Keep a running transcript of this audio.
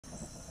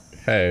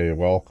Hey,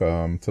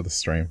 welcome to the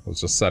stream. I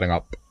was just setting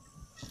up.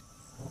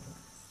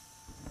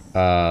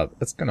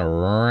 It's gonna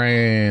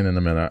rain in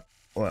a minute.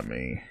 Let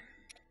me...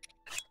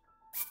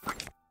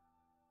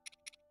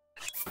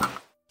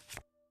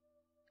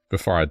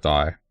 Before I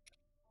die.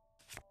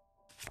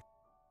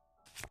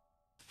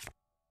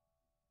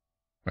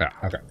 Yeah,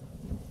 okay.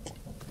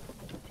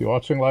 If you're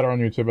watching later on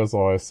YouTube, as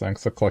always,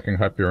 thanks for clicking.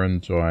 Hope you're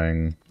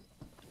enjoying...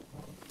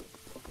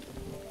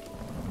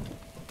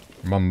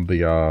 I'm on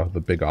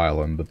the big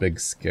island, the big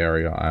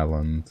scary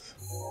island.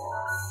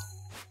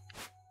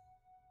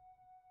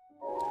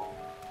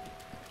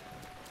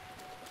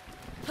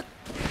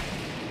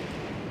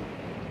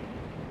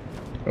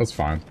 It was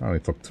fine. I only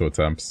took 2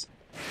 attempts.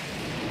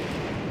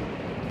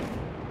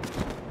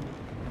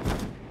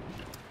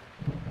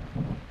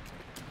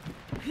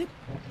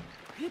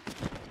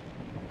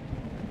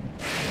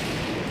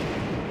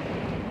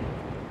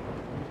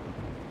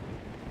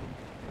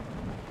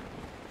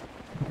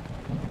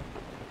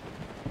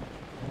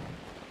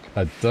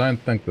 I don't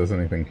think there's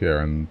anything here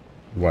in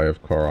the way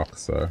of Korok,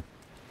 so...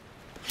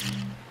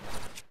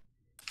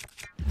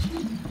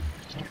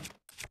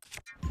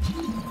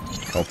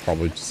 I'll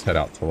probably just head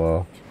out to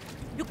the...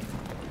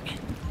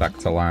 back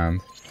to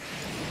land.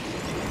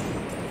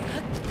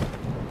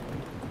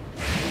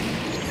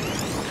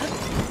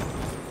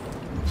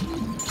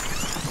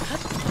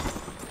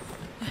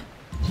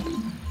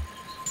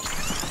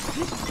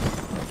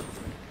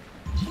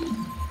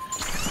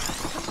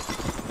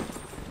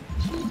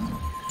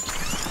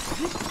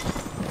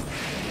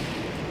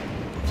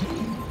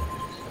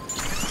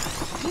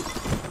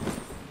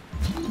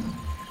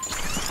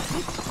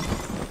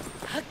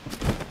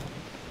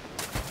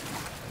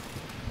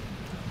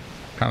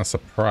 Kind of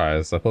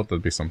surprised. I thought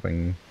there'd be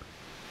something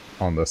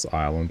on this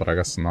island, but I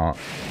guess not.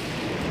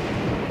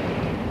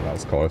 That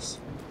was close.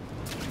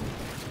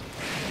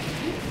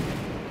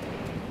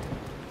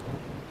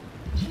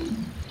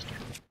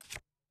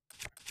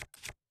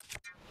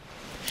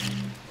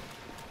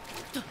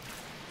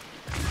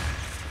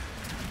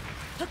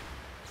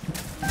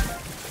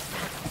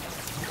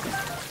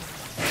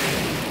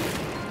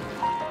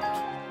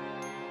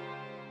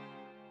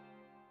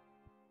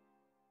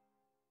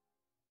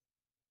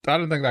 I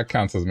don't think that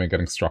counts as me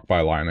getting struck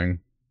by lightning.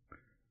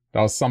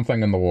 That was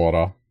something in the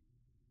water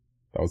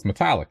that was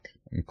metallic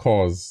and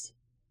caused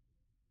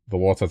the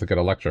water to get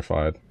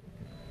electrified.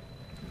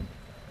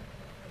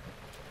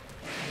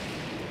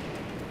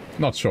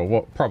 Not sure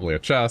what, probably a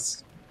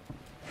chest.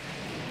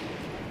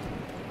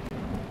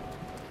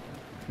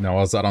 Now,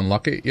 was that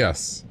unlucky?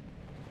 Yes.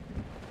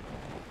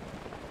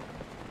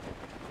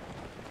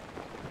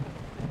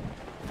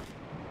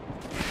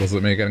 Was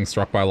it me getting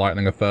struck by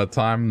lightning a 3rd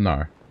time?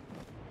 No.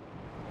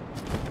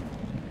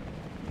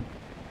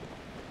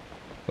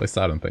 At least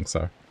I don't think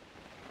so.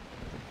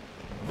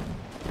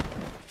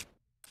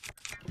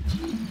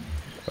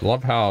 I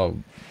love how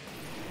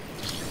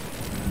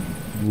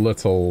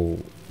little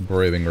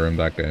breathing room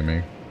that gave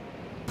me.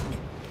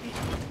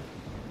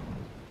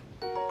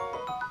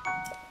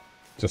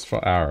 Just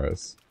for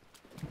arrows.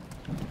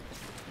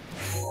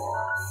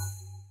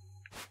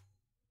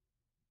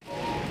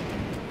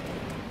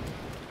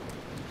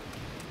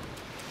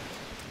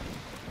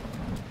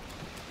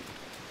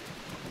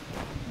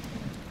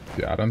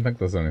 Yeah, I don't think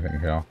there's anything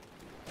here.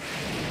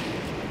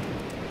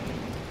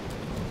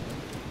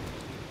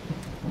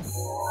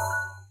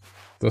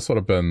 This would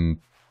have been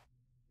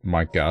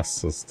my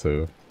guess as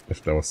to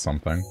if there was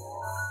something.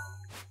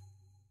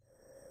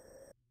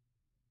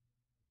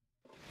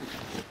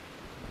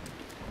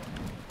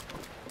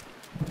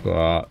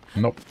 But,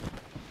 nope.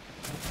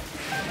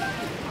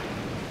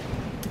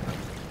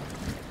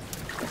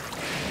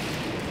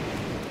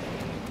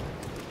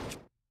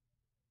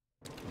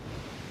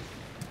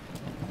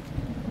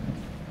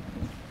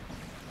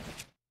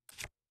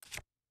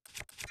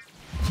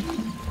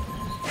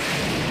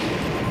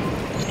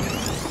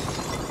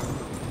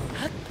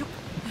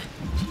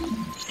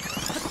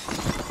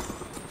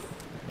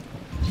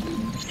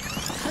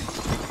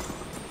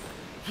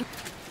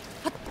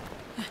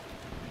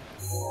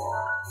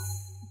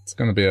 It's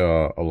gonna be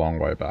a long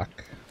way back.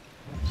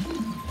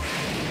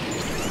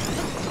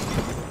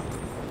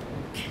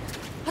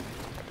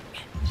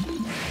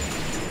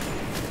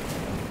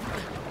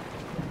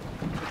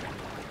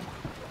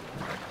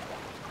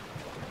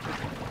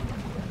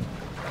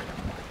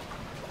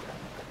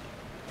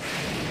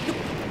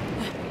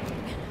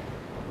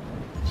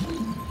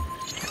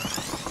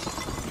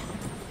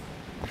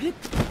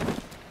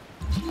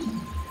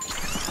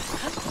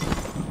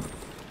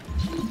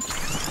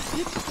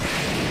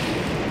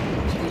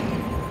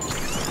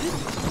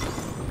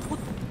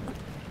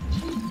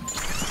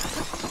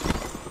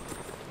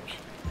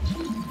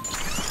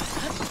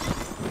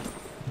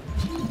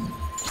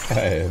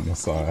 Hey,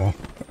 Messiah.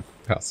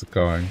 How's it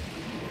going?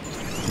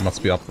 You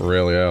must be up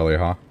really early,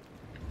 huh?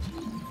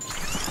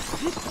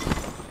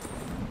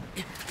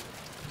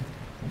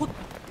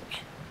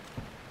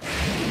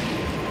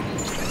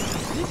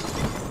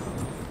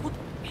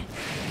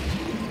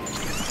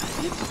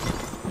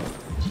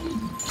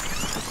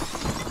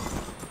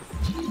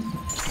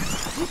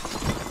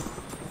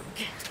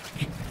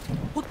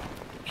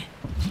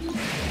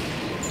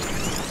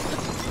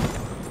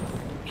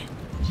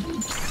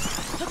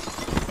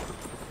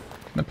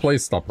 Now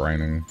please stop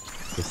raining.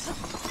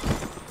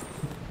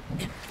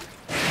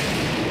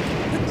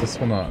 Just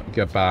wanna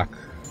get back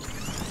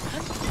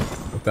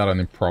without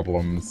any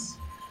problems.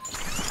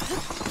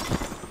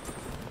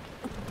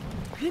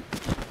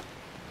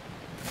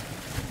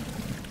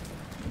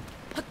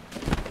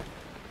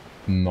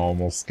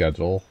 Normal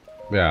schedule.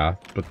 Yeah,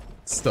 but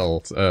still,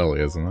 it's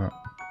early, isn't it?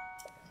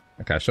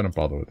 Okay, I shouldn't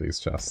bother with these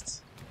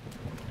chests.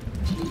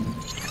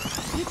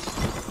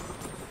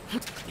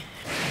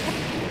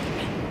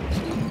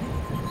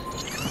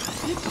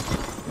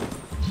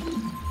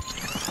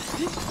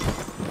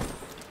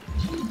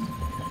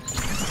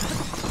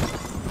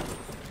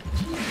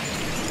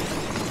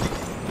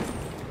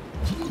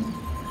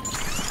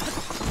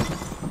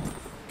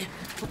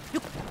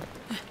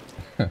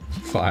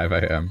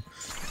 $5 AM.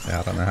 Yeah,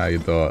 I don't know how you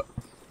do it.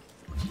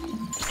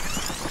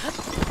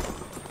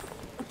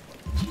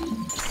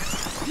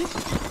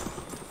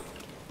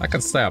 I can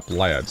stay up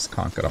late, I just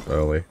can't get up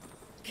early.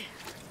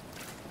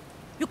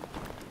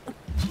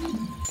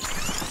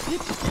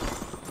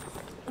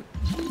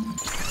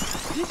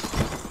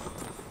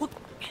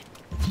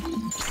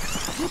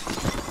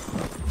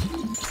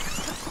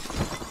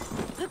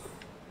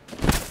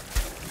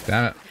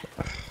 Damn it.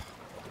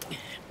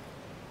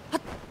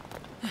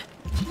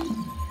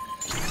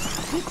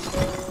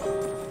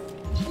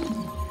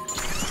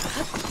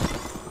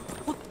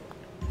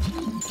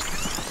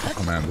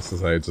 Oh man, this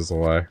is ages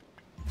away.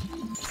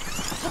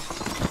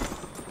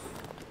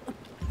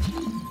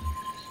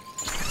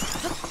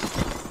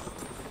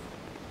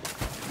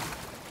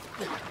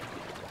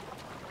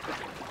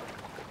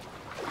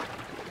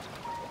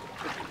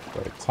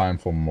 Time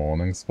for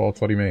morning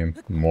sports? What do you mean?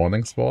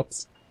 Morning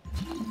sports?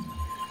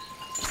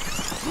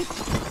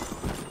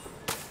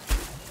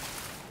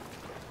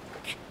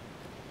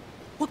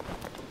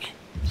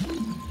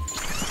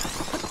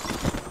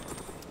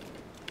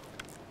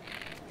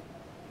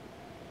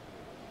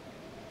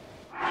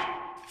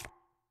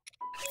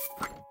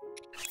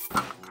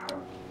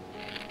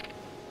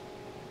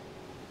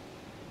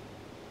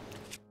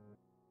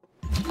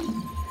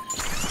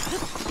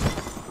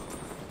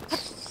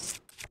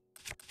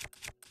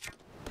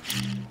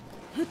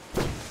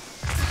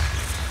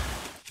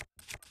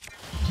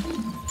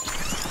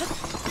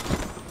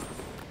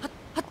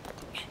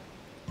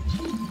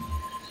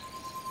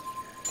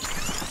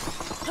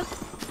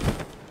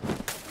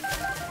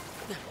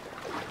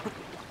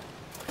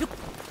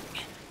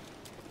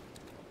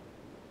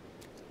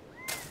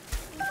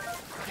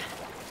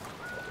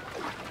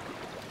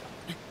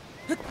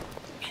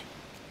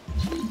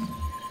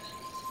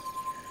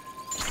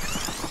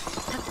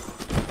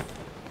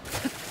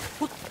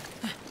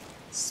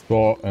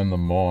 Sport in the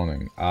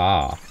morning.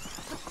 Ah.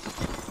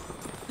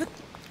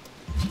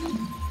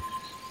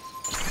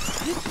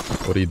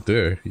 What do you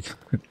do?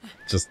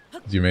 Just,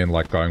 do you mean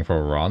like going for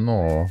a run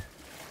or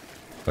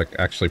like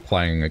actually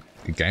playing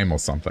a game or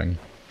something?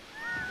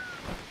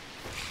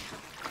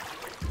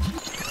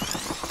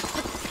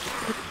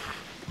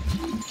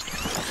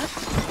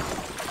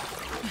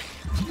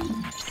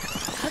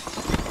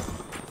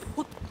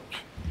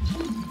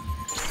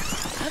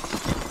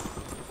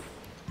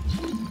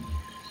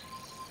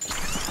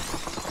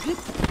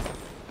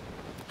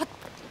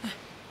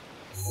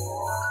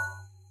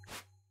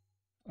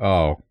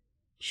 Oh,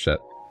 shit.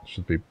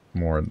 Should be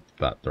more in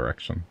that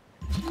direction.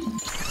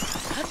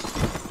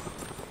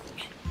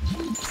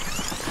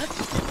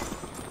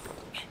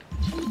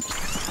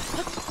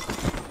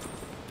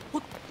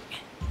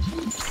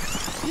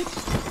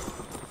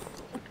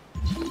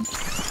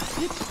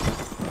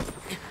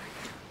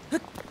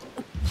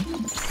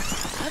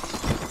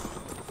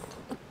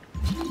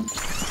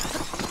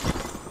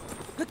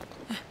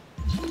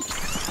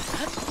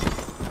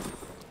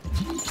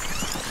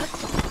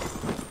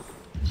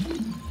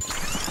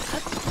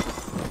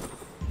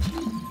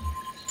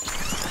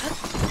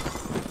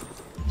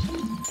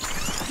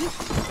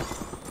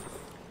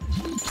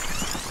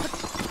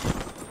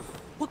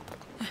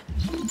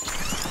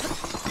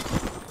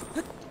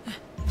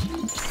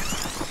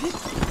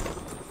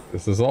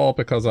 This is all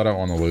because I don't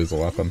want to lose a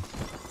weapon.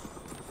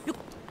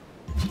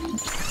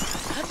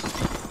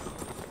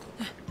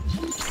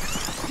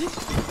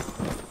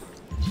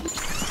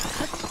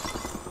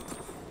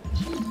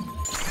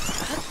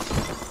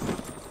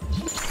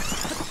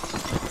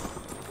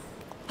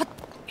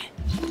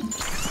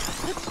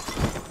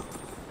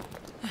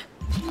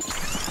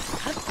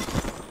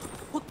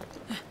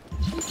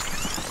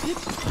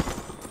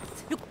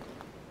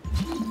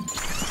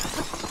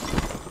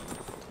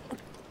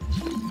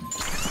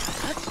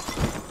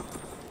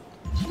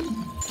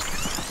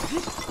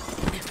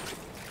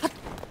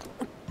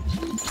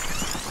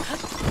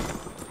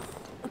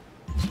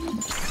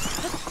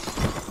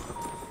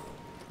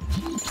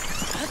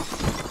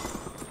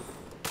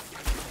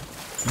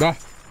 Ah!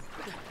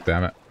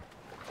 Damn it.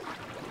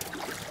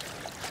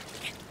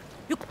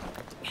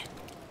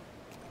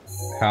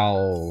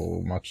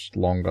 How much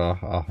longer?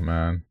 Oh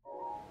man.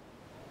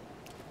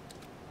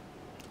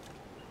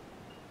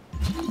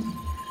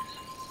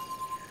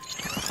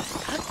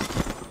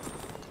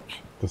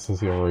 This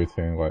is your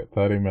routine, like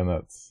 30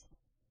 minutes,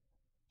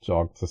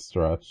 jog to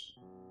stretch,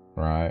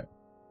 right?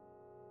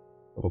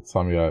 Little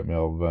tummy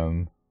oatmeal,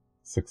 then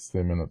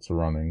 60 minutes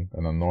running,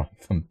 and annoying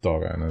some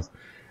dog owners.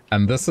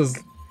 And this is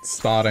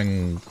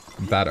starting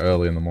that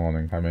early in the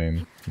morning. I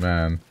mean,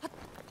 man.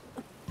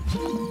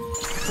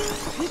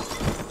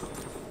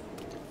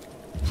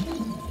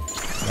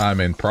 I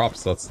mean,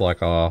 props, that's like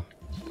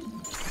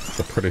it's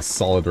a pretty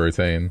solid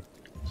routine.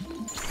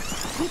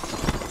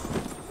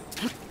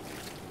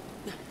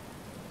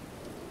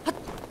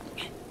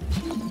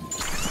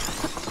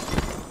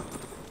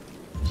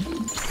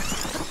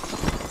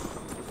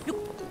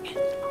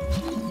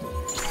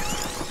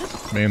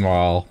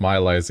 Meanwhile, my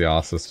lazy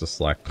ass is just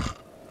like...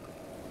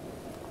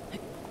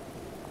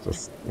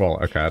 well,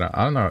 okay,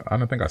 I don't know, I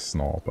don't think I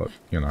snore, but,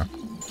 you know.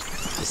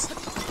 Just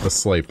the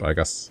sleep, I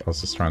guess. I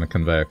was just trying to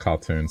convey a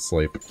cartoon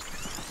sleep.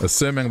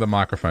 Assuming the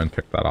microphone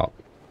picked that up.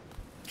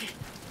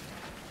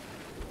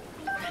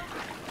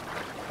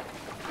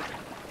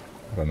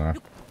 I don't know.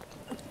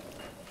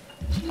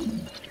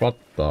 What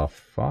the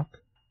fuck?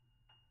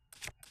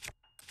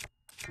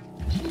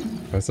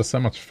 Why is there so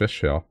much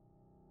fish here?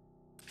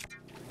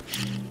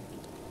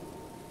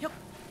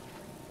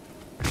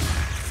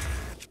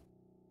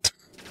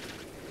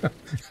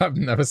 I've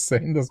never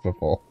seen this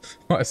before.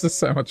 Why is there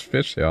so much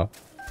fish here?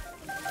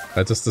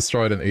 I just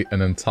destroyed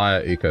an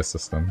entire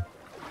ecosystem.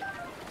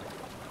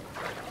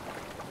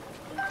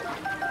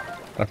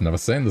 I've never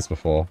seen this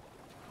before.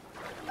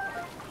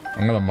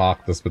 I'm gonna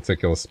mark this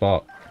particular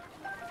spot.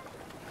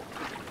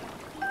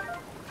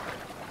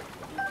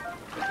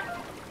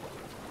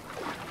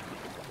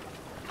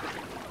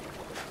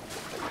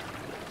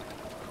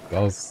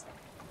 That was...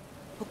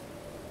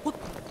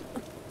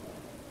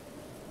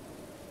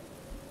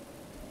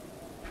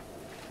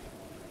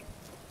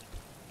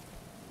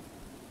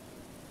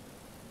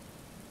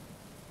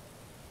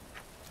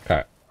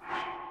 Okay.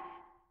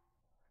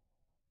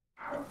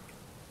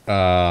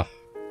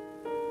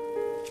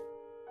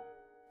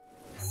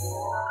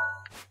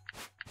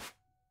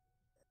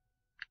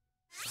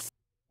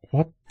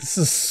 What? This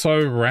is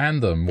so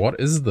random. What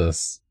is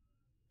this?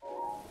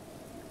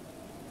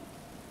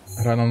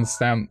 I don't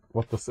understand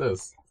what this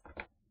is.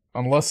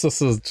 Unless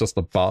this is just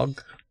a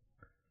bug.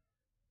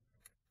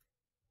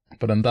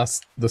 But in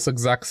this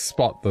exact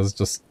spot, there's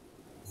just...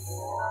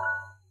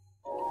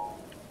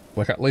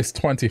 like at least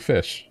 20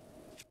 fish.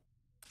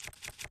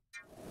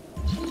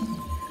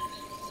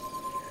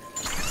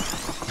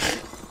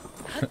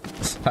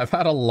 I've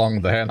had a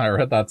long day and I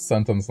read that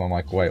sentence and I'm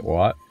like, wait,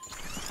 what?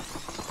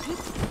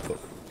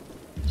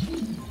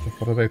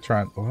 What are they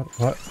trying...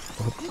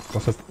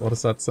 What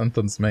does that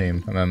sentence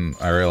mean? And then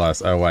I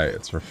realized, oh wait,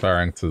 it's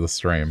referring to the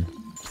stream.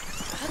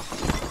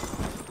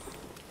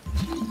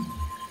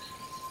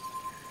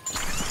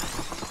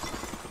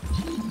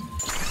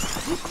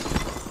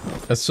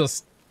 It's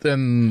just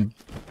in...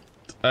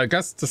 I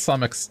guess to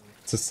some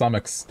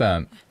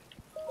extent,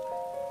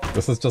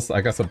 this is just, I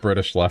guess, a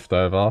British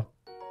leftover.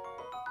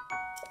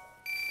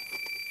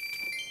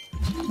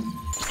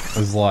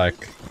 It's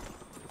like,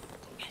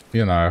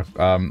 you know,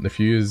 if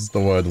you use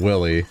the word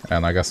Willy,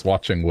 and I guess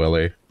watching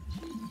Willy,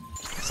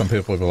 some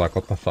people will be like,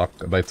 what the fuck?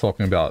 Are they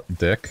talking about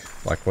dick?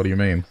 Like, what do you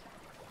mean?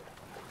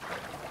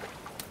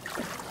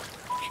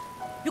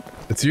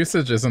 Its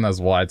usage isn't as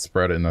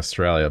widespread in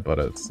Australia, but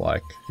it's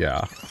like,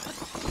 yeah,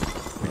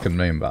 it can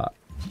mean that.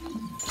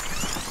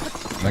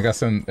 And I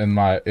guess in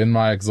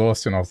my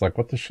exhaustion, I was like,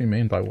 what does she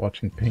mean by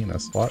watching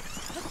penis? What?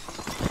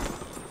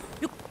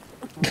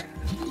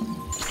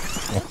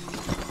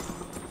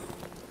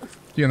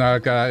 You know,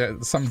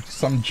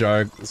 some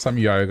joke, some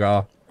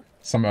yoga,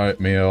 some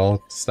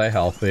oatmeal, stay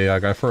healthy. I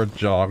go for a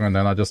jog and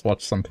then I just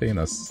watch some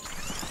penis.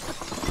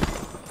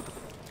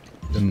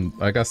 And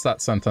I guess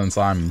that sentence,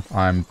 I'm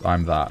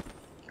that.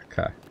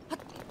 Okay.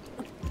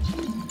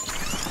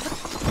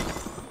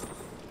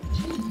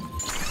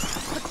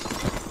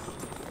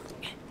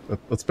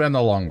 It's been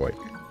a long week.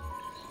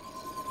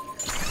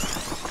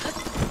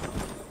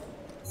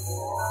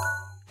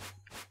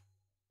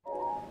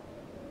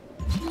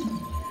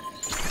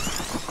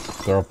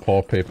 There are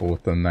poor people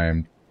with the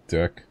name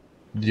Dick.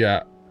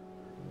 Yeah.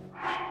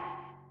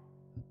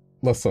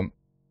 Listen.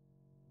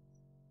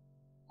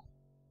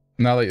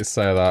 Now that you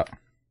say that,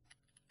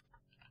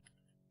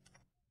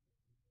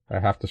 I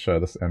have to show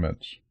this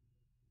image.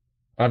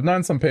 I've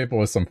known some people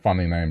with some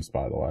funny names,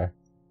 by the way.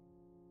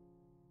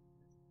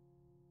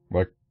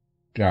 Like,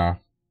 yeah.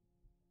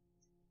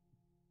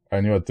 I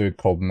knew a dude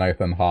called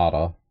Nathan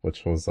Harder,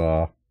 which was,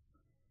 yeah,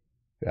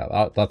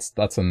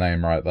 that's a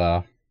name right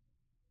there.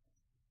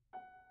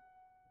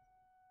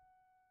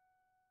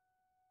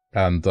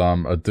 And,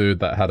 a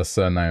dude that had a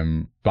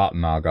surname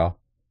Buttnaga.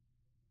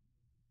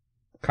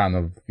 Kind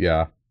of,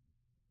 yeah.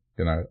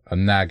 You know, a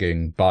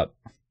nagging butt.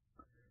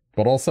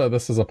 But also,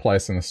 this is a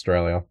place in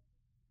Australia.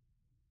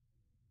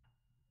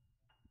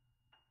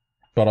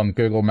 But on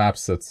Google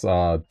Maps, it's,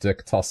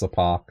 Dick Tosser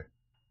Park.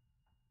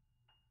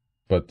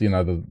 But, you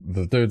know,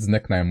 the dude's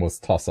nickname was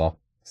Tosser,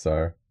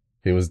 so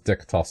He was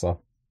Dick Tosser.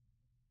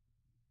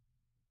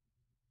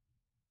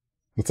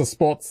 It's a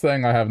sports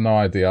thing, I have no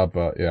idea,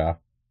 but yeah.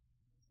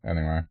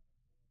 Anyway.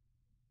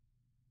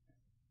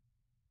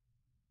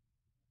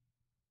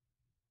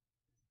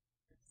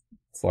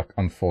 It's like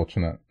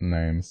unfortunate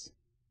names.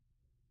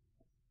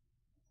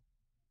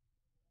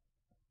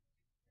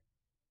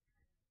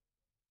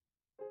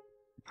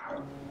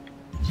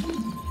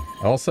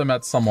 I also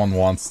met someone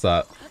once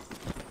that,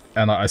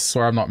 and I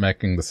swear I'm not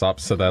making this up,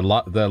 so their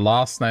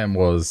last name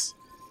was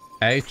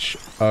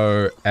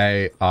Hoare,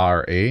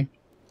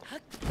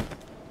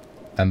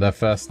 and their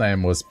first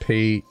name was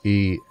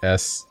Peski.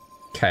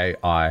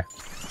 I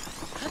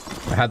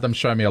had them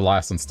show me a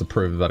license to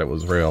prove that it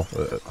was real,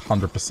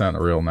 100%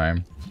 a real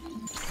name.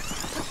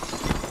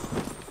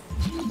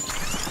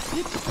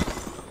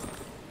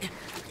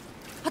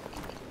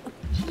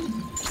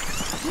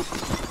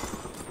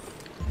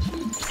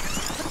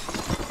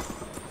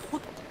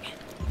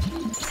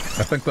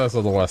 I think those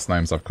are the worst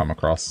names I've come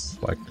across.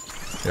 Like,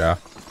 yeah.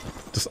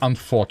 Just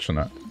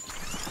unfortunate.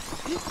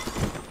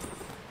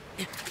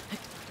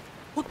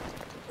 But,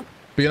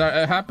 you know,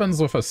 it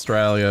happens with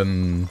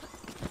Australian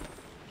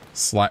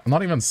slang.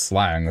 Not even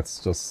slang,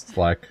 it's just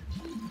like,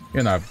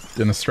 you know,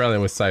 in Australia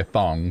we say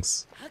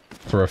thongs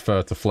to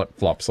refer to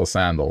flip-flops or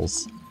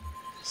sandals.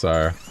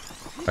 So,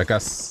 I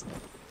guess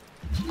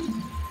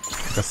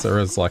there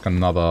is like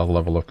another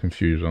level of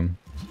confusion.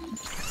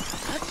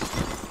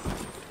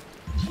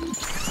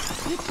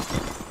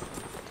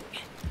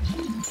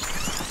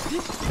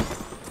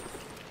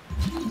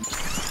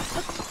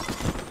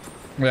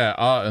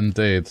 Yeah,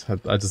 indeed.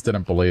 I just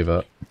didn't believe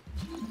it.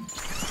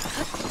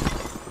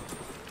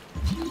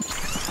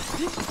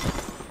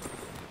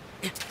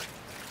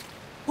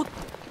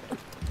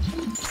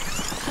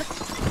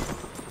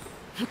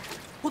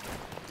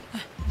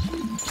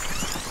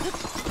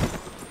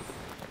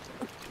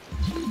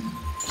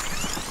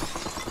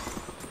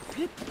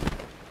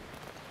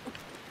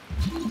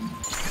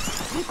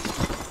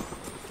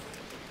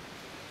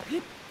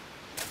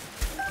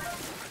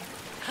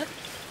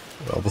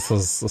 Well,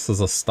 this is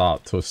a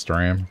start to a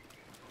stream.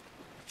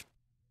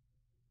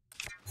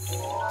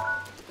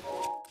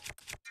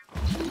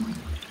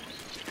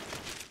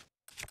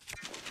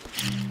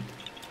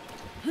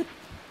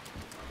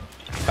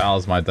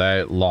 How's my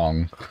day?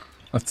 Long.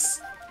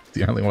 That's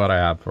the only word I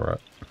have for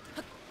it.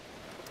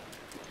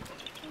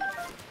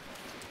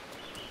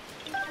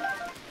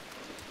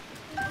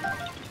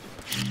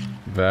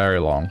 Very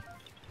long.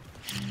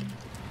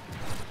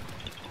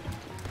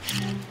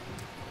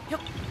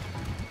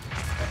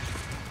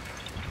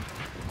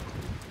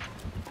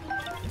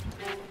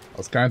 I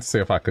was going to see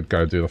if I could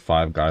go do the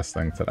Five Guys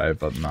thing today,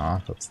 but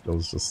nah, there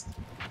was just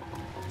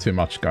too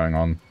much going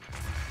on.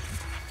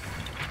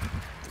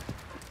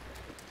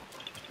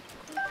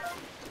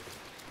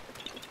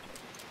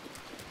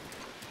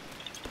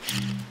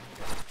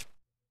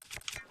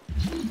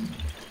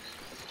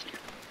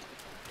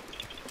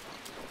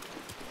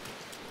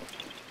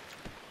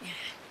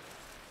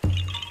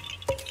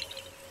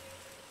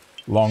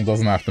 Long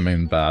doesn't have to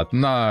mean bad.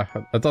 No,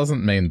 it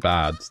doesn't mean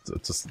bad.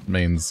 It just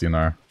means, you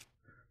know,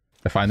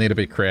 if I need to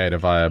be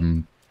creative,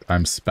 I'm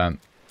spent.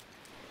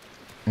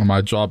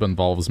 My job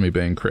involves me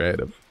being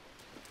creative.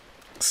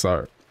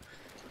 So,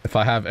 if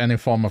I have any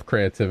form of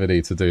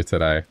creativity to do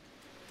today,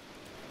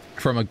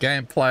 from a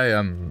gameplay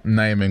and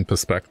naming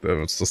perspective,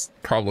 it's just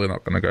probably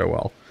not going to go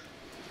well.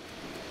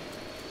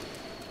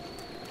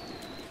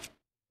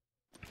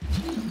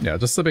 Yeah,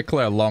 just to be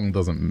clear, long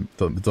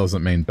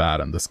doesn't mean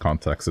bad in this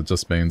context. It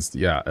just means,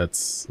 yeah,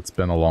 it's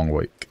been a long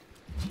week.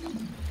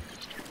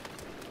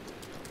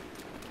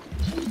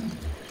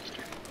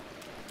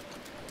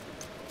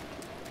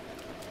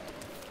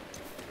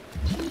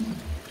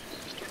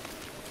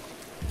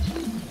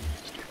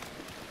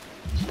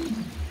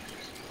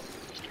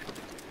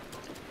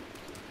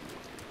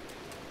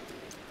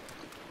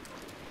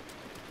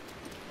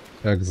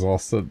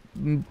 Exhausted.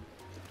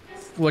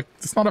 Like,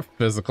 it's not a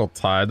physical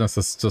tiredness,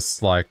 it's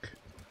just like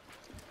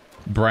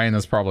brain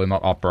is probably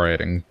not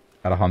operating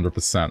at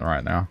 100%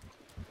 right now.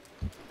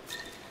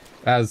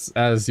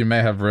 As you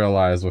may have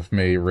realized with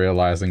me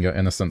realizing your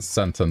innocent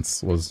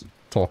sentence was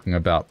talking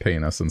about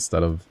penis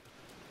instead of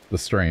the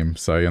stream,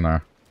 so you know.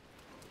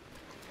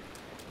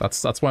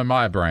 That's where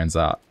my brain's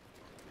at.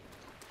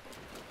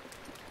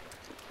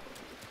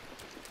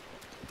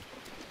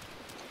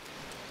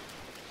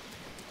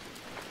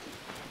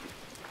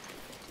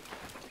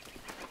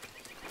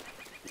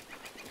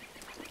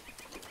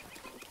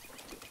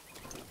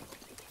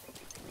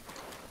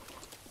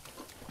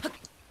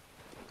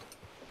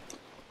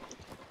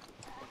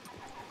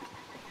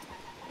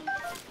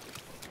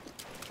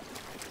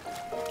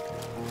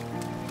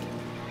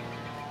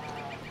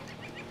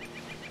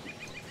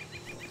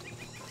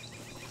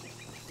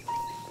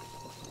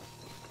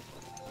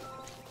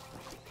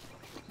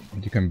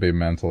 You can be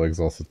mentally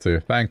exhausted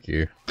too. Thank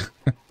you.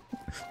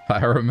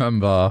 I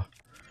remember...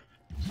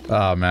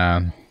 Oh,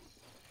 man.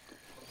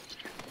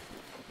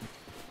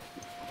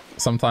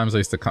 Sometimes I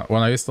used to...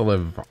 When I used to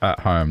live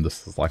at home,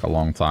 this was like a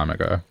long time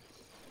ago.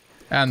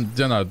 And,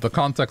 you know, the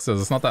context is,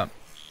 it's not that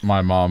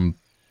my mom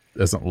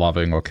isn't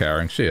loving or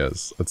caring. She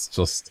is. It's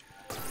just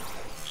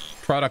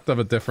product of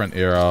a different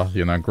era,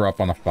 you know, grew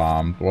up on a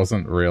farm. It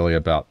wasn't really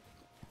about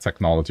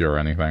technology or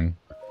anything.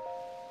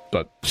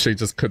 But she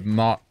just could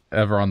not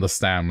ever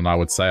understand when I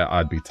would say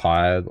I'd be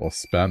tired or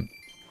spent.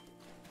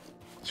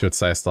 She would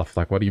say stuff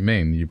like, what do you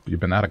mean? You've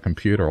been at a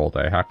computer all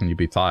day. How can you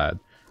be tired?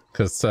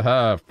 Because to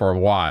her, for a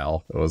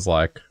while, it was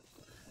like,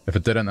 if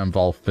it didn't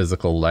involve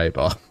physical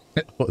labor,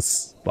 it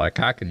was like,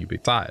 how can you be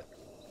tired?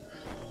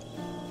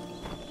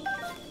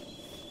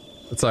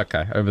 It's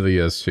okay. Over the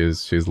years,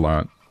 she's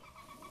learned.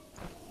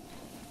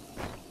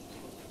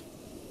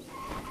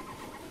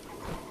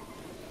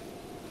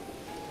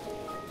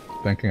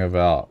 Thinking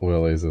about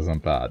willies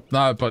isn't bad.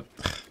 No, but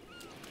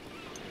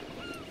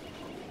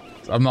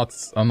I'm not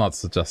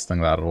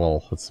suggesting that at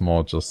all. It's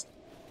more just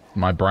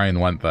my brain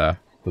went there.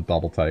 The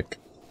double take.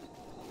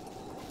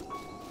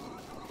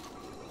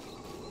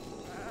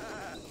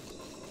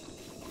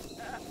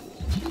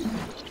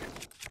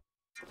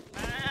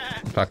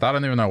 In fact, I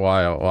don't even know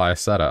why I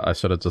said it. I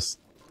should have just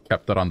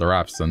kept it under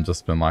wraps and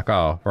just been like,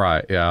 oh,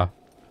 right, yeah.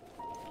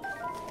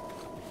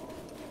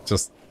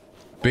 Just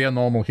be a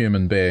normal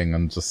human being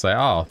and just say,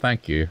 oh,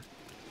 thank you.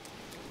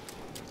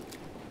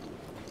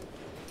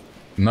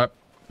 Nope.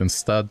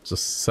 Instead,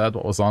 just said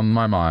what was on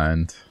my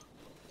mind.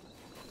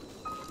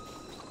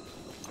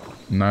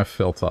 No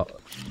filter.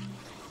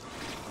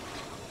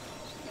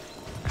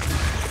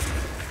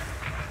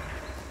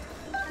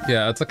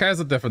 Yeah, it's a case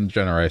of different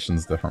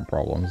generations, different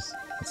problems.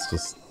 It's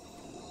just...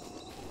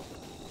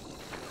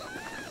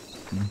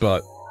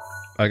 But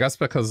I guess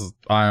because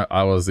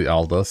I was the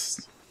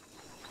eldest,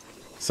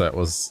 so it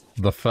was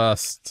the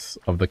first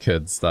of the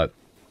kids that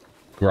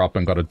grew up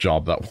and got a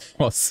job that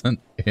wasn't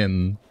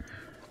in,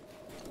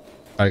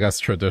 I guess,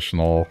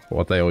 traditional,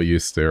 what they were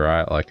used to,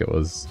 right? Like it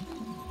was,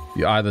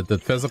 you either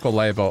did physical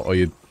labor or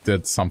you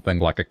did something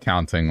like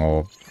accounting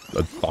or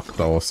a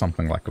doctor or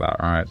something like that,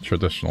 right?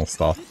 Traditional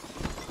stuff.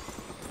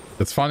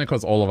 It's funny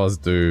because all of us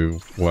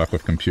do work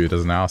with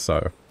computers now,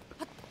 so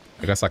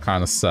I guess I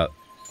kind of set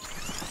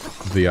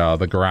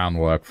the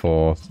groundwork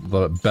for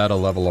the better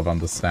level of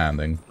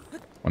understanding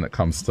when it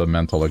comes to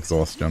mental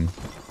exhaustion.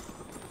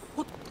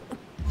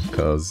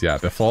 Because, yeah,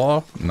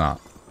 before, nah.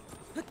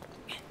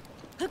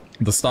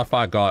 The stuff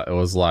I got, it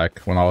was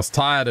like, when I was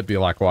tired, it'd be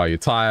like, why are you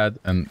tired?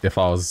 And if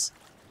I was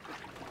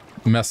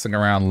messing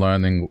around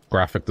learning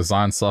graphic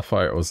design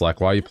software, it was like,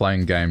 why are you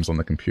playing games on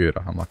the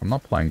computer? I'm like, I'm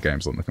not playing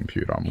games on the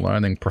computer. I'm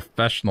learning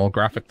professional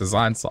graphic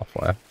design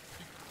software.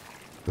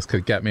 This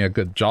could get me a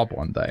good job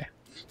one day.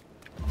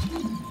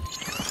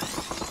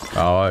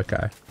 Oh,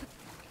 okay.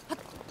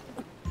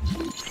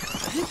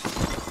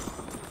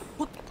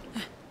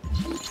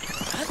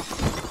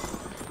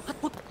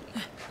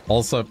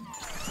 Also,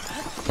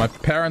 my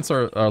parents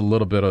are a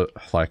little bit of,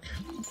 like,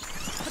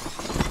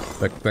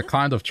 they're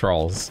kind of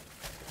trolls.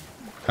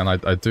 And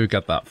I do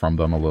get that from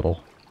them a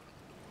little.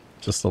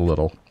 Just a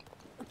little.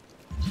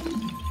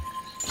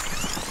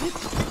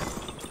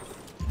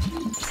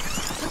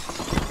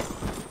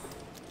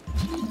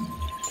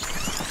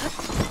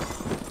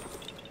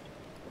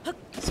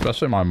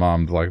 Especially my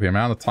mom, like the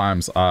amount of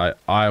times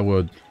I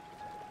would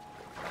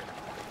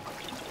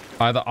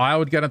either I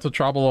would get into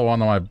trouble or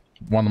one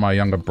of my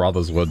younger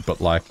brothers would,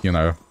 but like, you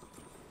know,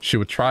 she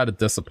would try to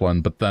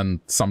discipline, but then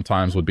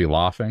sometimes would be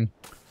laughing.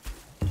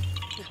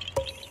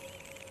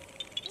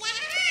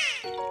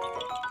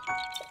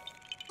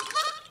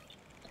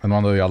 And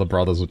one of the other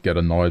brothers would get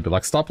annoyed, be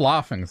like, stop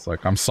laughing. It's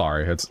like, I'm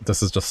sorry,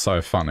 this is just so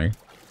funny.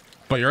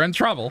 But you're in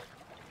trouble.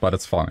 But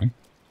it's funny.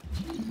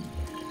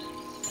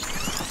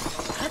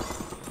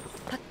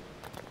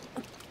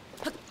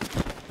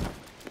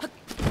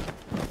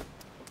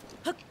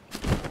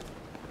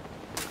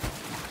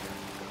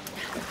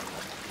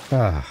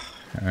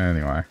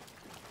 Anyway.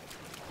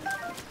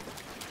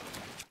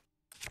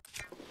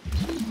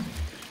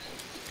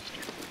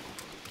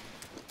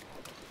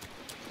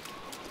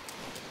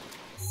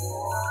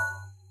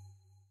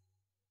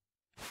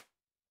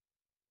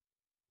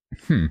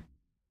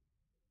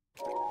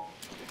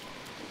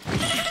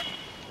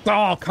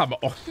 Oh, come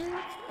on.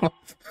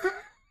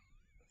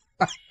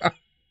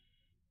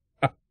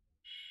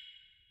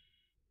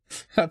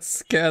 That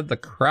scared the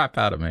crap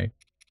out of me.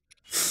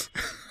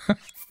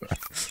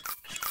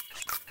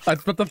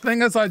 But the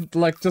thing is,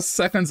 like, just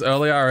seconds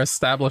earlier, I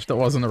established it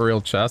wasn't a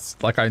real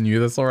chest. Like, I knew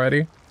this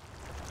already.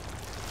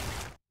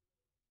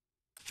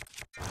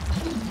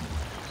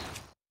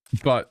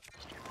 But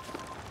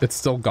it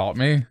still got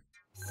me.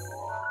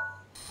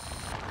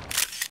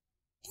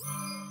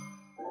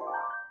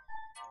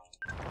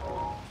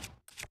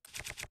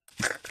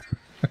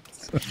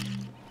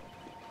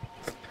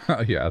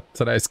 Oh yeah,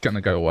 today's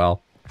gonna go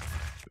well.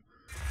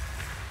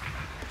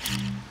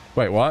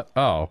 Wait, what?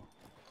 Oh.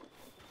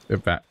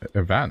 It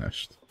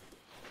vanished.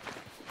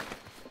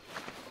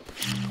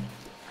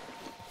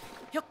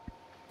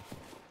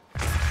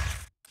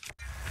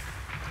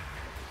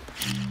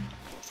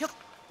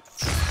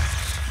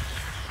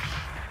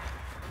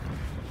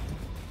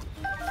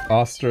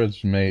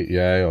 Ostrich meat,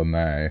 yay or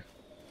nay?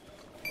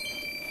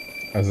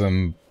 As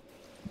in,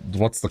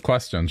 what's the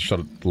question?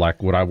 Should,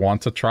 like, would I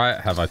want to try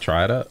it? Have I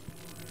tried it?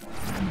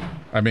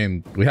 I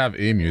mean, we have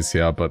emus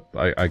here, but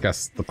I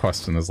guess the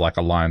question is, like,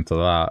 aligned to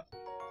that.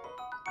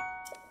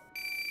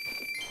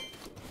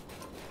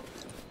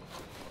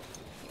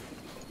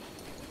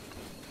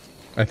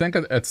 I think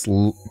it's...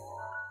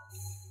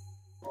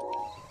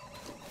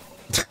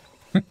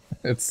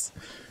 it's...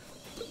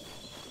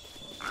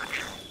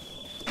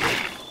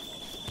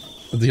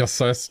 You're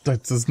so...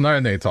 There's no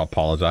need to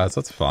apologize,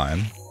 it's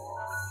fine.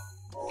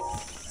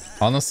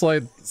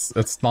 Honestly,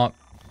 it's not...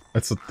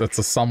 It's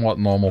a somewhat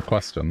normal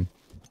question.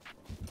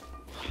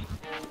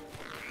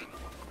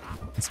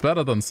 It's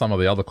better than some of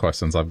the other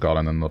questions I've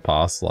gotten in the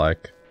past,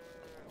 like...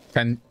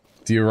 Do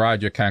you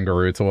ride your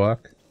kangaroo to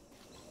work?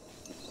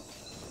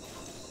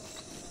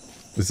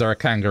 Is there a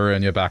kangaroo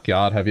in your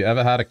backyard? Have you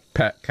ever had a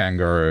pet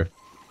kangaroo?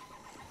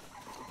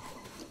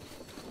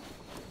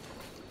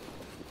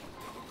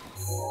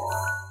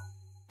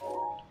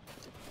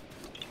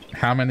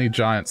 How many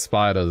giant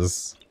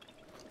spiders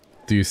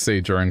do you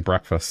see during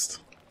breakfast?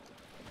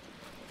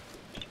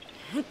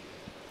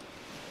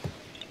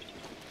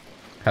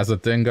 Has a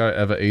dingo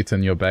ever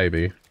eaten your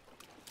baby?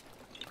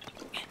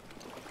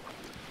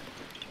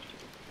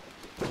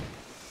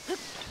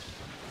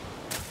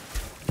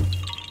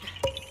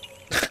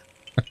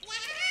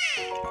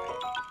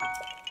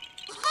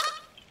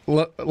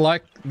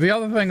 Like, the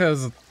other thing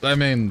is, I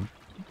mean,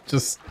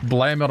 just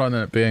blame it on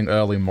it being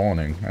early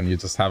morning and you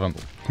just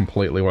haven't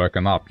completely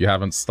woken up. You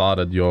haven't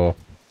started your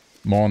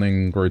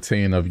morning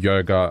routine of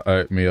yoga,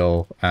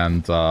 oatmeal,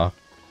 and, hold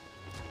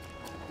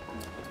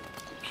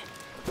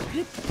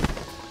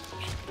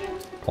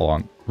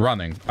on.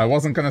 Running. I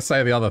wasn't gonna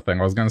say the other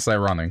thing, I was gonna say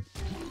running.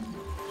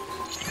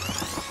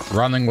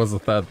 Running was the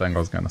third thing I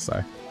was gonna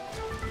say.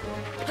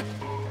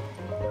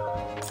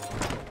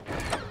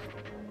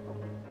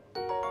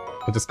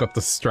 I just got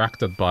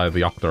distracted by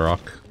the Octorok.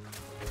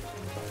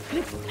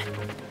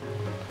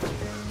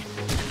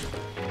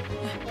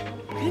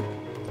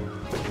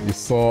 You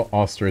saw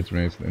ostrich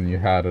meat and you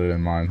had it in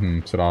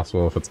mind. Should ask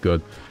Will if it's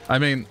good. I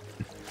mean...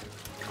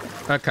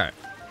 Okay.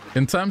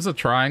 In terms of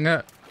trying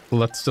it,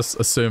 let's just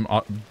assume...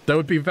 they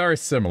would be very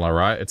similar,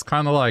 right? It's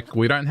kind of like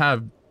we don't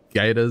have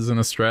gators in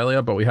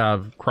Australia, but we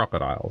have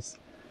crocodiles.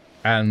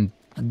 And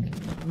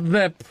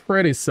they're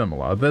pretty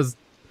similar. There's...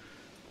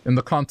 In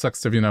the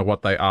context of, you know,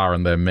 what they are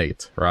and their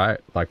meat,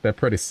 right? Like, they're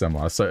pretty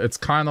similar. So it's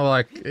kind of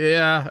like,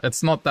 yeah,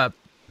 it's not that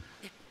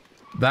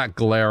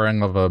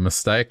glaring of a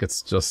mistake.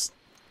 It's just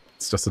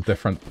a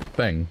different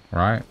thing,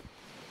 right?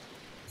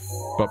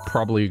 But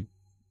probably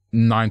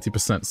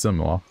 90%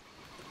 similar.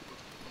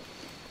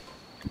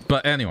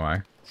 But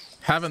anyway,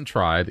 haven't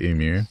tried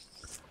emu.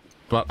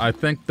 But I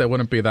think there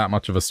wouldn't be that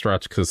much of a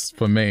stretch, because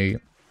for me,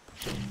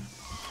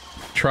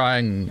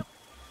 trying...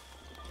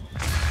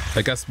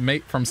 I guess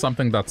meat from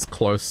something that's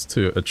close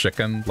to a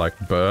chicken, like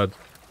bird.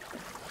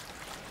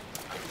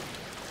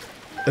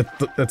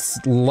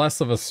 It's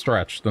less of a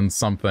stretch than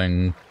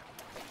something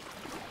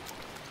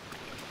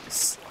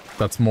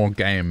that's more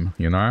game,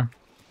 you know?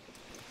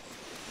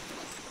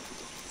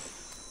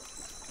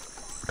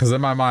 Because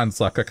in my mind, it's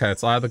like, okay,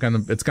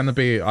 it's gonna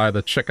be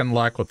either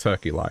chicken-like or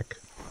turkey-like.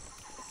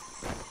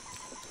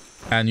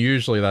 And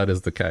usually that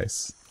is the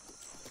case.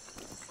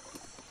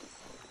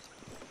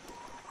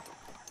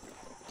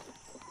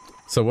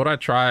 So would I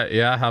try it?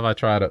 Yeah, have I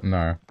tried it?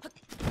 No.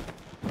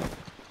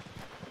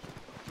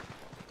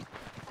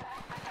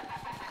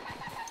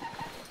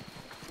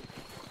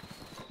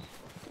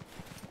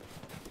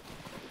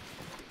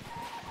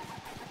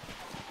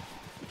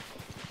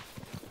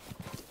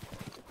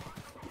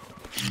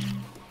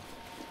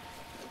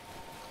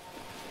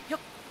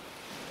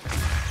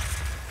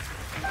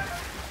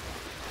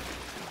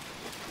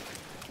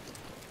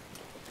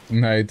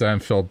 No, you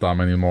don't feel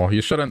dumb anymore.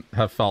 You shouldn't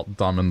have felt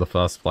dumb in the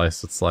first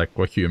place. It's like,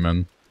 we're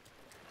human.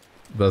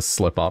 There's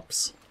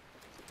slip-ups.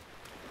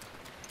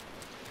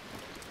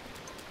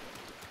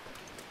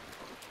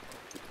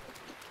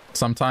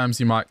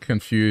 Sometimes you might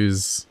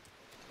confuse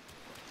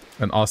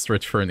an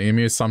ostrich for an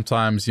emu.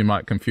 Sometimes you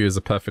might confuse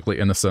a perfectly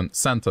innocent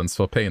sentence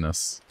for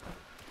penis.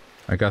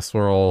 I guess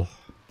we're all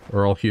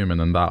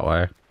human in that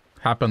way.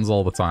 Happens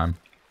all the time.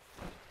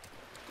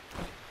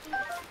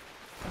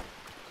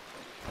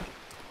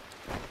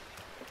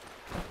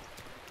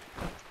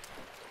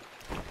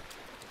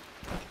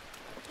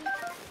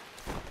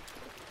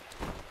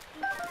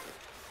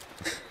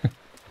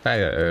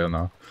 Hey, you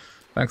know.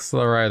 Thanks for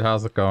the raid,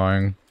 how's it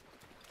going?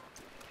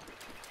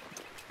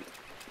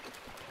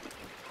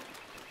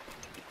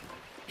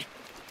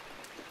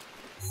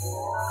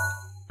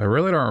 I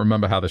really don't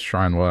remember how this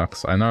shrine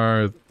works. I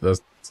know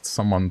there's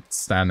someone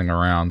standing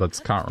around, I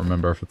just can't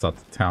remember if it's at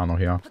the town or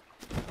here.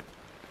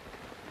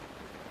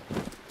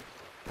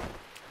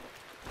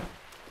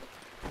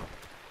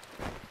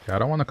 Okay, I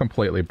don't want to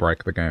completely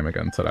break the game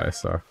again today,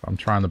 so I'm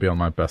trying to be on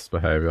my best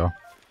behavior.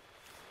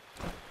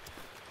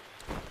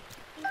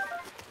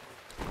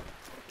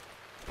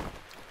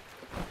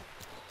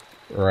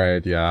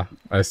 Right, yeah.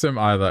 I assume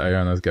either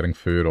Aona's getting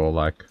food or,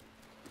 like,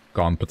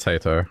 gone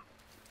potato.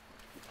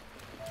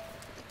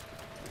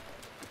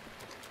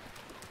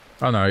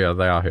 Oh no, yeah,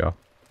 they are here.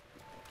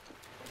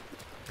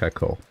 Okay,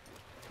 cool.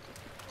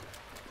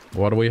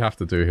 What do we have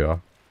to do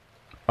here?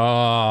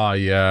 Oh,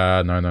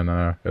 yeah,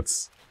 no.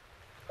 It's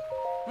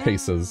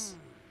pieces.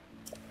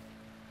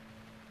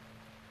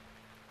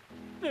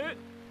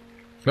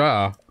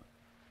 Ah.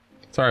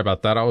 Sorry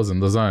about that, I was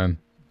in the zone.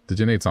 Did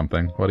you need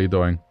something? What are you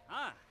doing?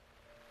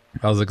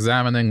 I was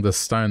examining this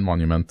stone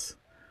monument.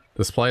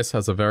 This place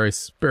has a very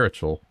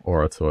spiritual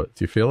aura to it.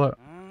 Do you feel it?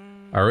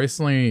 I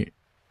recently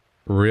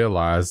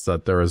realized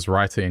that there is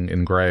writing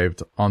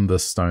engraved on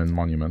this stone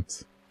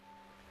monument.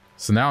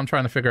 So now I'm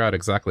trying to figure out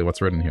exactly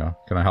what's written here.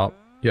 Can I help?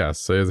 Yes,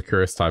 so here's a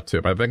curious type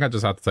too, but I think I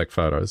just have to take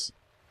photos.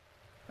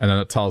 And then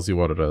it tells you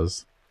what it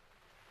is.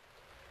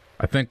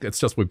 I think it's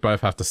just we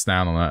both have to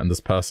stand on it, and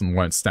this person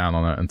won't stand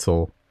on it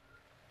until...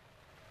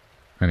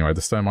 Anyway,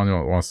 the stone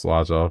monument was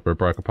larger, but it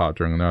broke apart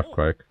during an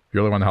earthquake. You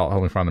really want to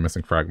help me find the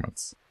missing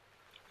fragments.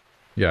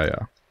 Yeah.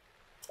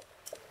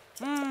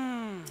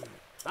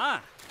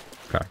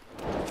 Okay.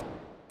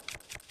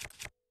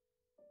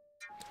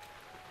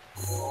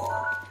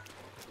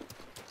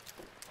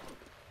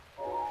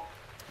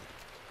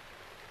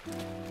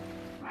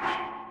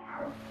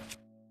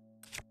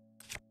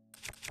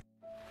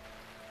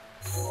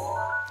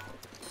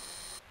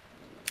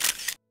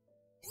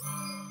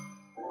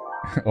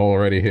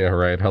 Already here,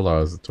 right?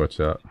 Hello, is it Twitch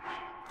chat?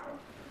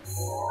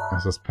 I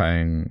was just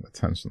paying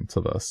attention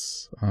to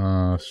this.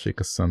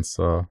 Sheikah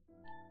sensor.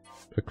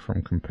 Pick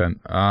from compend.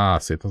 Ah,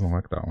 see, it doesn't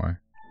work that way.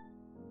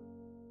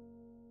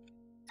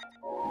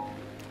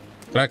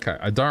 Okay,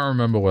 I don't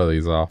remember where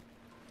these are.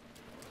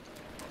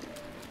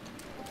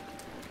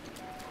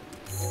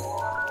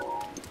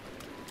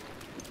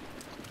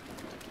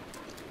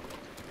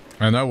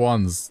 I know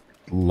one's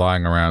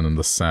lying around in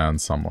the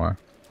sand somewhere.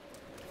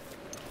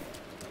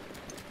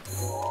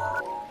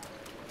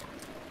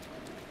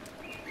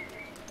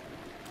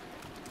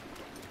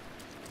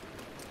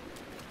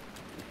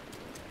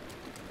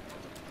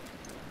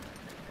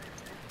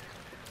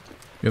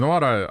 You know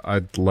what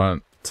I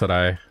learnt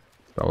today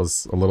that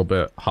was a little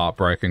bit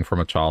heartbreaking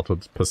from a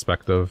childhood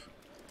perspective?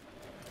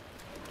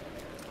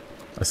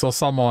 I saw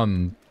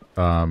someone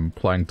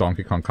playing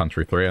Donkey Kong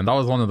Country 3, and that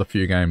was one of the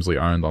few games we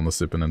owned on the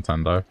Super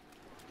Nintendo.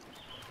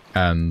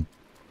 And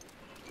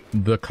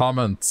the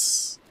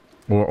comments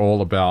were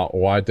all about,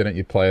 why didn't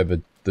you play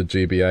the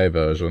GBA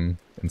version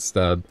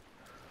instead?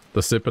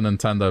 The Super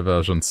Nintendo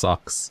version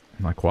sucks.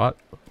 I'm like, what?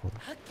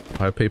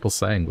 Why are people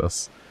saying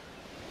this?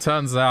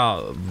 Turns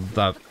out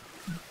that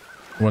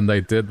when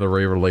they did the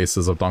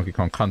re-releases of Donkey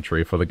Kong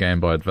Country for the Game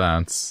Boy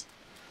Advance,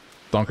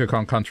 Donkey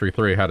Kong Country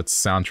 3 had its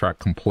soundtrack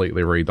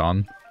completely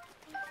redone.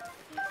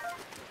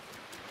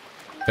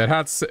 It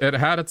had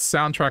its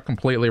soundtrack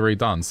completely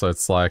redone, so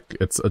it's like,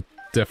 it's a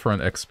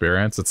different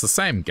experience. It's the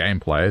same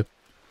gameplay.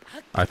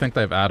 I think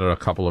they've added a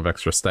couple of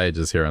extra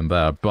stages here and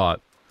there,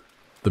 but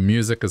the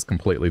music is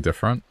completely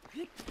different.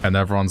 And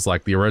everyone's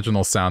like, the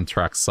original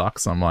soundtrack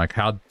sucks. I'm like,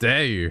 how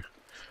dare you?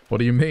 What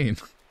do you mean?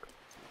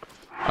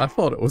 I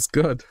thought it was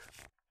good.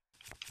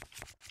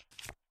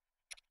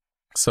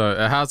 So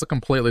it has a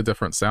completely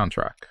different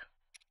soundtrack.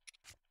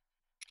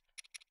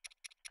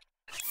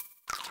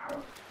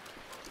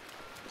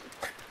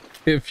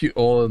 If you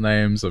all the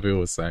names of people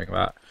were saying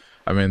that.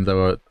 I mean, there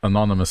were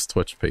anonymous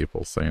Twitch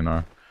people, so you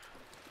know.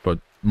 But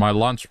my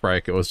lunch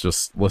break, it was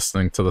just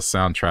listening to the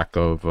soundtrack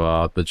of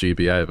the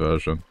GBA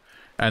version.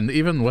 And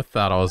even with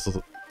that,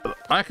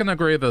 I can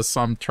agree there's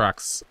some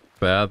tracks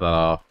there that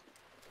are,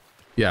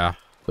 yeah,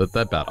 that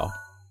they're better.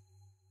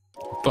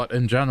 But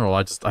in general,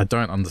 I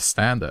don't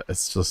understand it.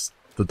 It's just,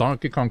 the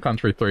Donkey Kong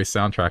Country 3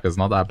 soundtrack is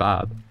not that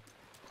bad.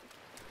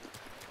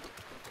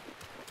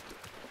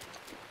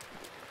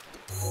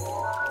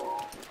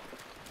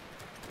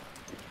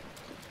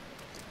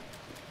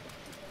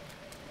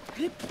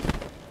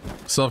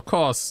 So of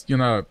course, you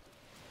know,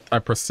 I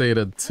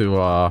proceeded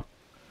to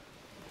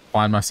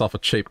find myself a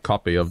cheap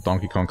copy of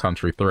Donkey Kong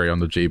Country 3 on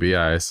the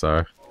GBA,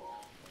 so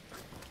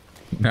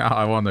now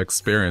I want to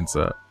experience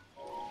it.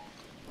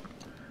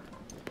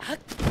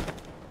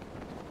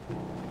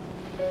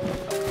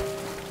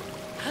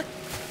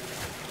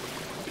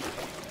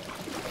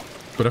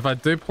 But if I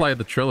do play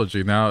the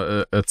trilogy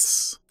now,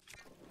 it's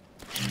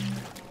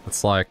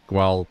like,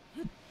 well,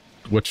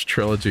 which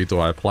trilogy do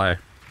I play?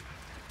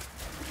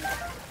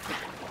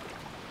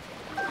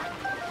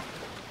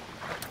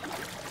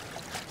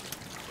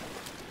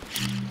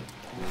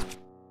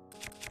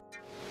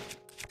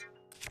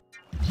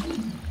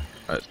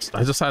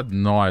 I just had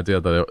no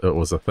idea that it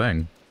was a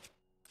thing.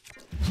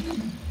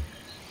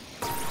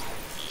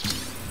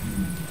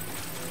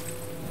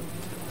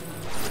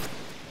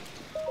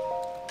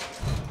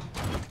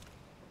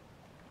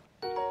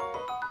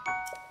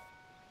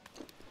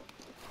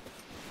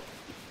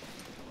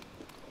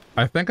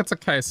 I think it's a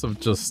case of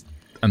just,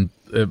 and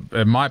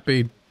it might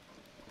be,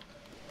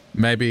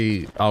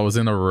 maybe I was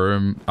in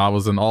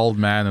an old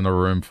man in a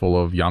room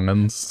full of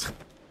young'uns,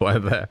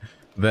 where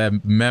their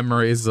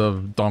memories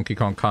of Donkey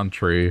Kong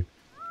Country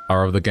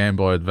are of the Game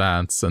Boy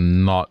Advance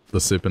and not the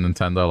Super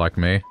Nintendo like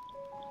me.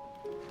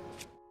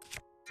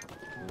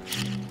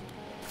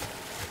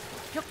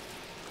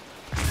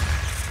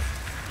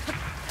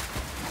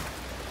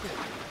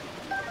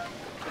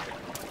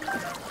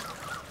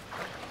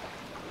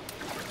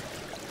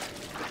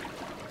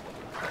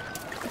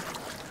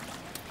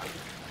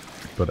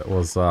 But it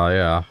was,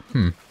 yeah.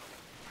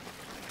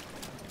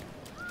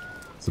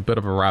 It's a bit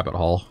of a rabbit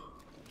hole.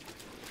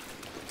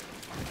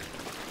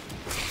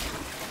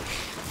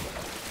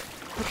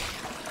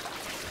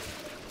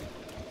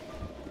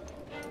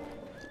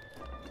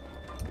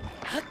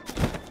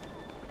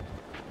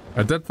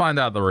 I did find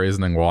out the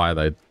reasoning why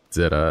they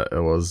did it. It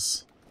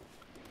was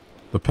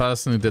the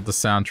person who did the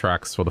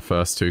soundtracks for the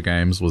first 2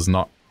 games was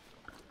not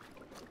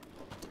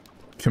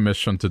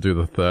commissioned to do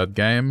the 3rd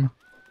game.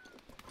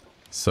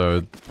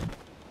 So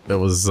it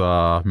was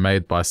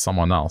made by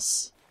someone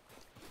else.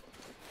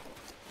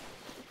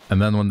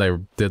 And then when they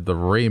did the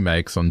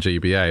remakes on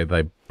GBA,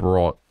 they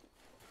brought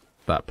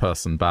that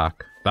person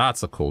back.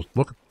 That's a cool...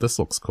 Look, this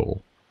looks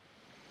cool.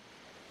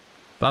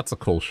 That's a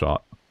cool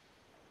shot.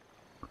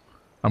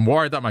 I'm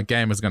worried that my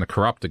game is going to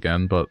corrupt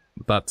again, but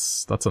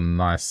that's a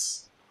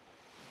nice...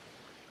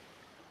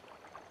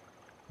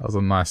 That was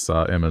a nice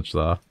image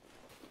there.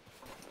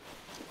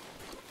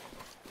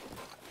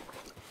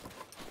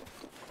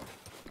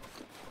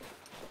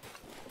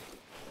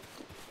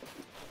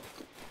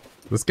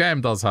 This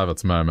game does have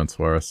its moments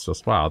where it's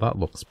just, wow, that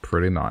looks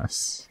pretty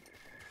nice.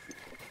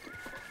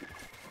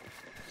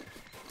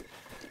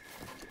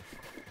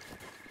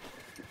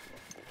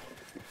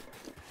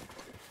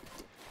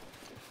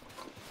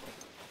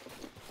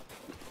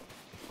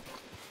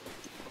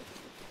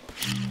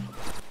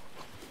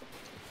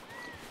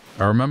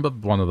 I remember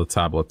one of the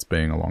tablets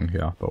being along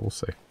here, but we'll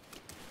see.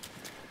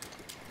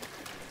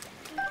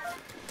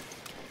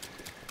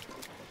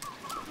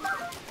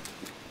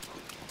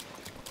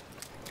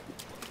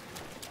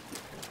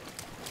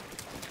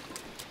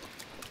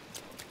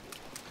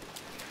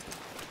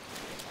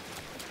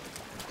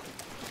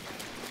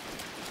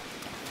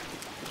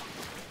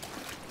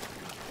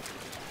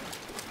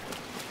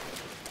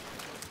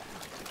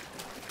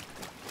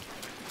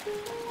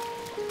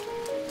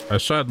 I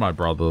showed my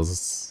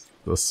brothers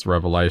this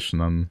revelation,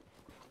 and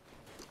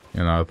you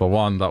know, the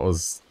one that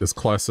is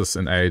closest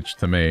in age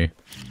to me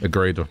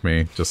agreed with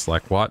me, just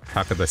like, what?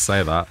 How could they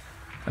say that?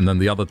 And then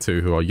the other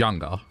 2 who are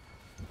younger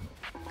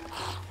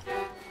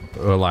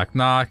were like,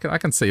 nah, I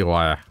can see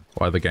why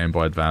the Game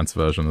Boy Advance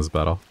version is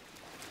better.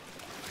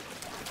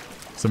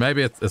 So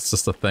maybe it's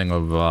just a thing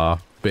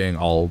of being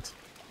old.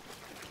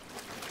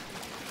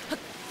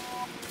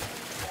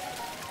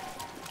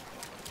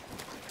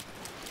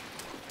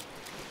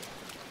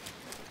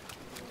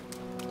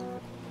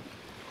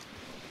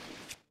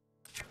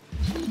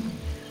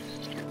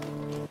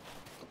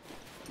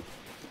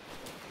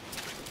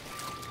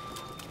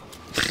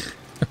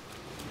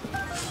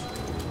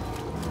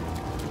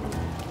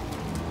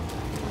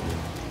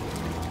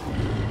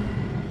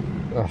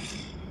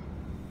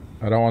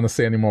 I don't want to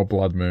see any more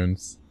blood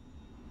moons.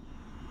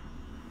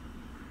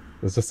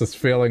 There's just this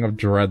feeling of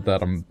dread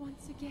that I'm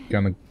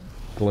gonna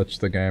glitch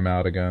the game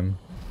out again.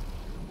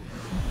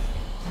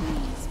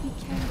 Please be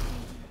careful.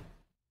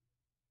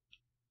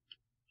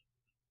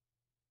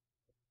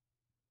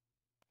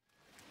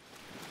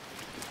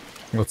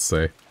 Let's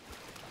see.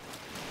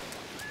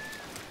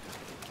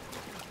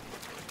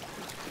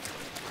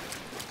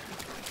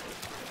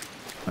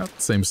 That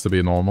seems to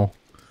be normal.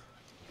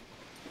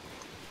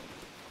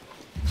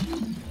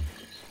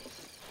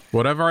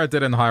 Whatever I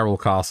did in Hyrule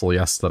Castle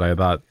yesterday,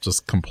 that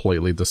just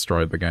completely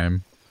destroyed the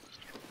game.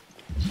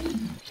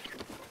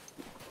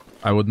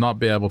 I would not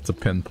be able to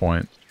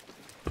pinpoint,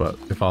 but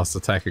if I was to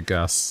take a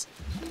guess,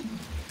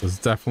 it was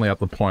definitely at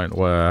the point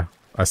where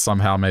I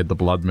somehow made the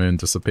Blood Moon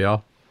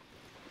disappear.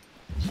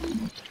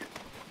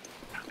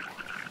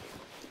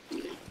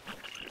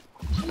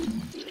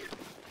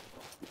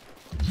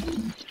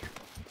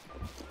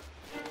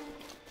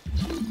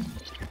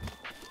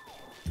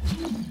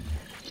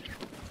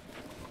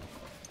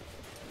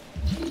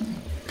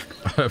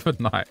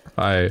 Overnight,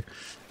 I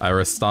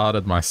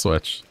restarted my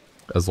Switch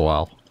as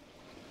well.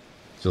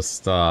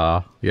 Just,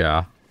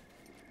 yeah.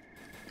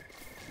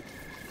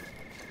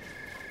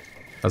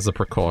 As a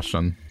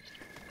precaution.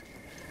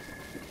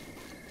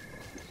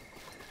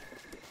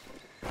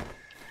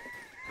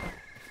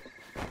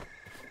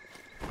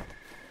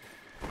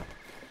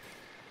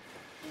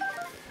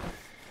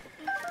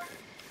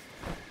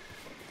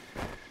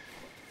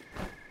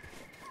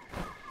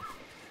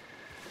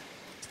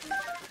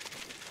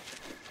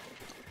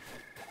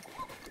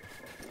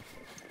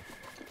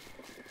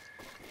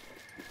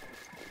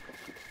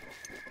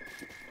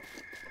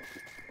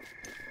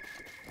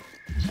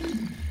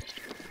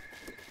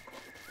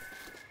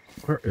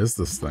 Where is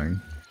this thing?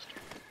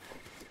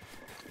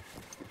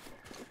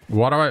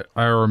 Why do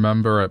I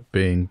remember it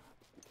being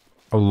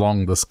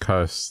along this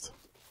coast?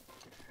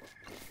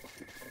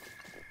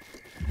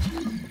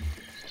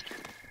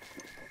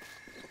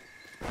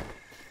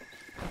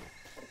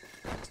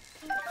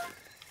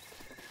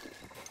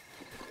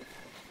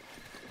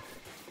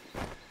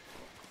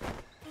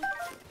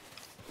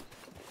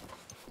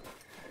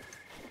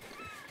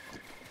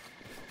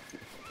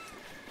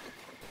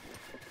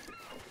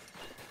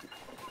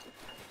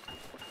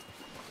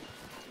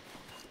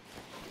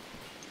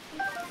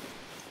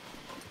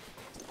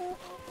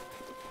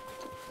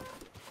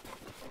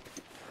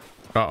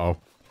 Uh-oh.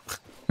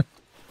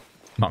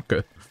 Not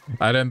good.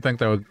 I didn't think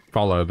they would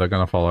follow. They're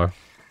gonna follow.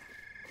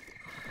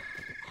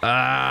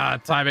 Ah,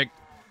 timing.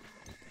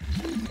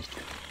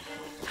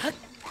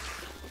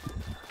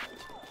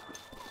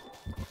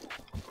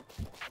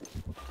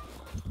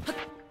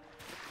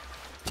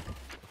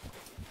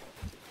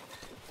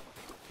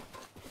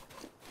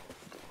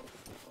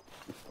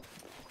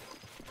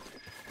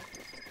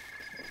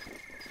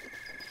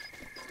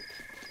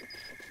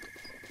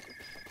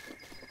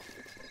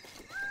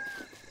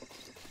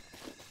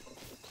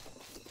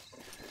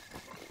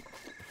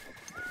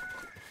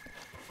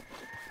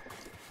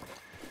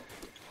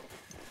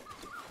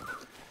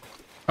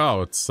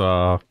 Oh, it's,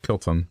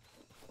 Kilton.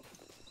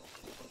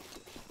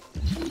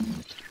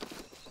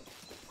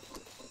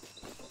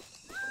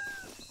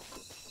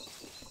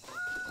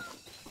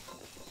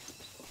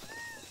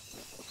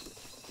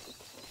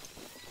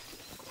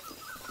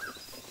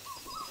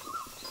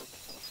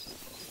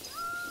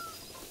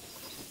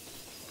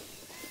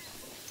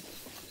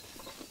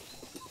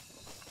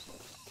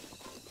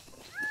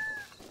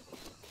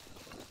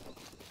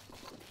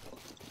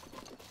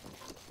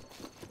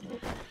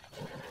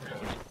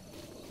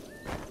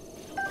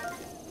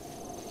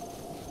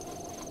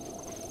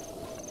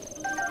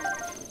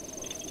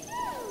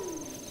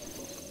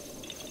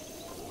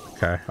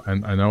 Okay,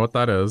 I know what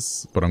that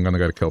is, but I'm gonna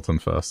go to Kilton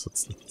first.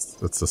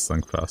 It's this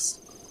thing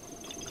first.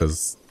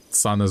 Because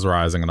sun is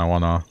rising and I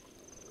wanna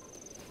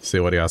see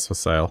what he has for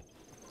sale.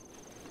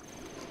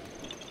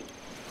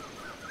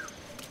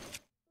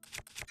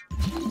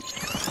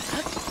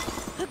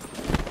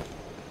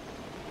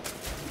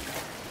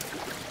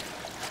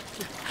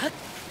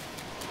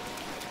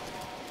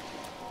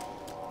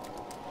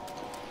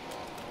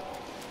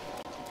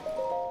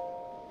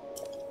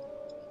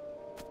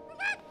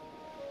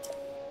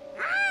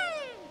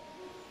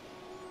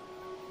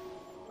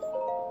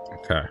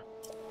 Okay.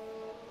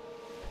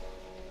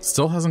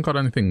 Still hasn't got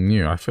anything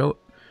new. I feel...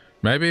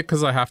 Maybe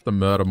because I have to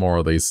murder more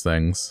of these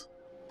things.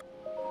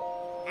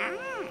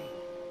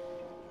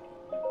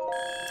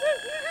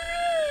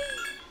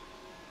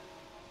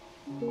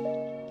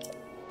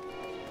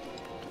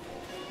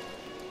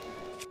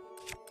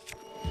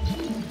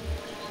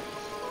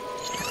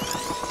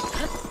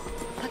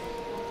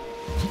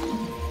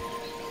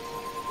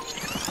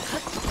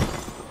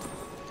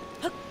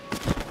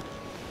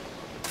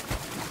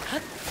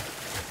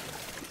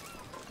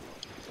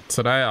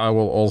 Today I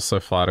will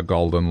also fight a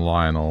golden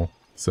Lionel,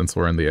 since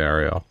we're in the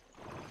area.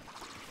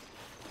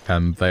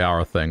 And they are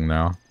a thing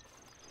now.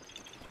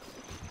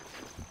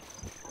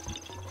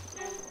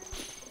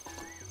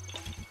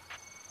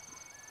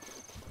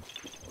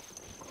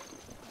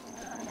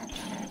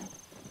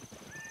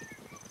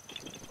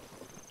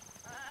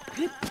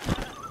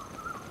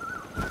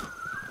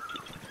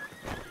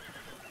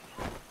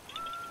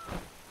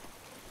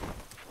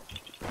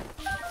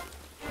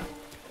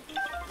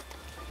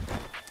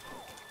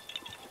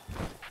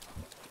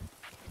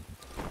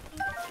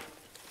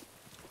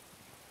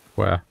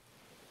 Where?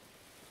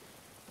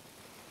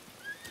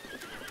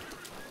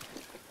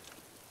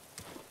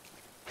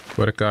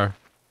 Where'd it go?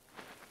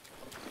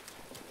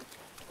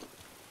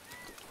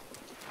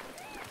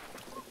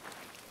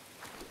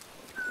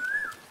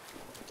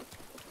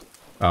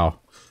 Oh.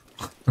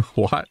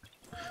 What?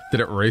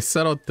 Did it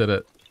reset or did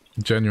it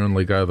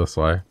genuinely go this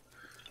way?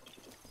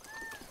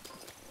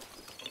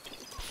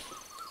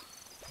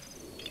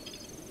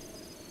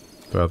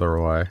 Further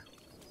away.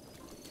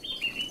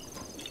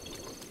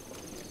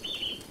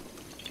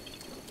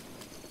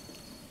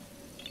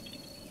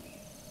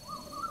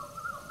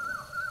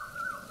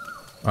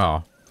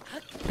 Oh.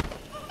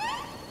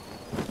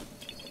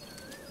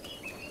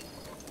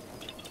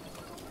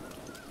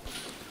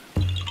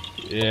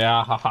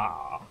 Yeah,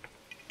 haha.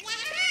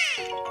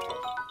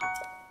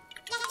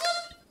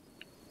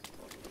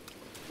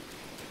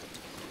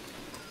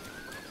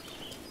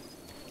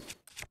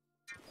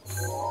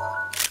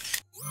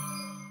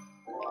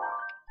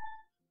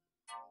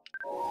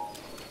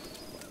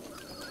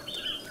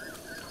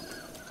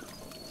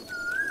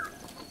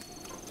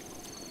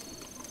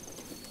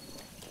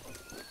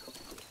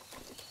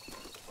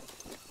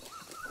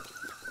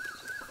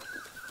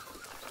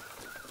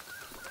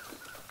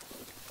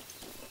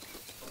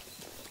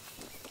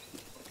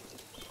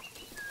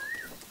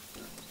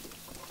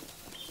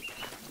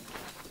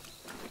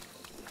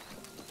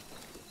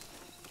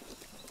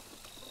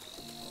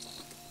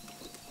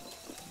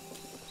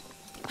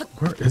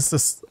 Where is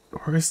this?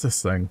 Where is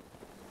this thing?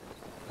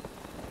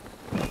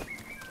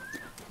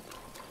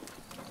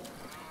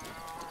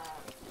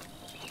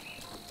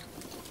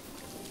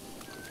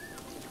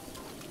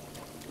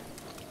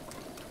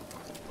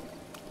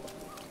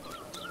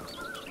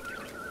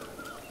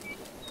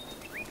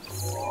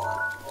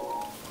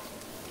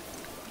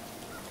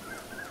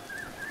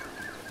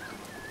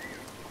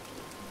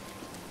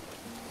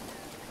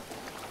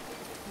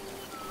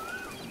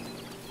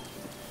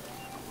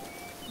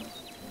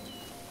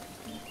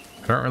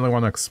 I don't really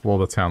want to explore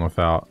the town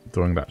without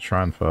doing that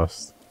shrine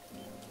first.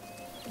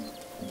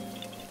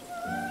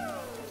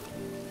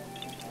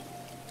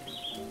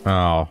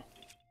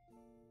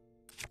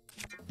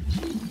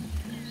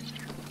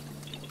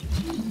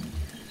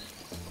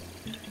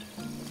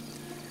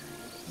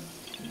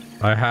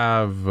 I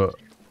have...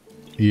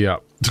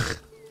 Yep.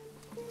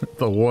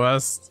 The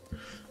worst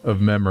of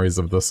memories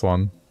of this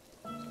one.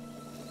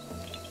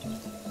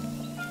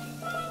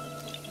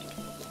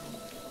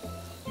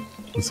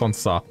 This one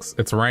sucks.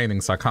 It's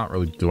raining, so I can't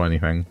really do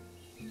anything.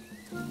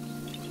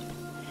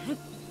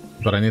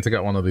 But I need to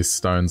get one of these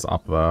stones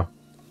up there.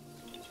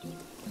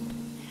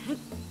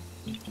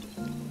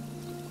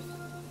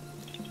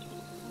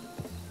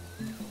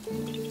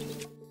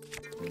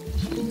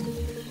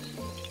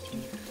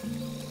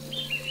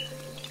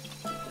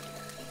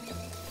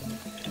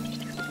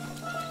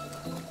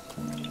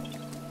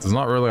 There's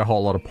not really a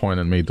whole lot of point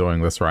in me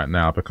doing this right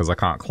now because I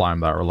can't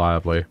climb that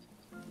reliably.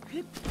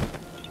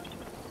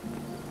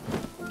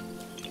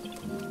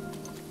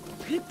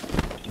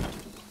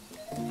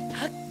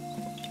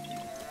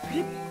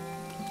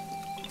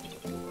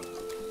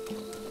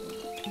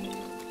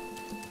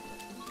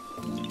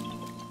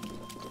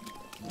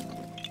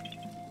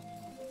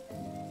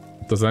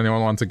 Does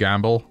anyone want to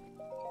gamble?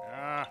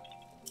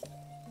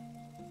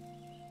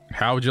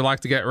 How would you like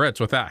to get rich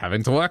without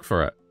having to work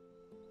for it?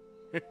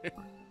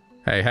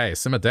 Hey,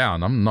 simmer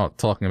down. I'm not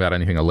talking about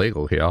anything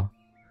illegal here.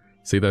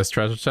 See those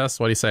treasure chests?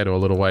 What do you say to a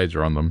little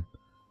wager on them?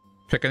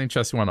 Pick any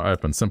chest you want to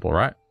open. Simple,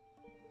 right?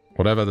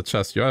 Whatever the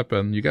chest you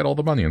open, you get all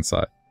the money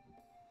inside.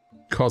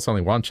 Of course,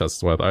 only one chest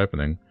is worth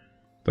opening.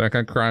 Don't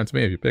come crying to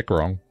me if you pick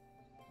wrong.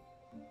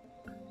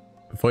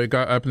 Before you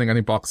go opening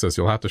any boxes,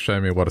 you'll have to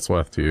show me what it's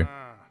worth to you.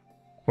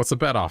 What's the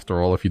bet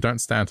after all if you don't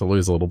stand to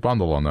lose a little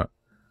bundle on it?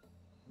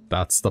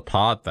 That's the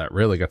part that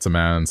really gets a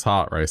man's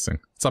heart racing.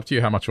 It's up to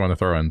you how much you want to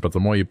throw in, but the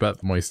more you bet,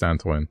 the more you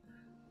stand to win.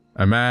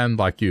 A man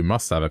like you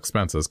must have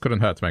expenses. Couldn't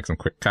hurt to make some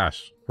quick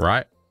cash,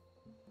 right?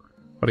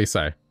 What do you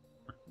say?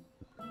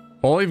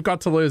 All you've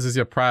got to lose is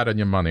your pride and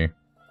your money.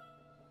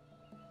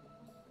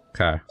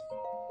 Okay.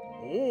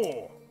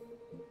 Oh.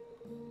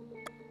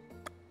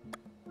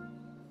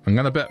 I'm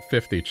gonna bet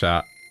 50,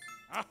 chat.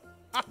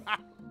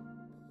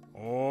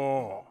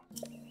 Oh.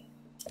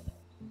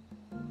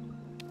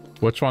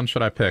 Which one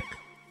should I pick?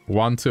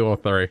 1, 2, or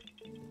 3?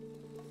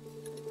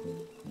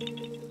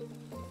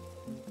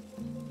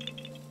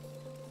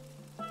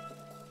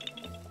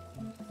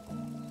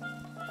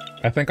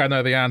 I think I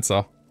know the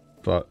answer,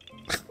 but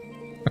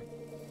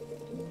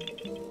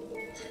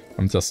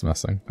I'm just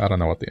messing. I don't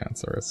know what the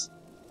answer is.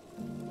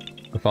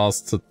 If I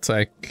was to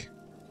take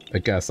a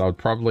guess, I would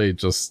probably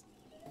just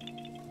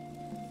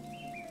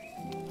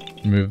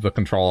move the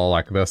controller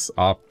like this,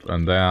 up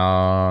and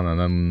down, and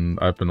then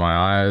open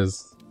my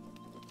eyes.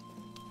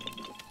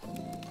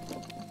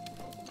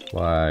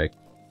 Like...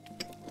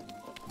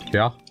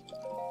 yeah.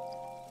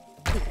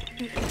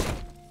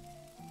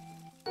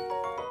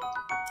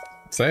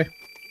 See?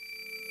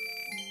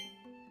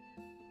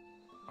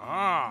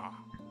 Ah.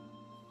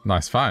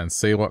 Nice find.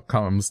 See what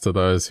comes to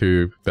those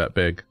who bet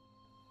big.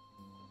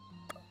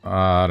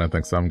 I don't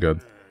think so. I'm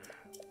good.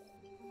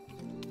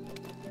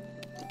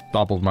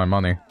 Doubled my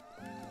money.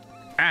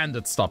 And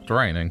it stopped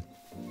raining.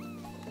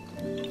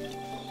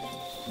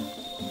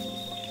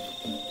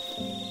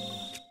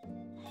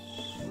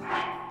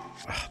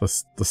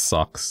 This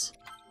sucks.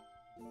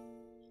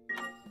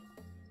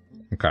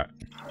 Okay.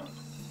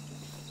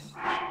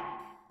 I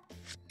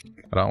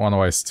don't want to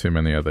waste too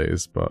many of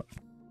these, but...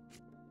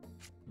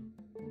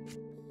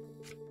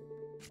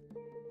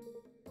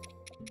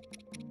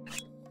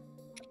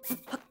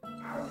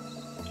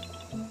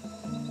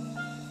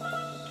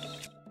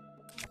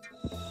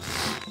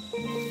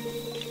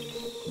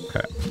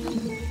 okay.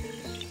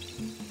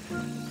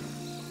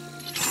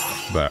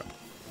 There.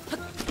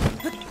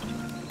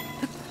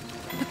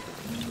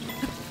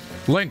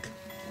 Link!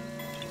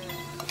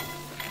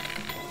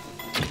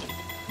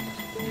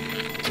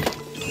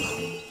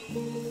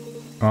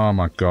 Oh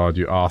my god,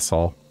 you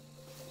asshole.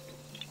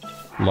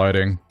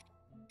 Loading.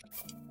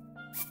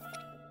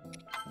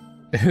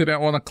 You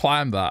don't want to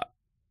climb that.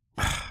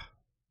 I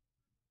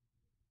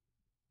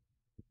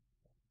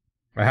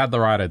had the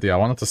right idea. I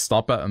wanted to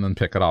stop it and then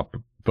pick it up.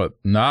 But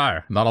no,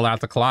 not allowed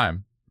to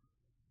climb.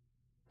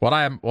 What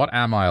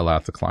am I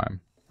allowed to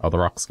climb? Oh, the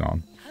rock's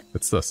gone.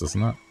 It's this,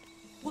 isn't it?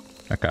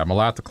 Okay, I'm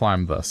allowed to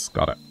climb this.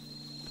 Got it.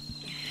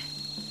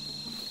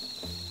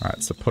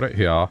 Alright, so put it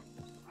here.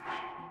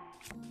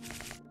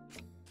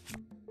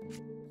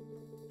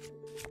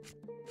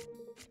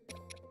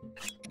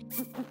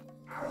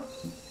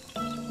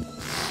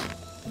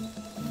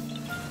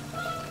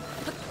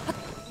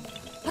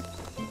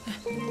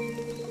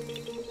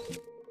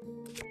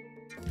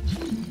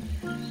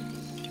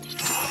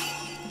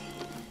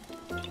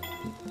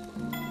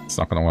 It's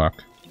not gonna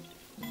work.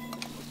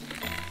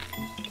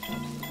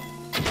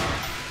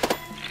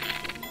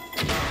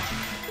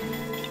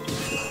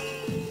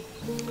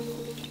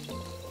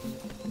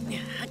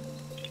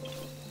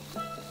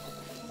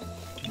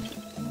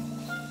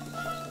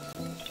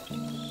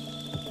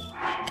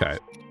 Okay.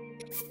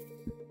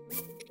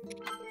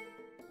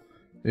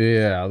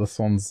 Yeah, this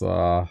one's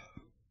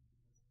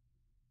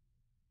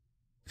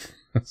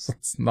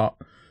it's not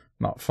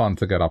fun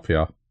to get up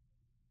here.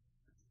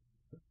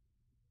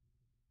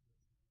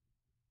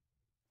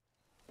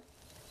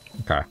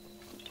 Okay.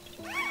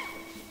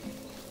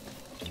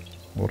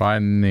 What I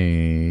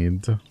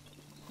need...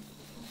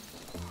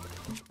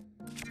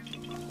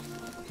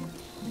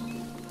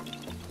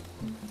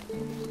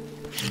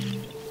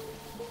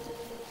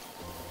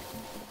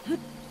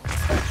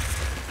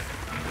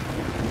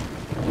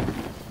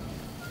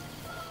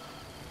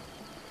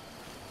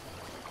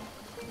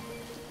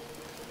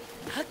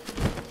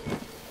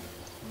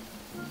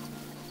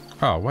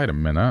 Oh, wait a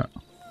minute.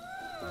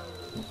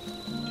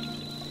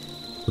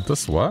 Did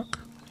this work?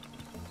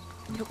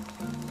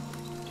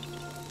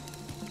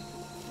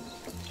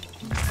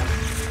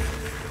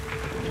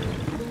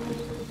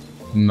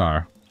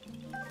 No.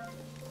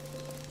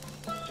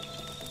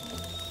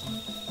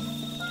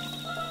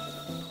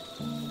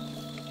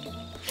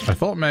 I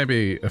thought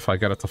maybe if I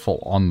get it to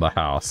fall on the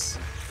house.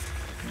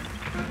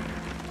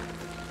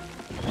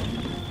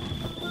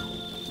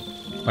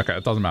 Okay,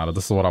 it doesn't matter.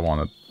 This is what I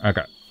wanted.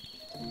 Okay.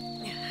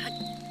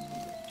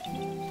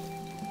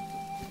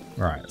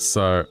 Right,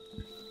 so...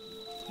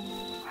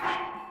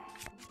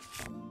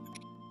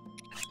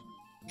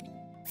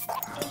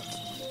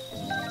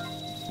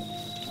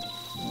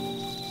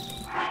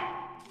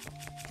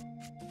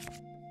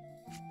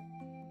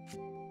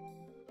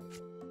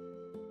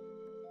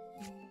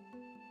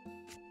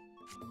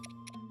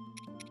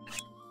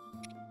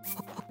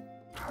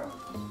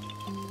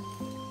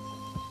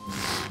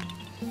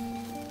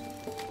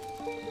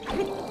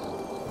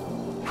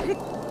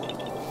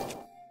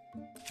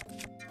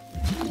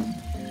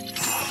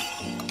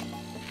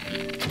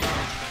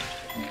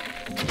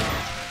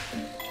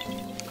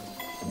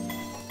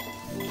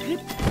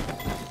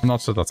 I'm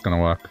not sure that's gonna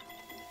work.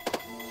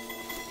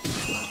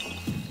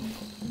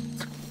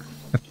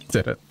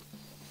 Did it.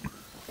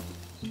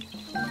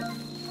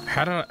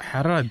 How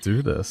did I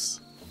do this?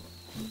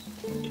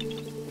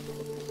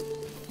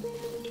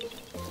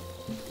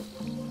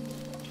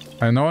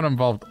 I know it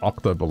involved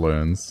octo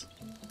balloons.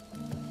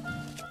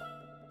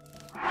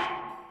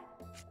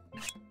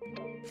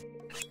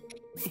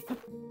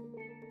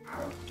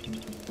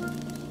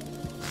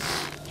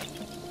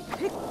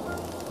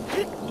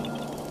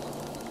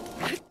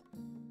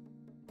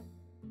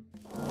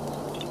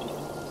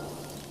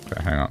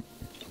 Okay, hang on.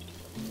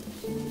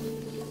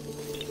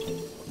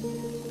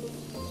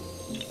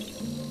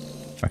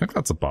 I think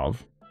that's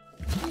above.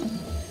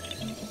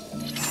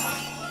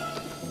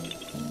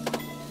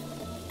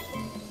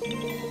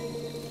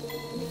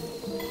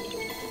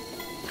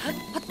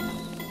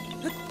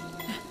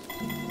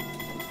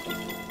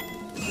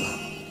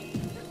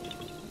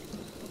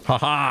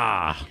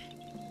 Haha!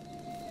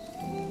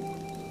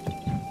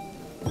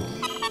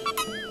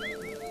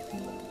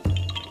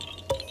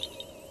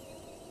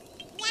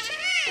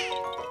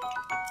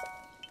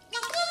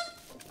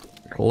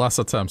 Less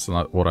attempts than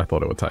what I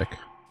thought it would take.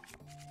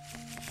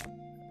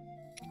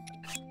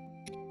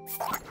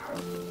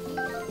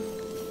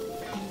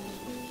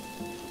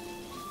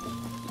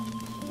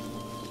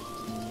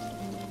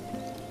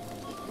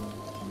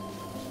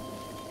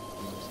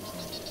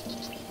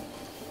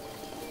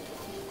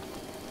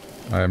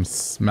 I'm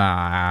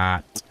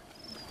smart.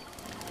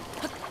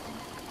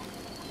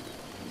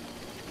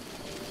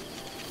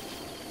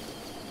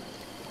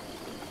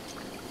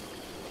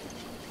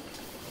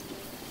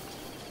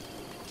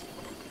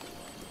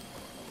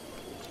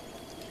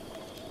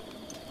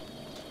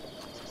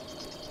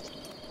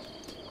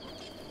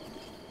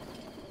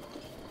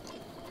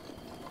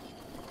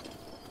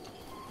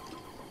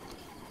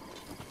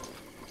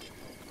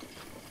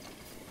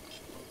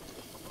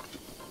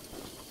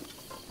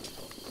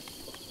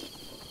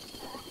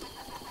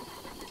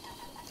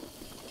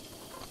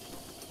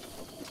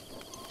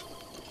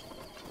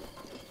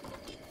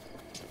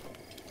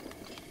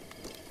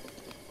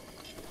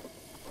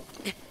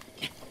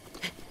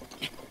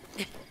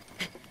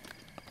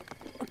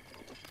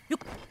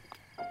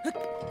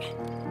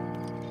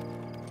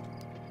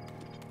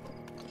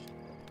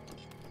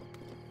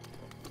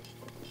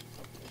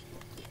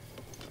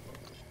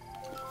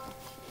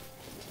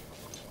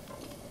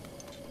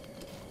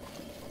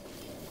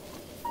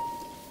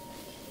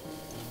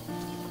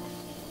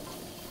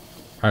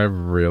 I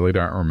really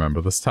don't remember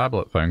this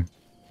tablet thing.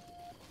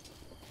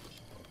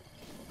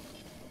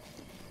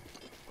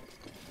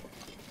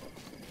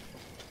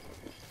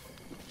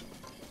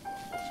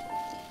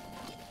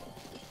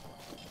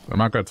 I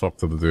might go talk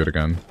to the dude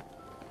again.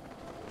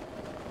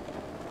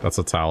 That's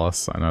a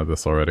Talus. I know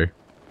this already.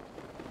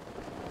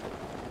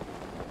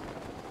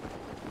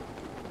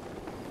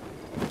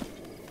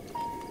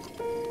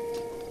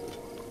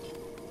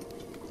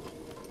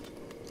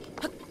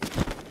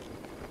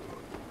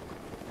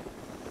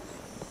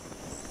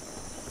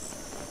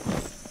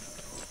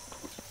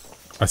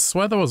 I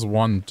swear there was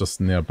one just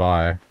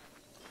nearby.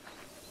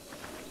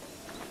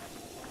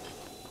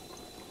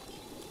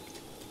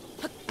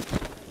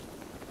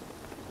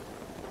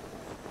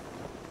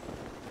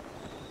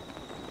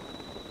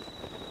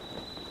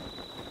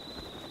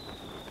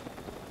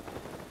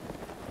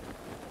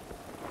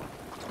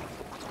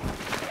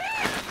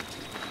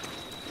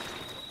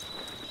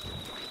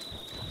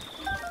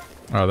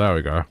 Oh, there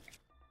we go.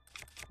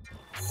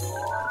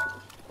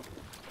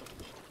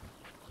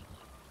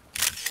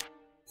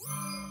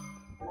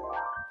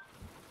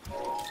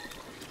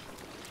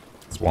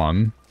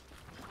 one.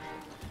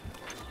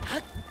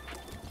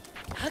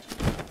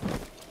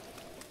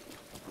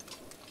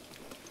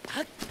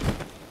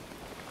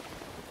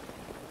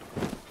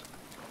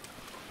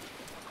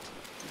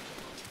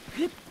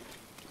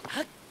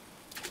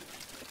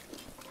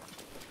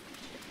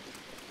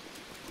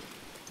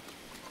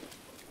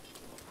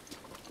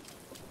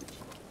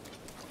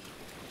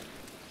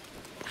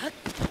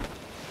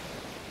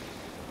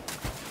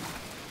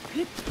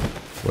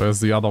 Where's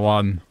the other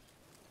one?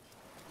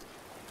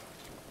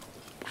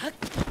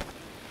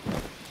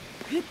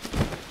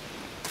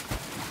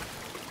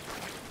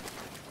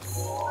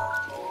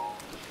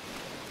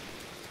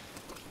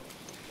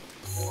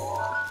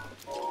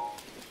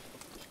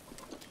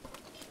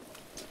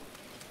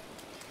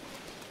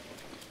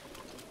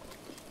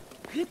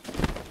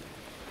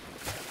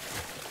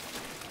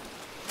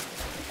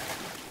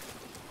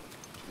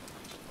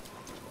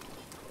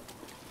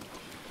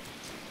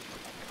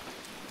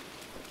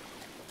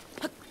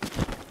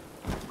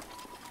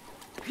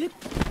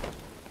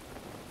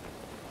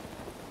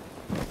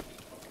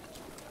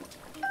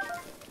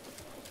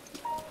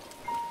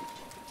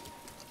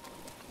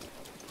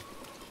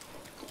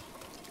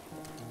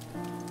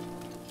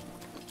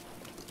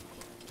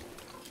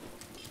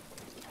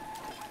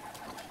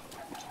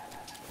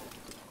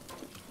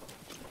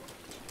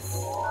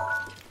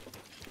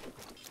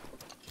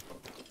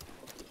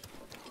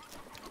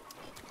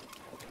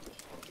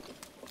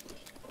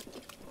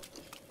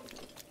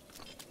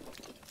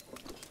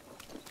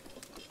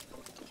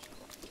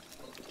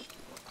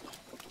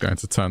 Going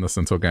to turn this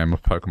into a game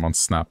of Pokemon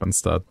Snap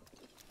instead.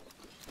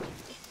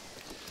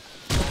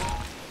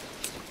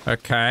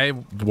 Okay,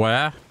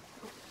 where?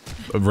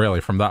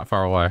 Really, from that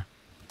far away?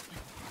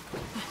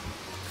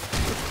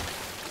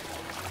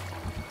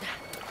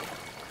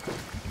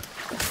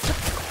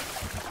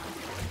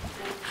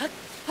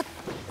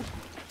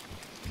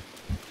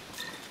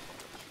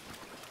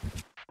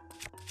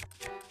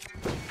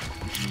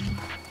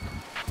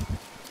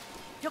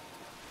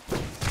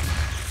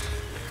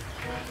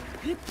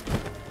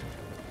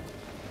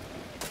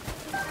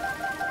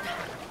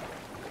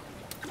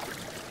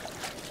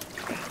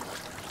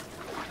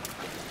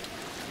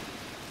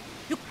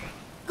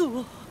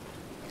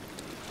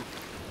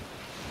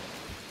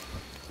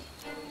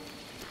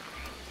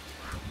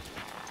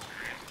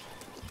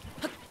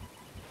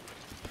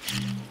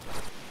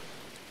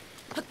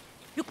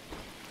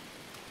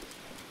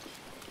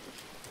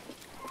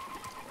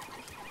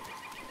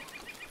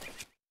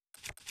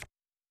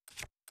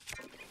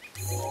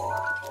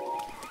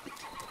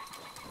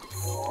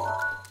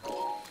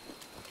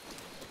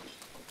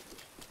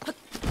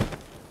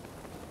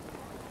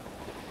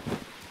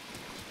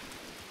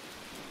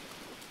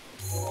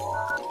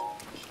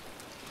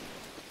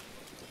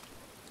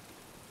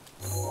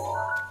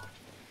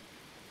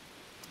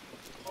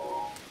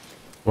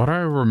 Why do I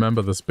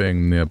remember this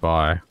being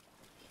nearby?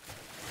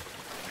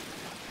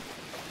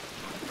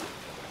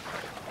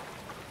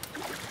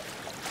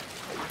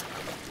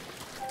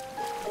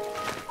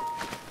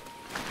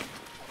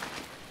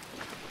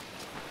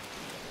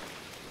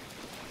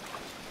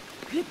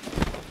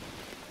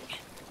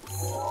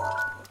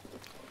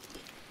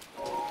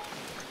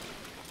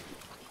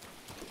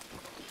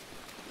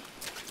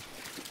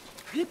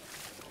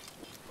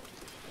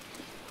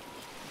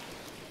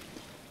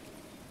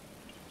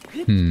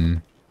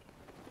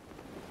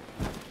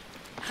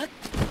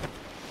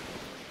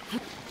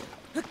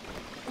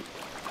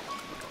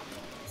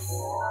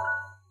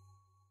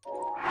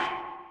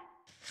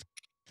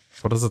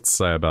 What does it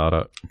say about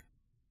it?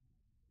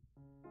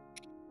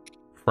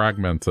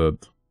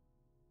 Fragmented.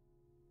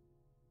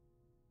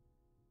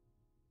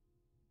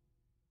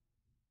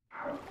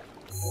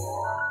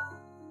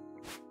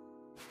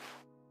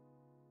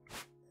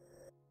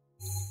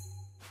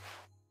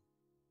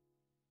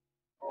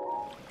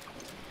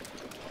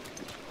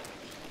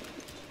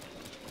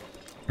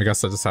 I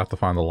guess I just have to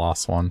find the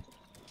last one.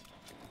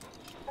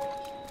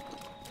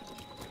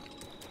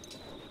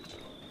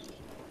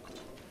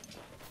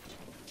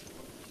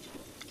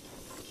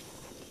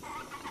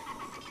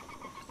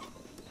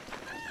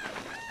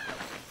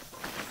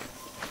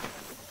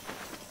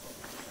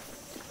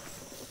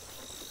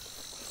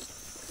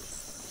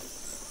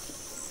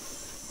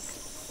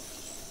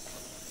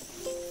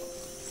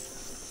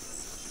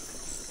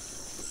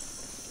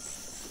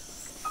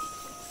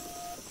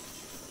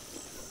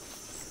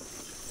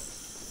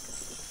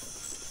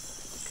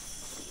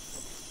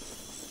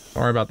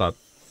 Don't worry about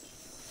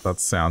that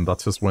sound.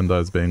 That's just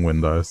Windows being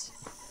Windows.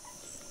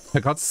 I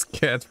got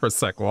scared for a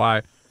sec.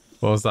 Why?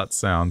 What was that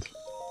sound?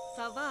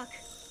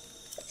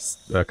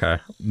 Okay.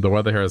 The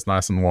weather here is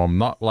nice and warm.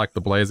 Not like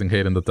the blazing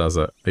heat in the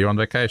desert. Are you on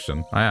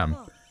vacation? I am.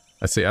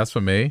 I see. As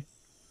for me...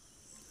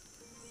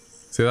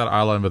 See that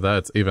island over there?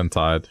 It's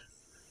Eventide.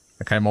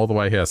 I came all the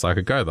way here so I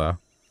could go there.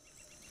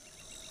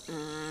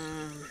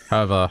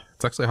 However,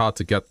 it's actually hard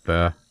to get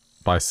there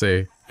by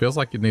sea. Feels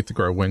like you'd need to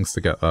grow wings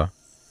to get there.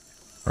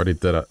 Already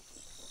did it.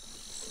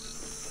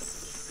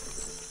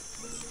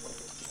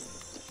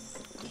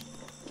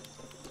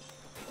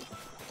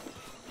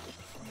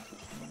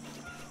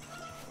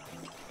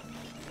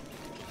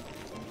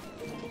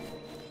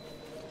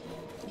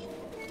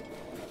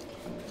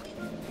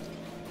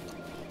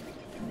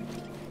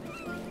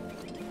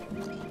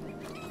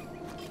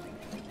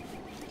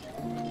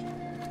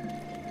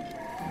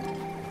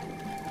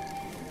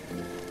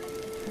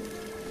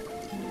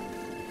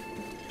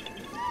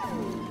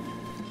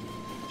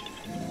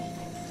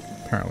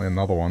 apparently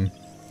another one.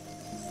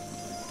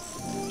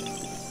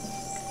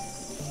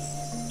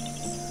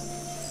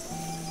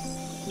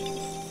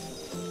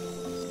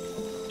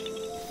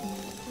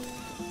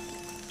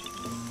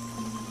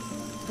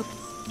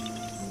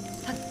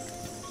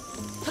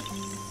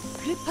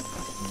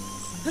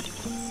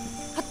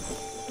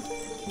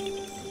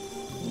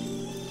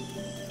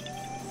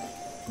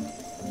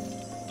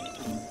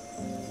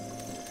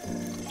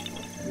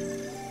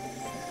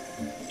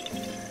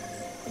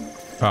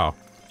 Oh.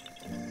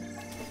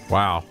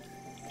 Wow.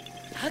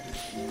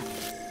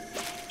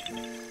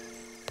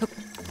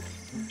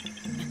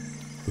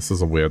 This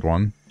is a weird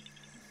one.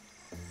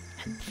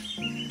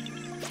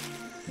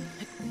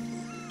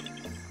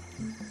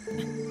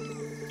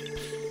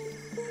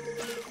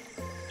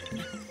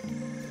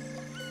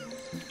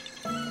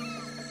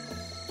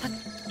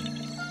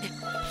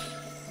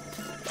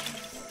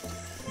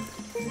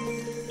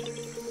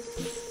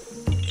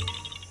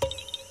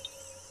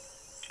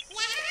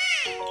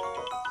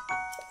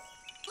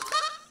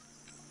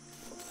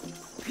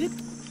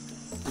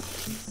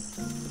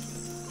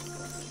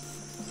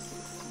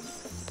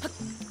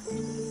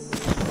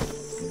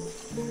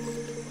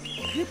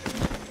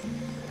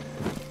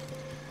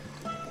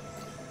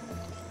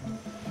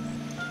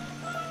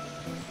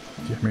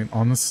 I mean,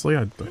 honestly,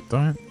 I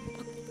don't...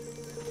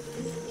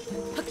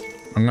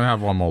 I'm gonna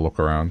have one more look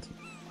around.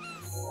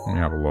 Let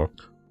me have a look.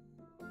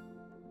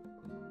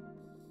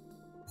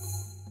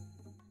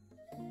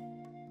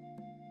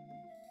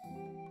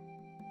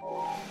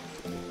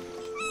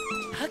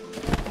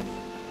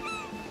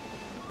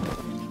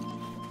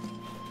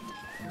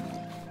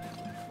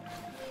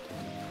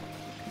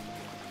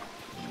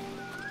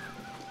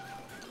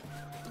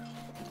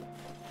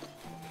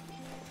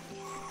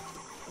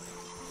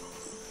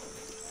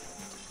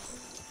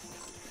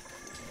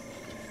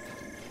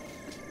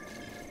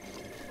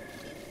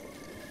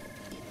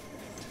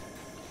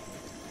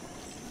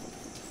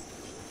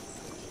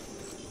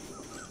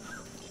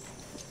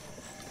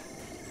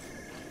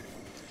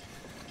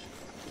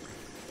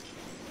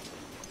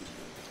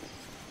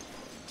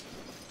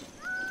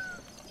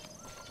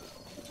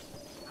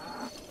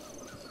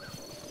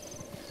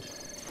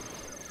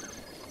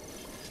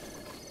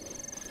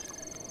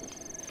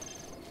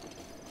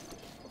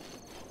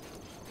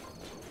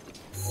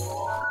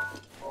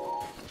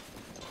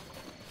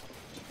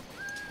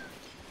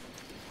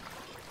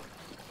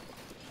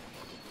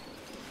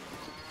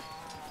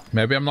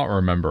 Maybe I'm not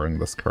remembering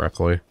this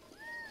correctly.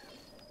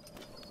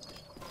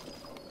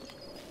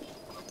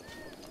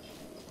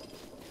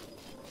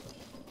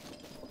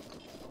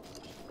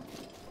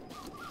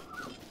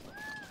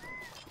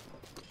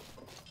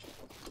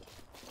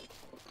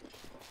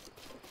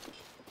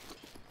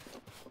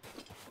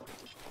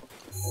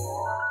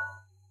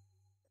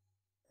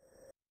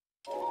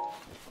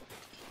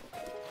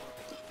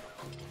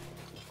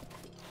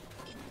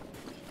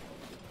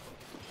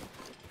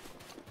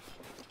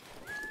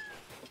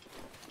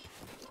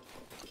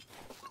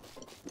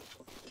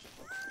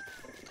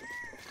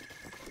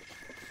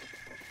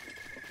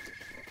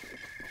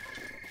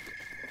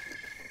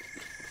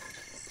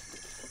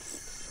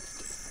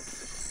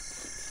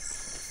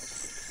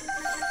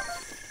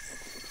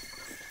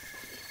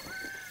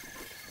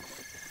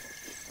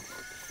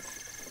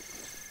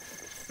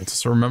 I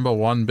just remember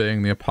one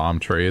being near palm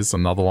trees,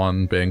 another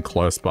one being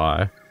close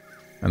by,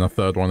 and a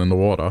third one in the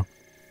water.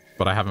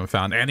 But I haven't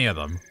found any of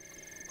them.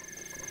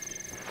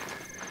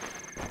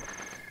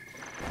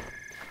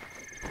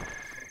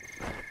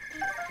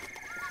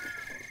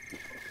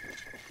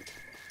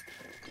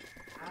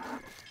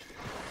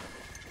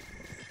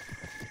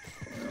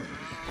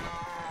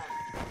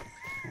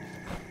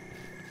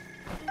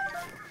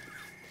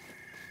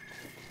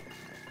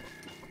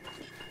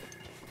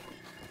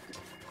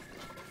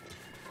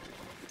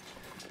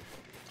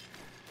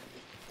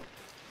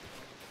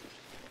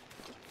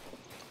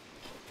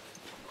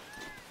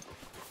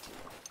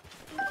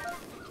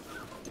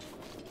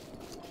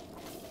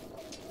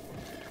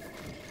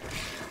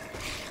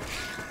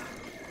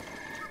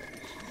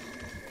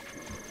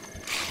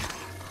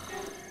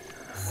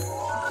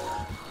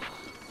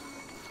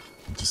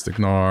 Just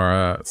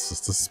ignore it, it's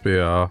just a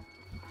spear.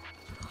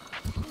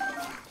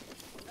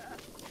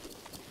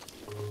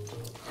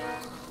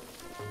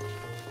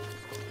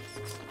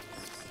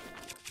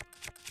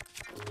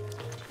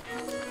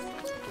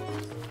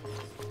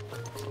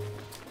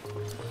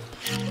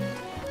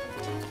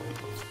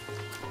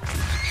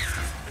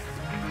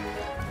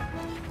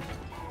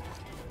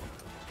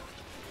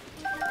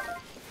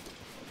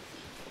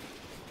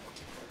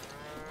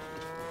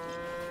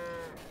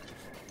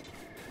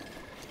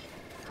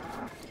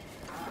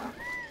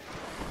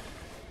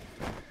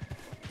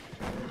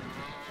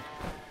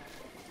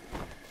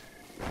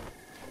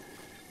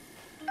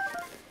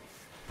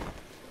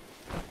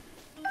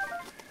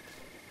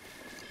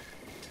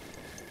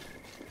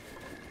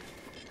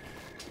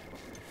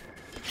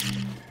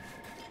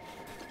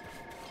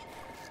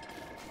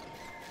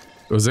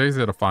 It was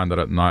easier to find it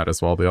at night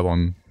as well. The other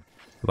one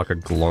had like a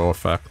glow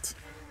effect.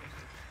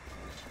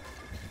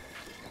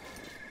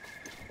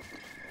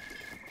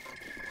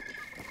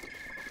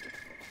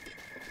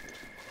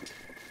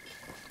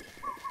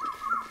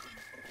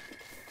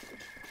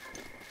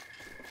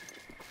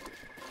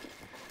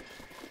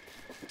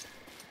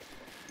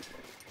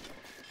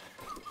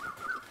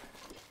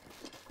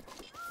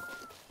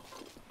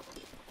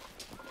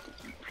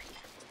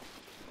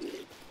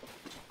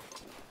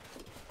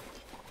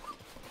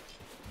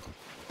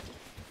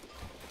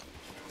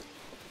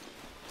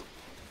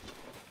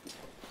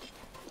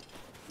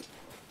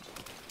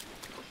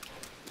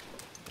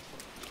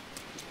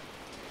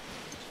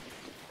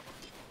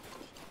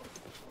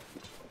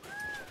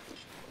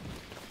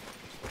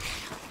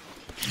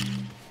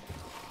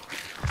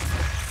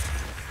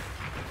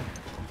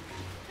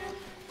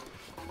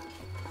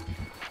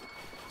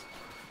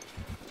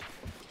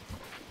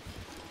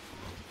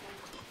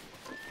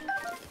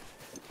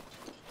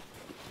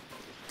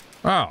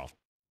 Oh.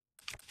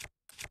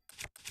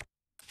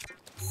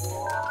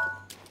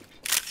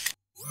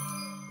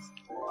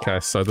 Okay,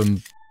 so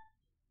then...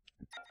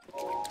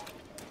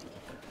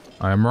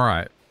 I am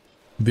right.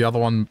 The other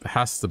one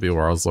has to be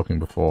where I was looking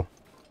before.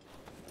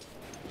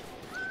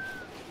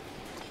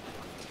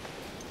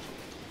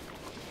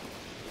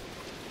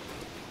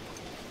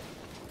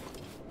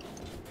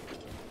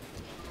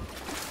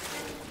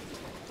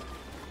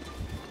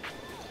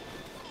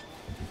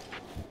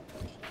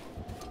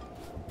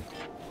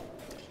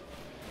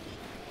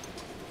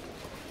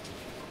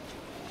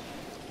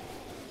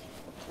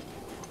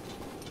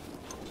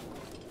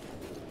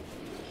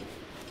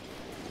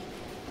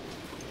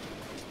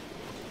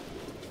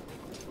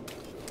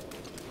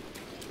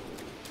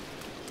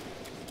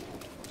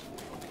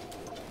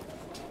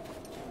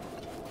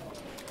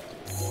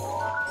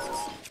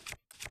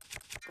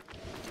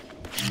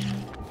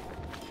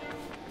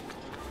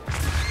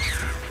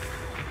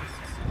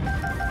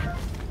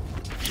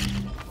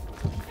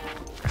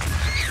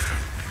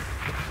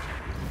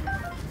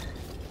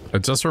 I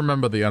just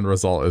remember the end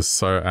result is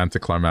so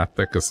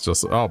anticlimactic. It's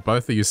just, oh,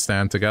 both of you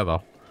stand together.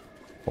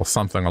 Or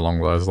something along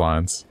those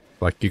lines.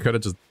 Like, you could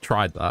have just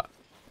tried that.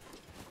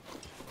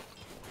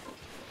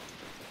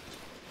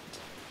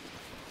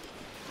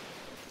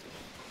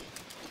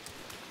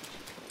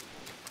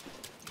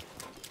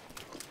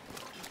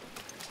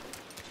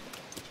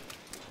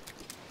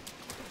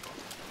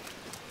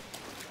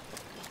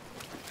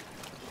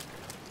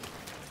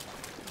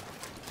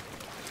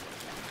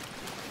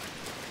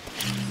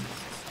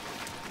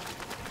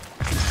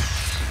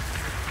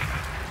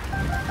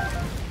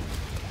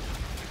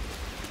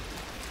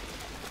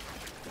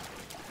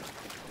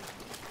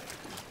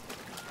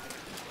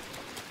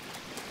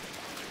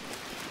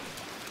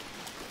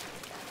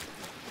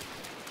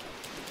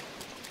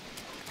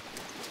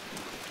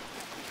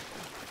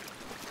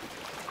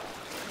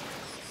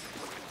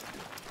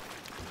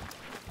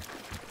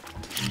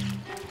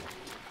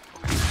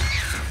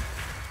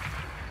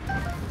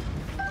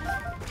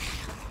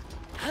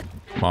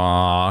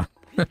 Aw.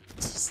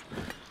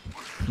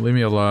 Leave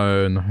me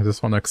alone. I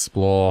just want to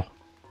explore.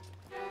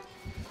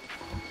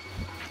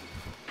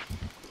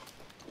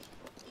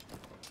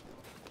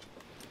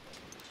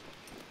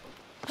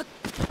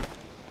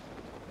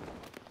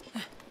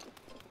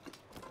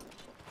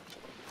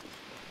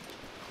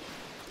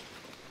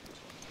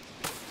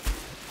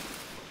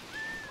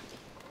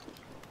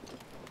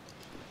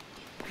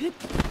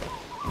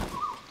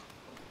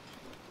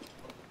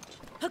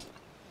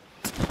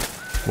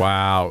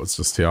 Wow, it's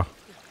just here.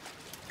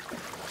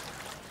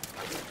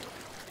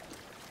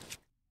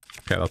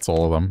 Okay, that's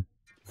all of them.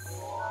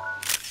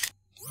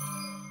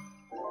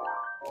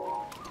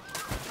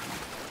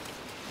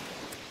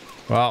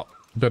 Well,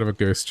 a bit of a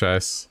goose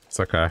chase. It's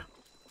okay.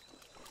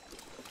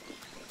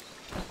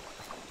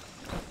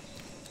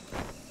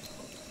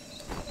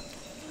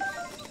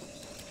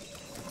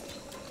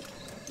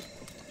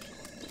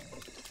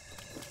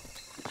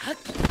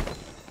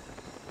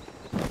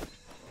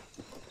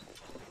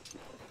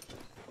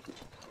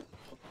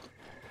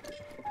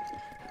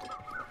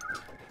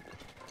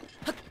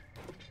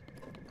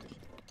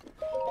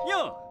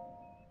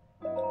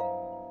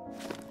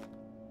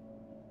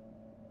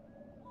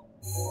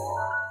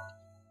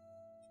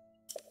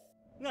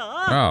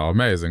 Oh,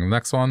 amazing.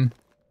 Next one.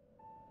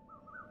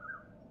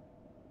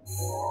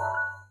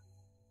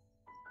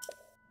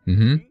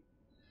 Mm-hmm.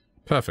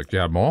 Perfect. You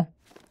have more?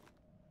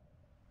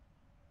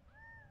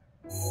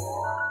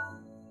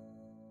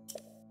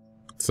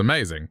 It's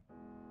amazing.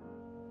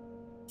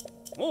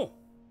 Oh.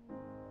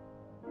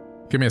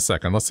 Give me a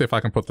second. Let's see if I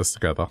can put this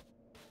together.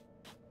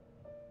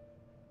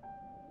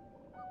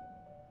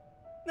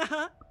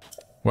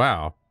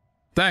 Wow.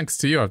 Thanks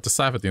to you, I've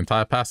deciphered the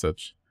entire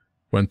passage.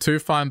 When two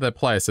find their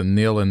place and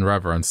kneel in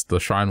reverence, the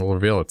shrine will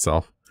reveal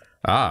itself.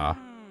 Ah.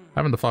 I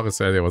haven't the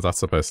foggiest idea what that's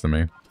supposed to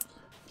mean.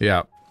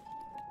 Yeah.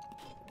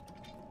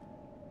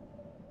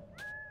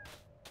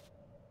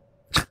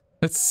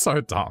 It's so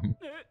dumb.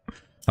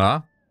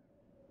 Huh?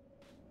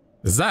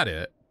 Is that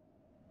it?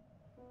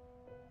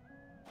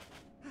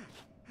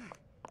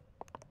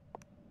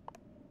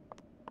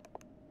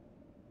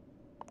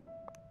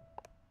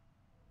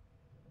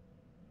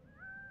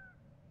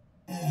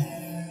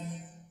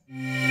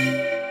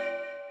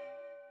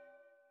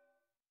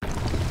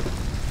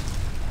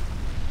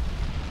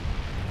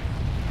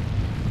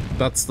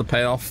 That's the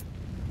payoff.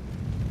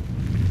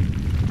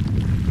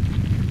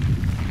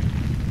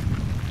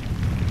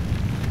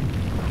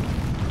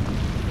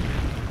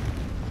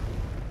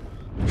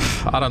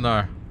 I don't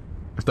know.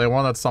 If they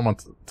wanted someone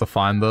to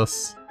find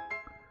this.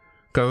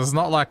 Because it's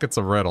not like it's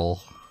a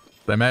riddle.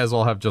 They may as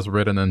well have just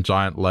written in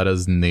giant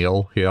letters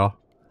kneel here.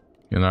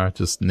 You know,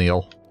 just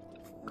kneel.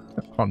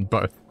 On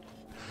both.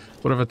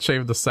 Would have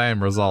achieved the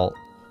same result.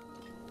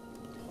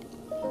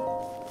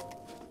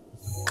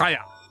 Kaya!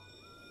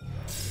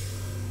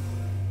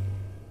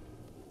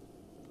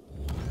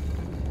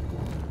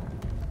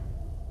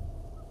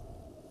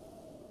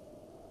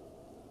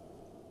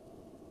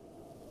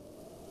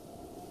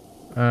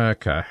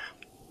 Okay.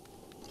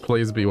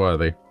 Please be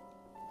worthy.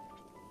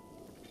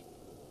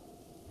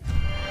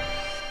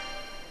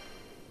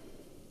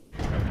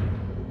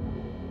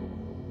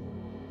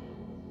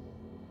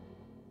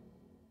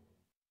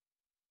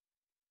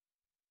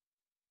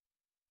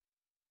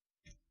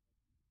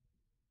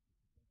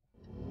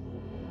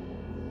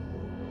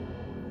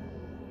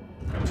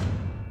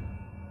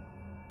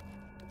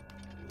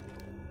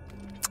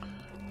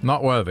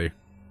 Not worthy.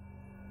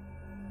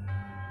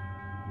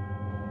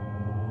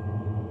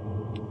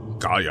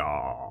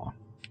 Gaia.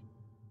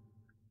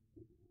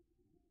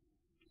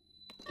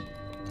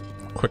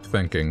 Quick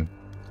thinking.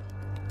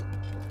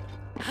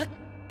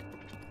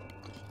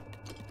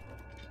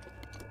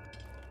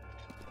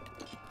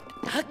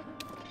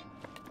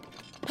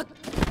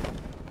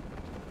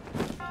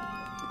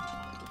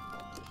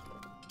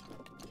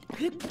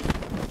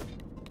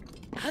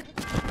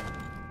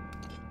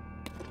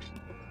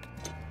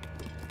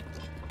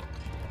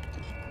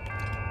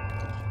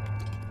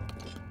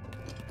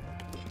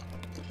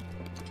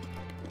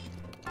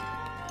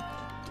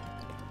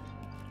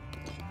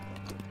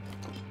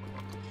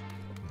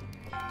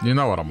 You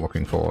know what I'm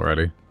looking for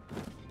already.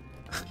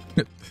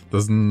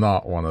 There's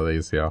not one of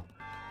these here.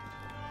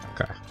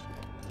 Okay.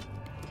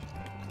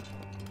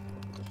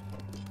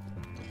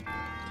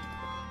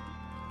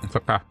 It's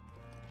okay.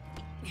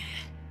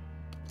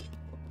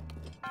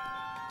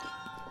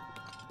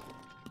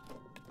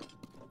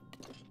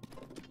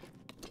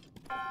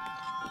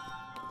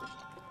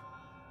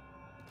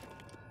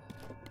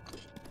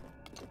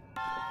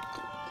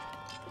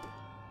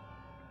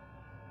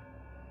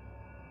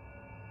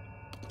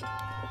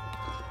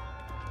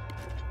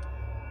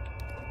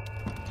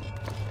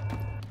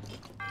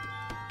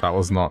 That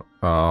was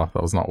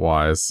not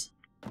wise.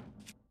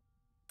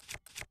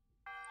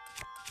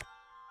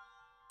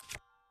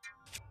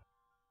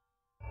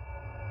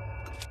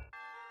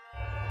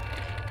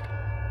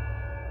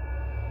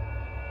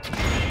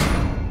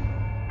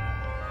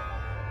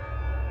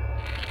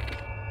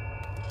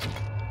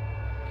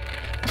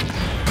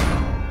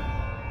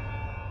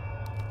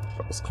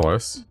 That was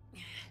close.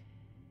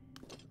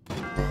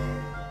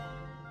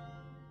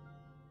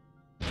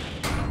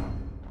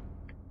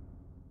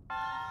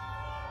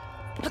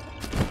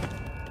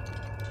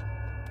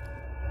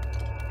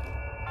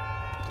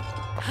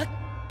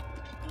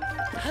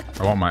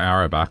 I want my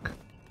arrow back.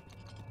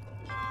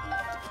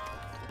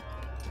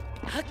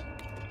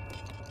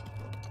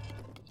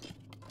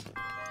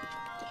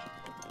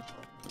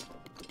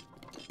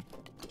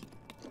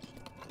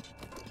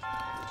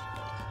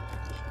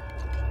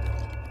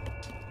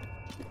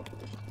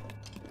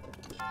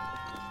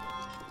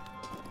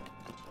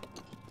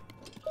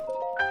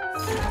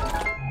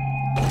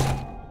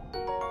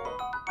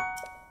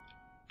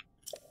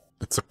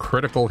 It's a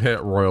critical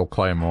hit, Royal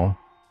Claymore.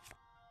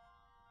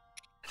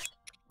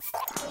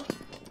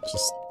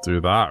 Just do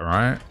that,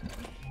 right?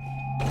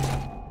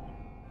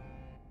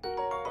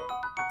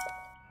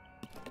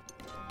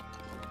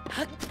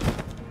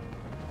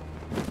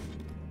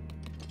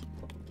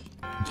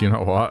 You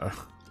know what?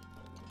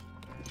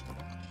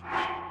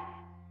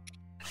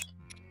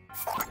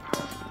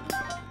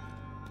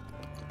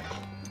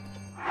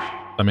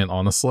 I mean,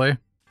 honestly.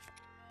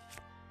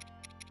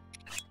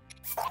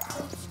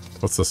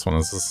 What's this one?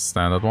 Is this a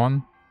standard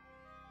one?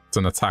 It's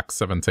an attack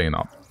 17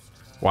 up.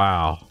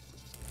 Wow.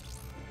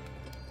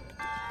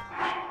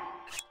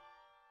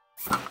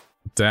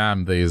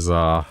 Damn these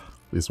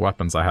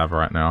weapons I have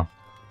right now.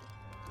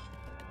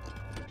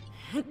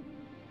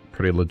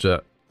 Pretty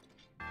legit.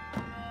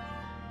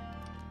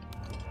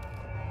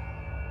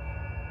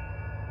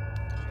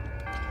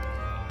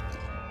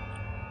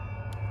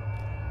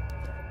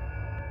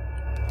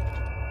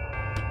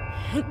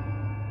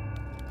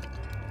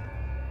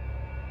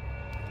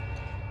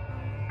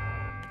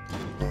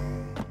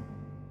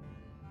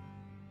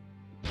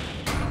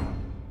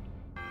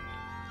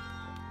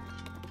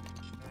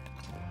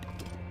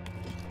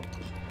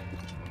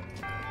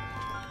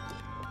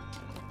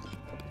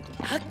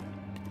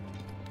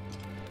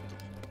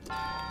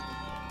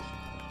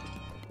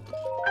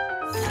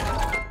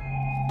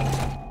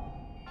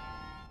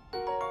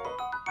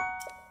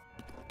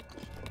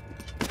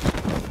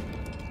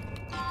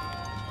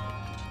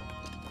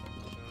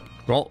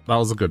 Well, that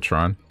was a good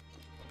shrine.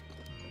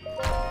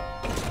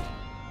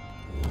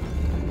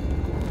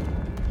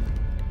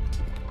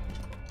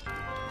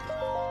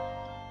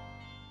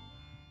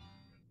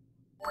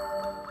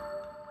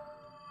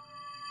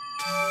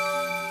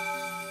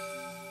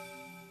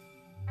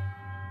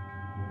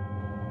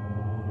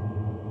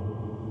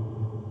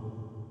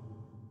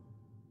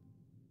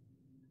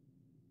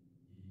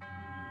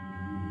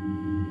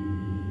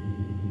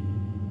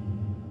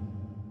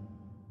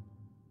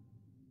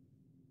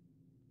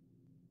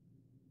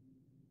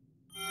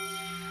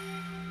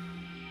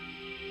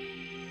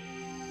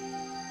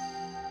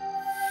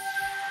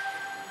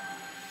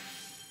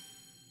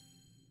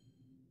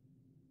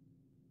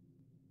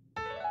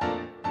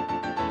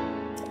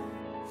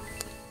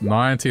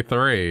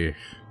 $93.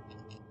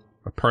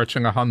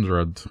 Approaching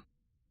 100.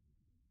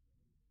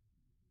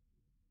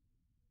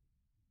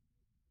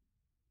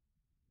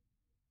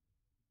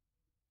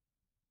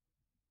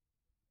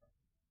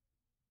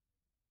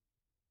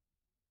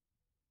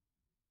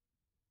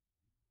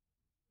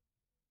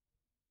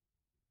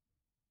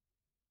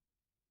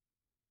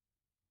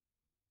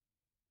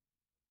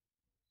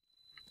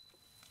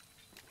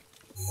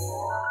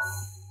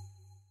 It's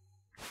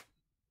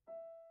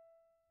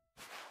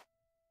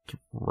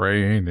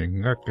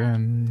raining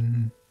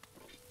again.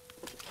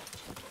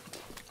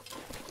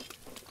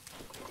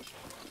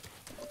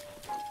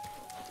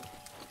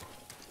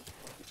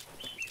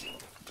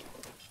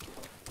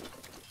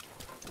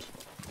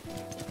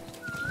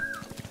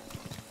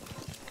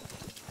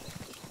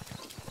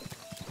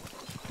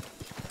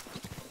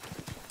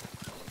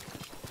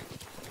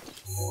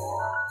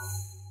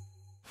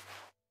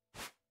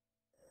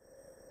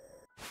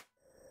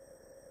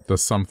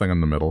 There's something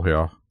in the middle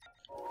here.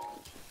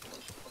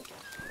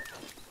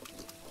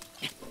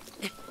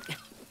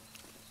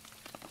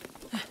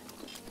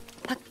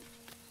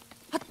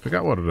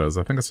 Forget what it is.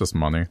 I think it's just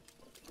money.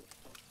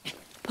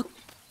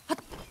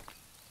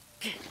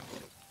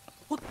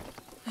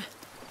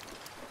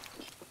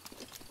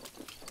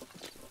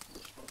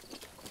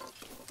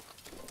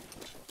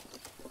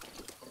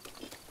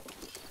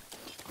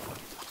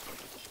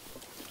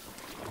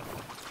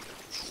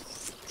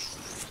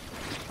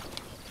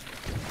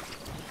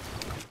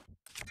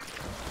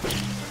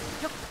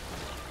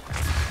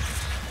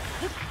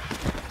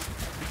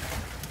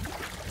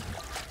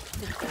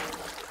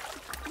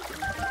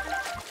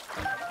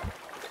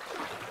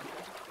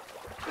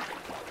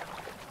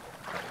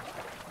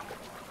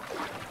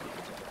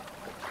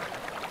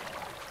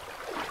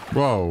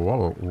 Whoa,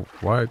 whoa,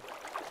 what?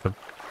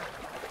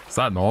 Is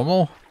that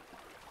normal?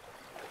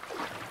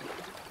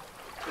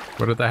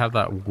 Where did they have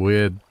that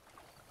weird...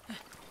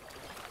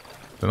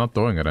 They're not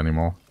doing it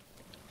anymore.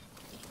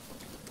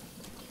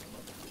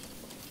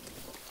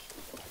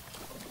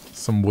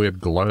 Some weird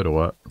glow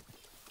to it.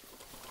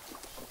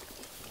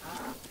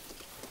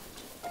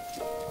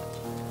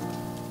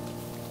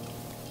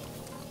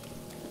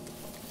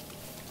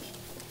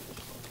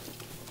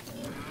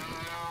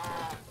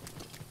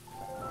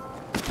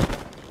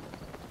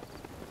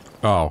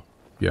 Oh,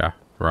 yeah,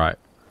 right.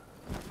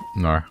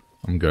 No,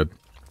 I'm good.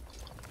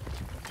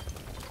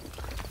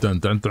 Dun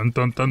dun dun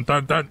dun dun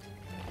dun dun!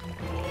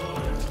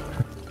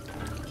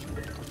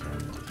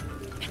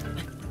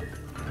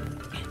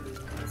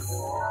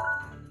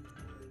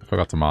 I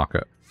forgot to mark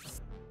it.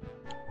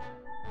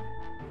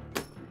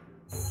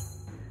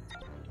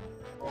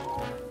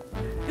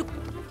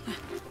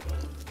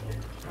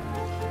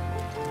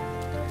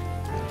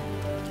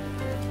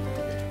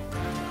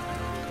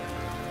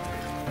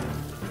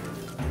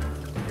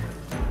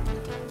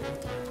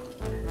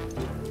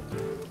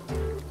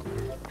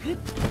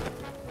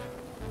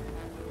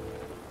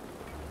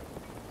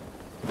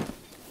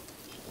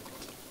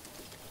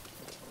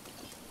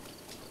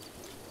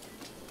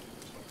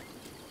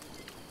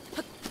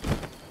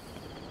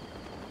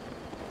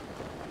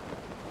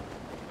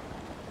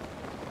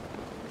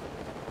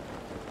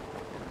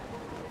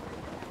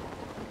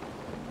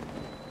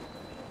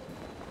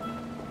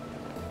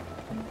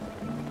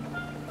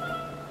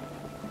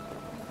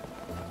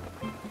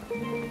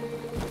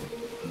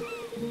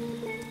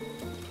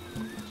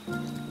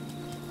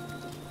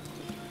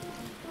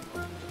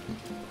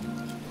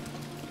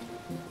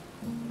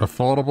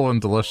 Affordable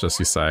and delicious,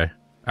 you say?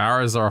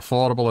 Arrows are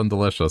affordable and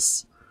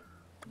delicious.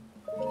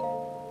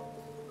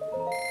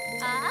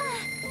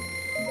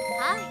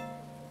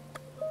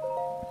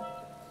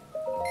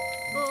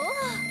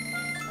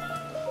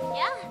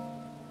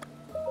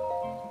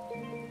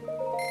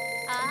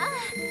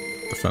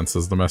 Defense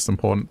is the most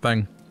important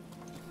thing.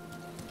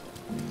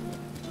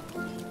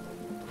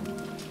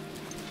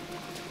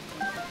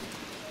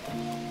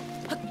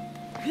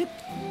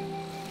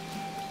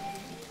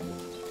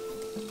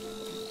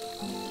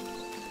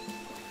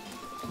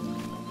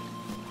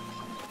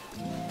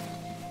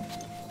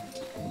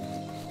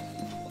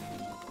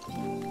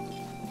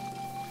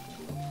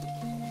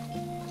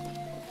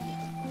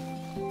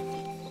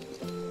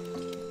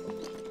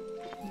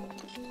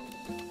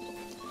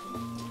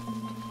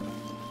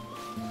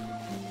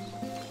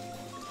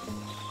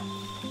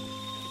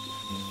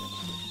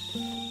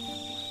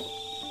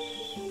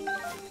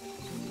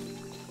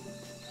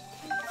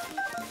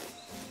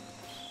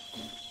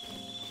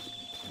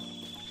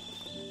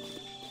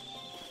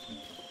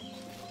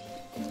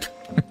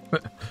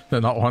 They're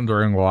not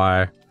wondering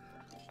why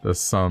there's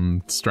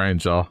some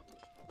stranger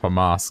with a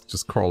mask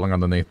just crawling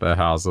underneath their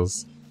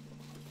houses.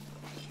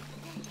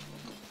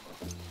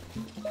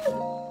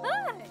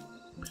 Hi.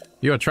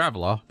 You're a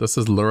traveler. This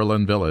is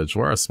Lurelin Village.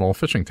 We're a small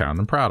fishing town.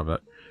 I'm proud of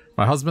it.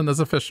 My husband is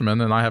a fisherman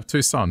and I have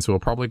 2 sons who will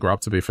probably grow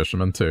up to be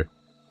fishermen too.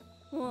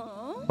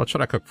 What should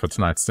I cook for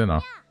tonight's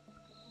dinner?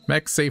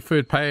 Make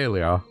seafood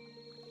paella.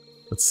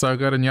 It's so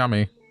good and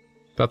yummy.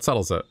 That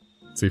settles it.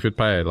 Seafood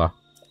paella.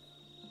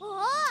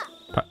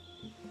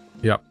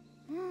 Yep.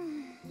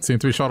 Seem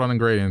to be short on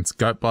ingredients.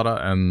 Goat butter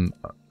and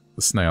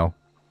snail.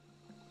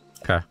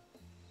 Okay.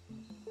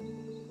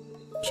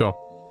 Sure.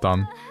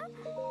 Done.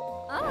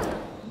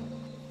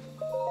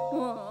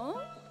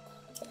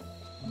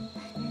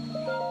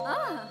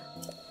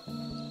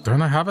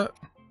 Don't I have it?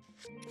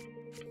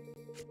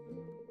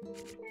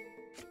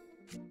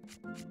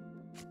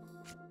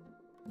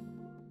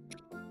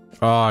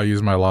 Oh, I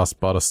used my last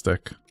butter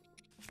stick.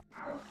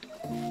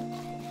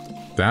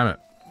 Damn it.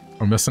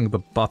 I'm missing the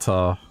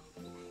butter.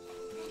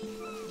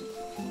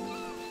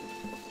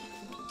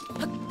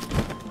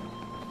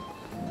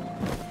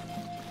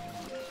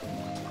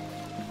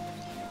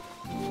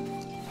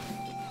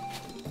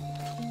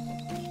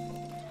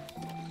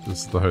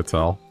 This is the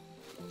hotel.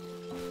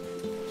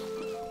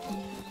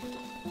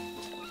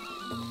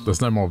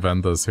 There's no more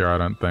vendors here, I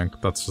don't think.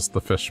 That's just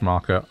the fish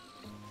market.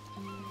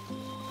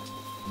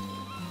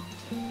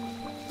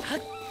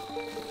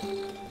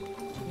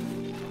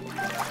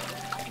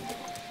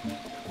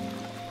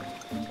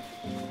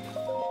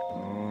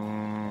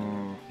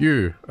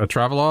 You, a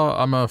traveler?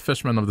 I'm a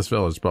fisherman of this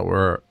village, but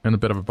we're in a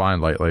bit of a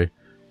bind lately.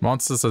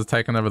 Monsters have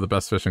taken over the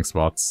best fishing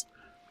spots.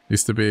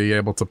 Used to be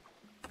able to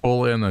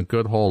pull in a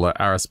good haul at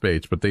Aris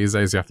Beach, but these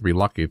days you have to be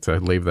lucky to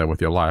leave there with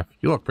your life.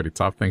 You look pretty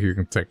tough. Think you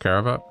can take care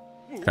of it?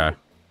 Okay.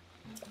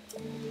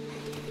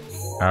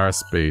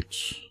 Aris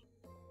Beach.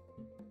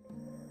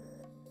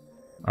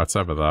 Oh, it's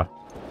over there.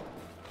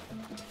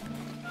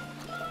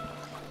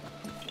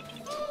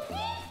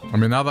 I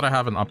mean, now that I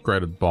have an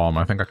upgraded bomb,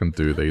 I think I can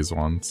do these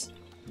ones.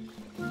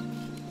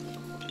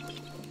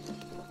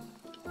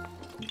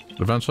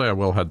 Eventually I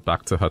will head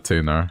back to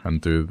Hatuna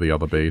and do the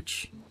other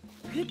beach.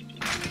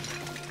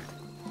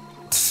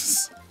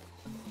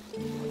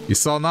 You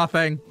saw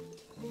nothing!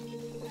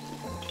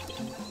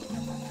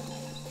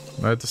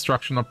 No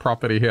destruction of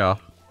property here.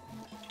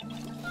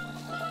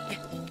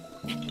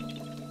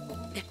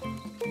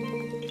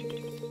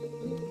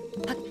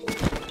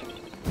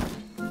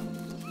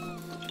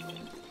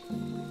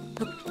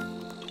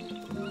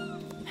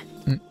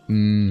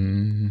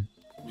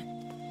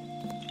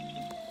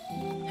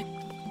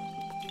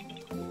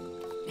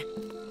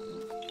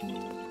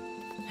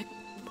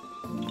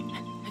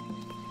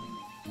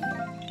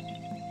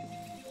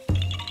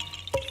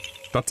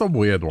 That's a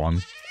weird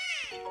one.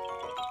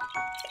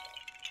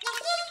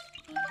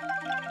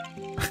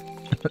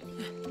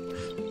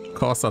 Of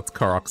course, that's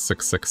Korok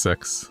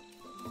 666.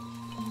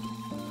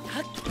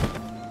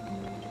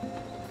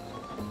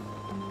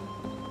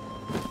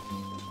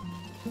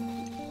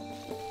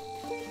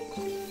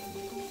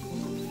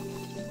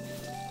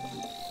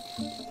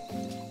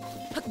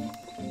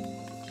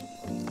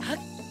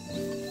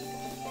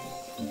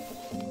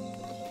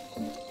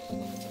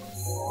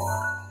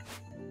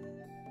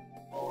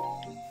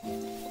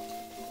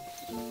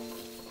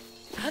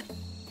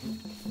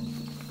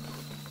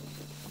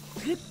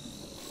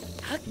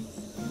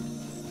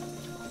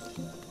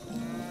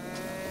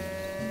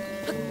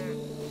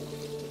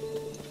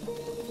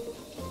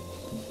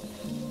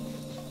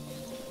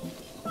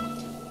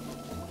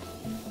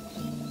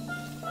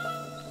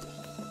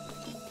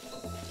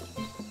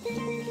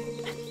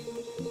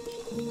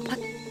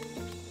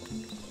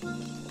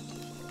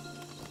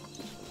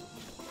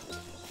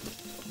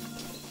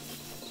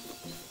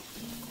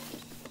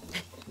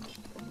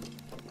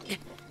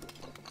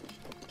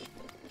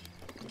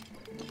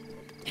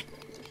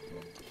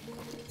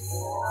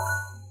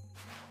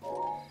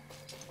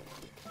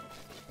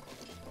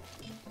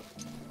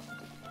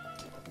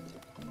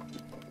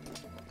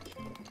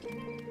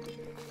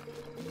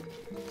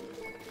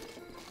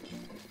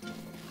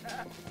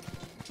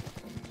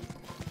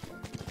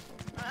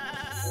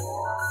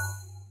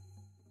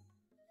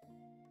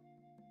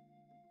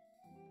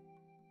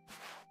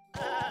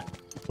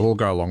 We'll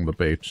go along the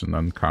beach and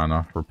then kind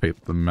of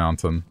repeat the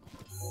mountain.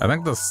 I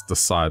think the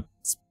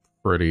side's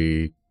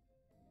pretty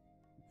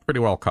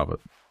well covered.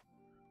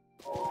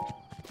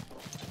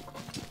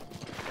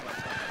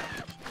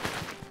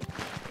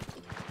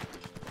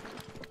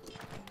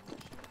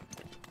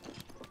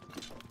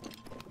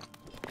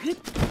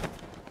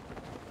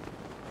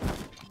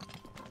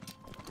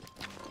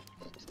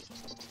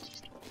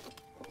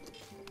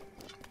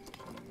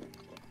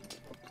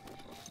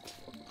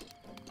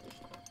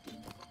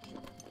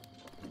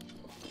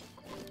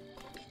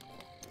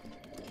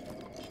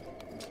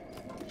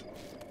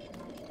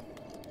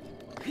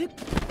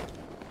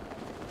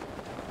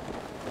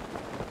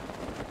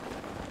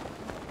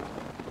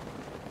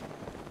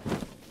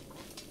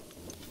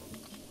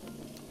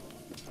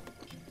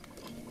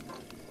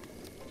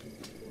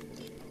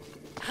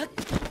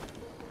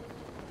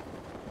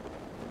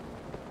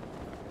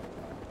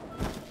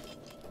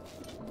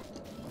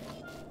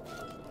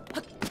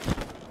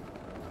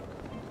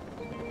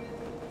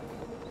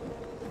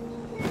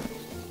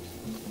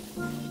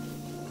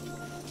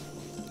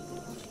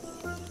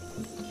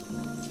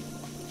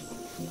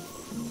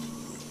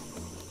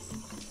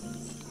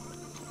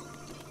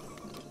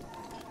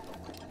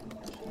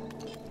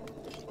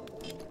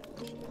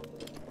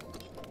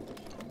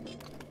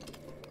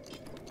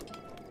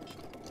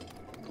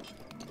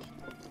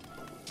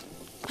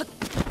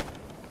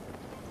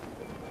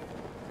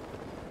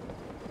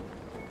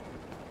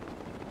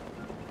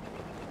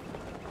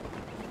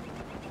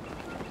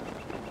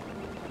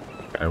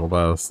 Okay,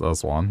 well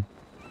there's one.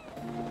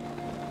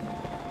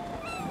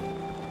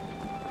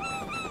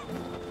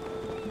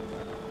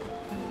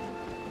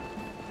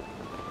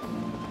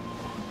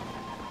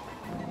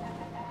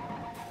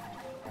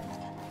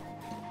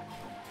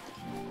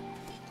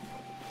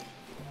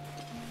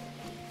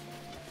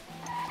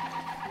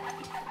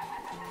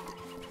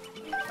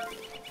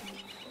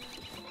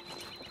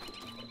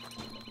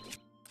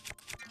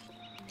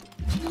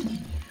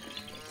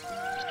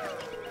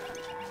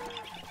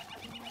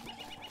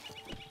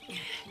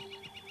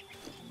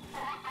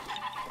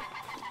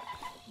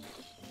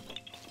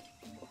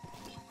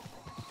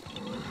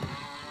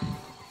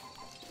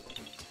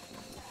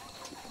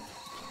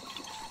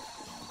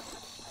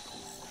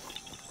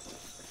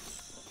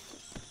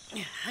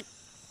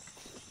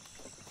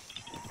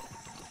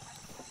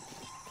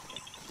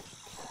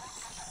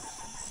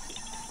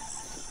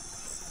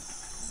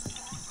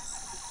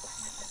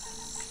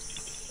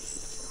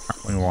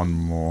 Only one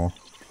more.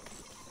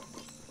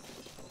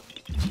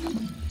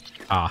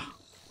 Ah.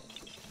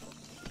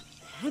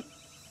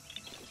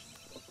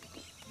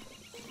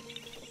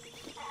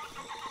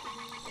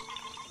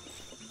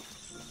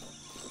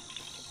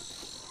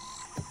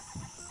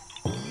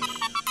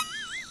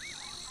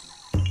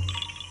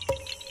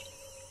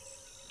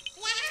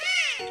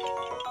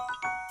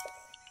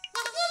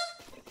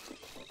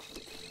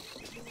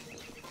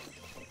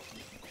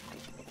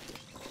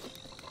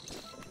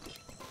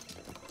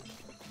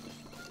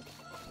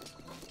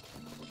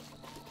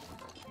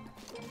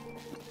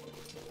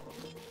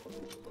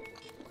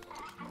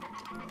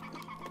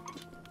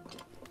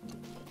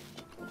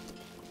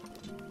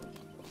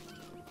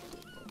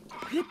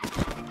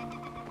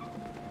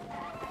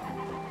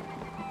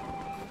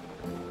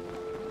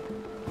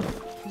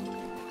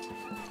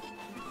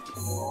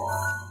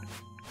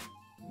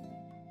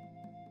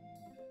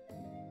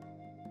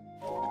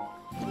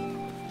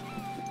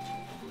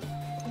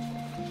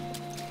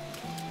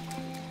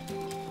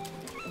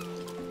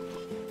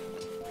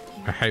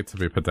 I hate to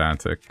be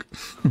pedantic,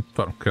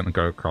 but I'm gonna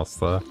go across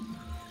there.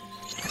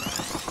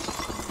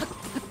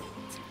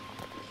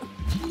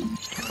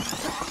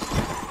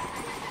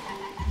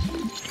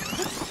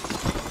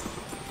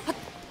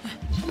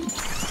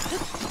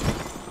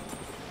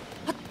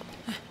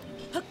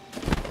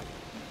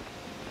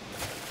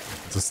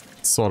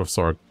 Just sort of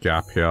saw a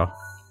gap here.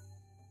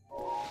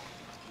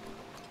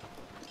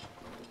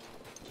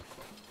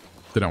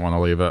 Didn't want to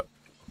leave it.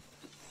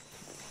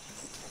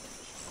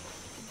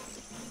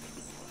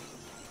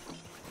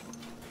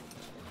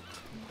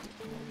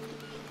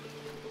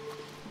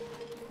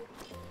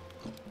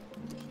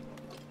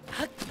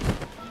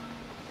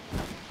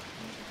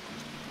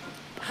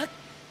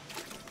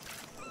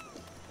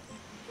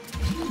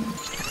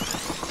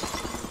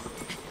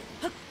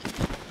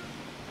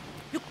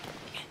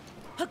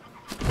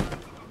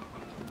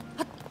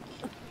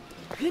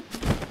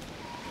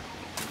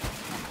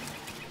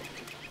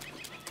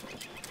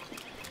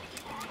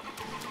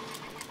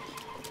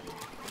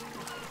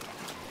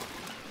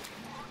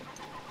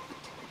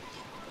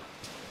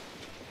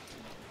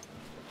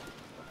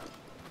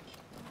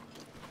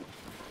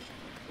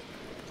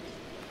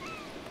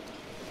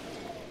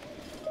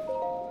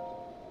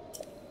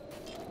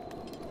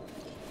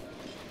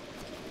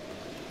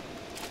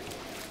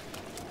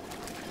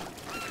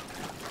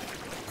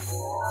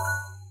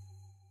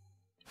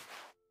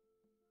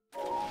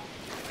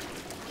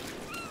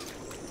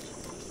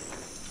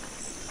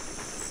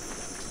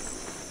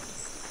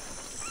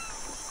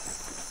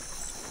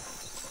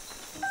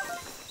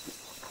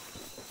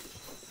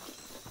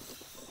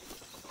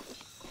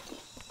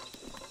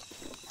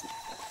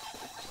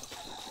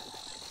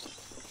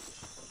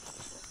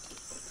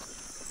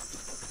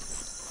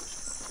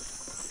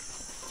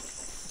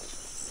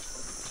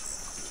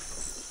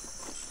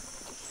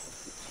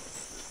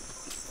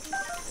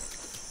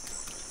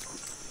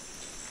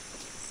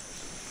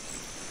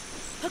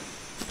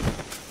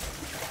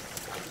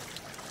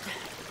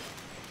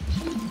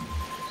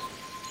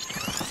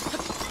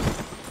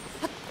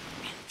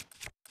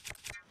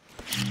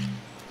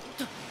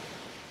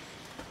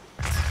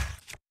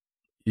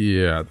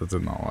 Yeah, that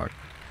did not work.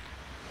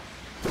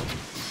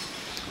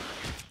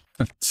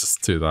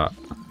 Just do that.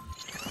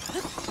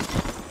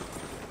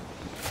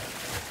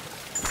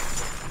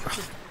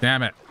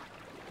 Damn it.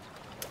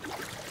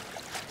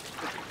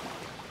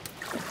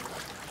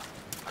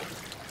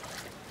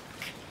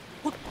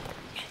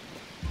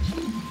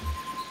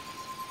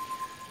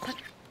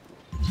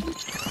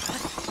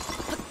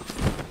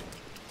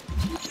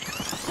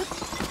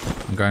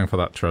 I'm going for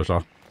that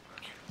treasure.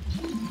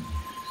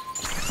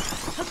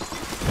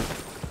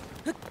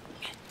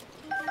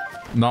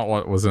 Not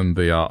what was in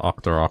the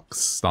Octorok's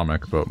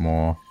stomach, but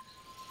more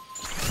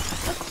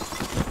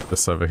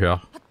this over here.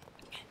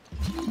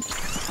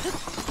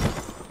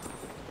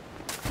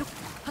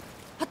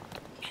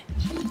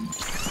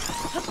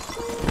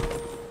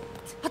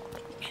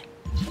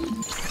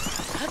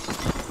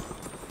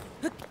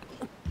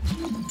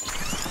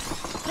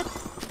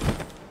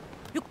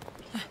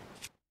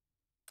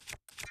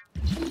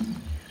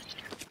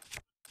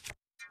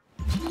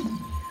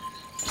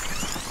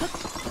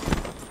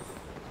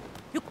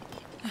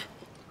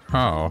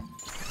 Oh.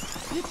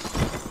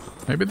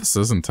 Maybe this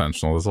is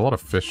intentional. There's a lot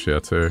of fish here,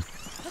 too.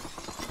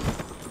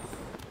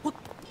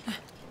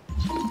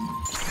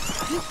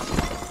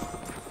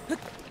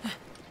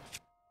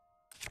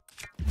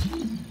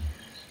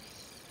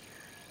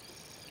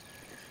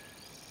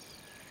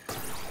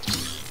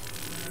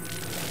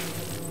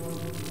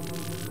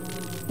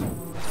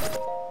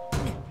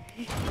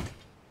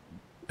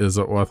 Is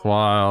it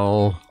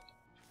worthwhile?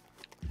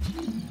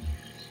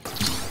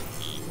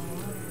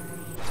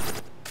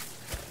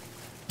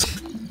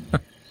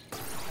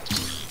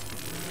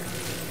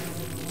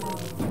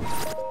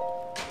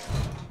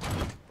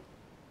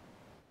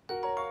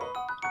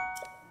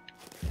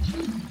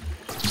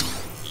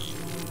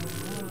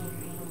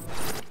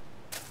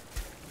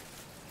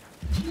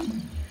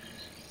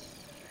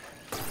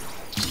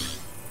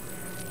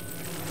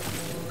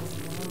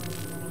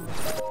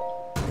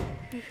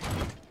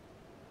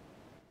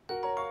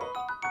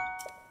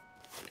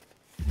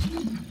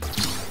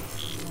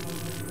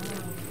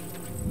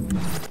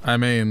 I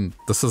mean,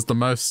 this is the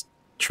most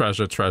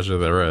treasure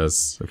there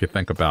is, if you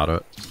think about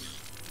it.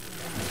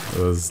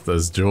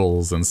 There's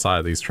jewels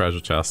inside these treasure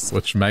chests,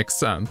 which makes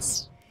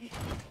sense.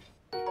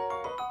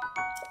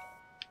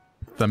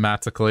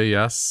 Thematically,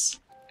 yes.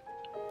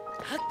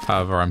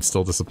 However, I'm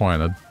still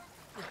disappointed.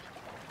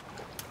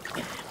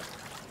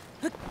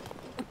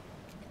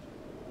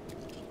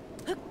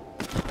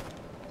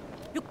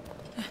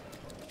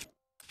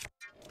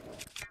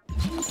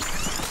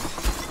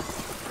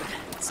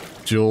 It's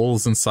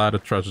jewels inside a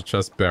treasure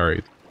chest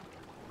buried.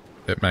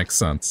 It makes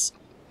sense.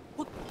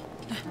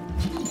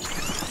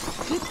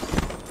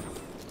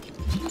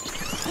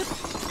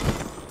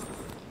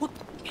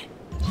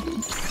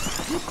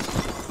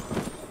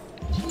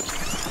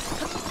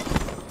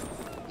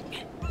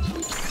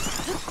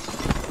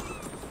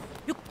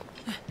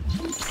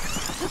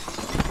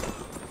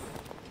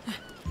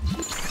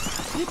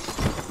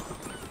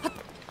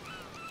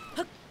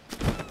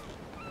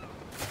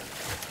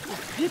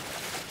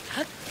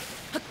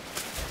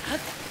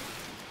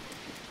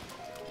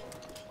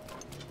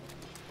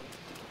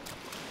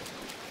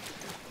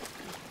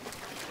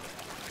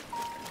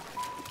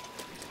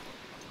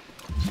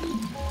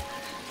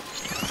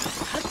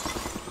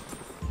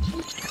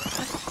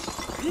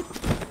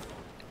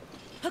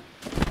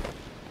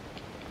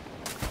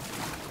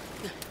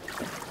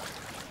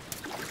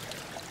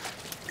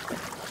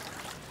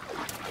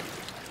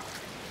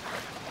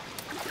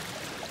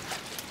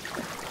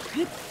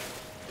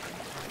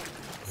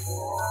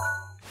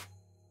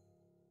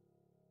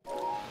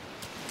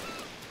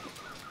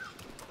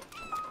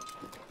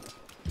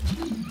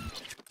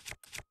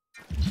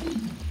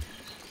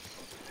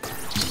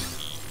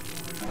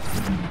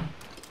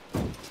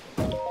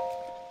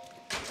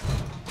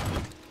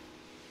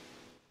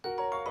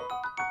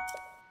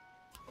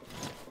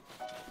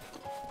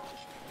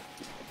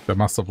 They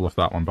must have left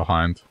that one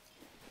behind.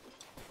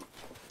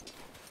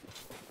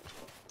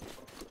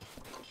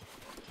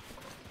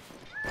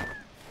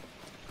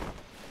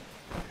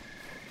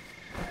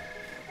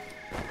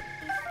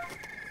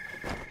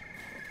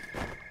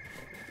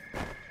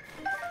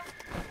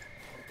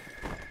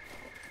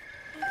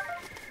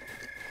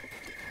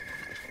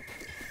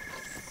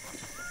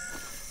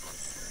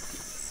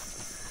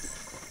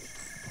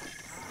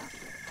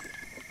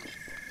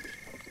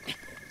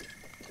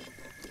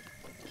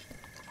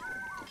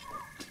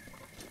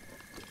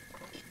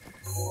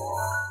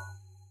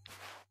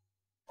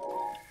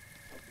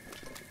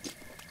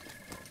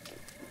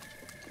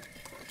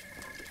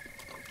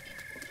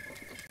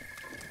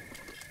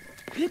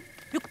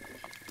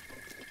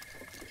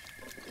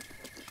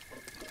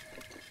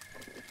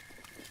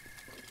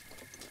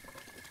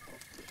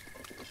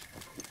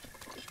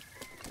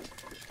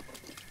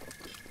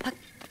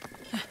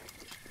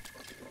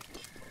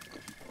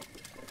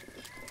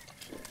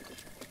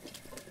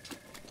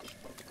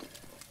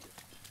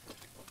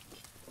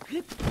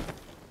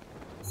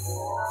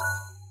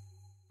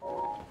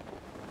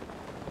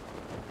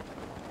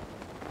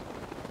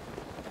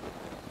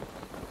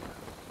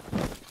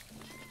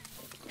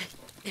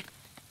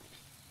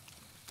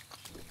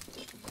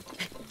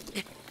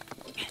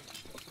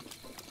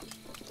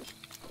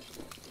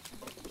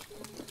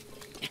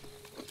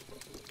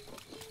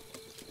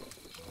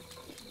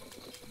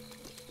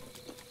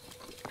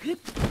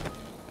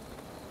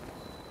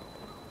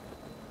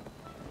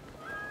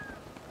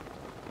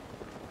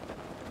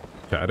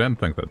 Okay, I didn't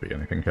think there'd be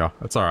anything here.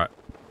 That's alright.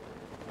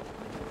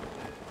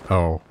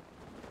 Oh.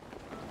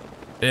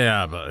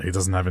 Yeah, but he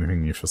doesn't have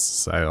anything new for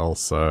sale,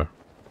 so...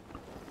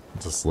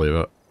 just leave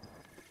it.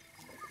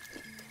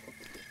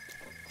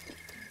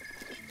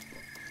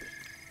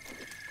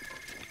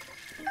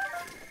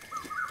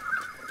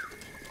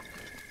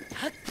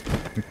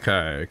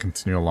 Okay,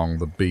 continue along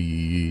the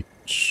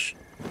beach.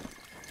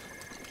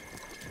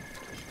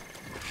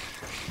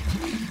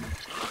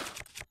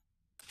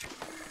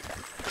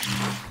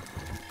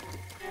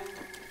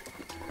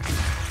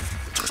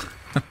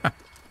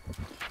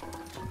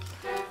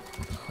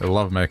 I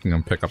love making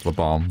him pick up the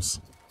bombs.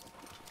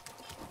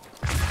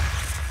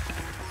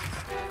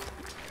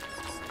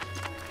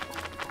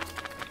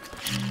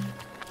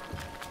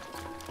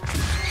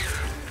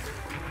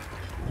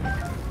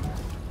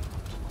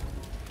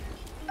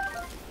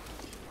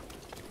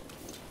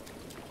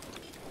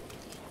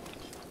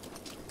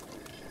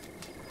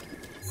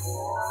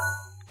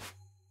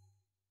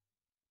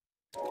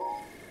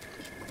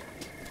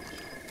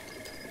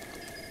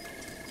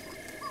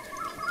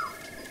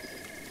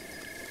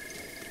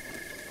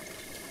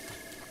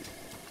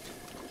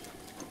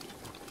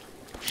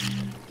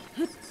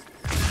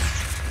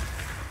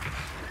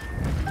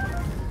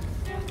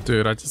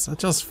 Dude, I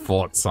just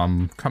fought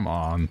some. Come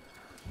on.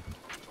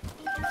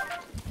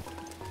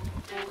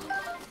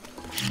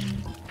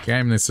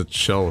 Game needs to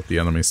chill with the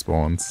enemy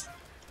spawns.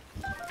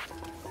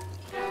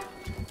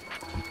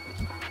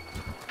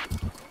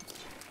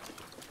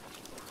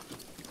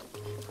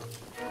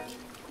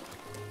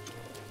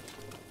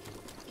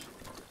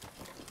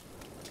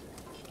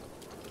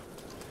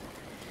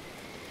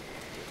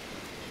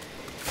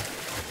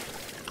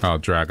 Oh,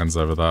 dragon's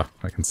over there.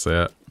 I can see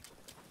it.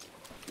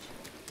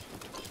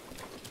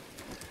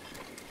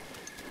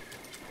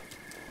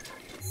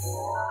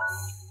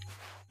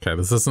 Okay,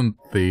 this isn't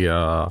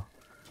the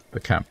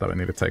camp that I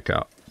need to take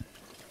out.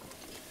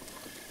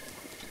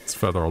 It's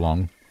further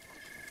along.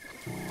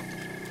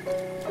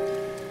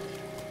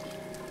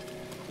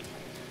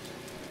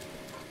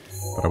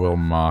 But I will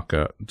mark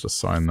it, just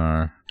so I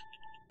know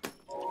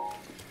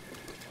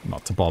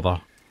not to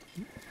bother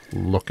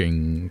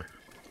looking.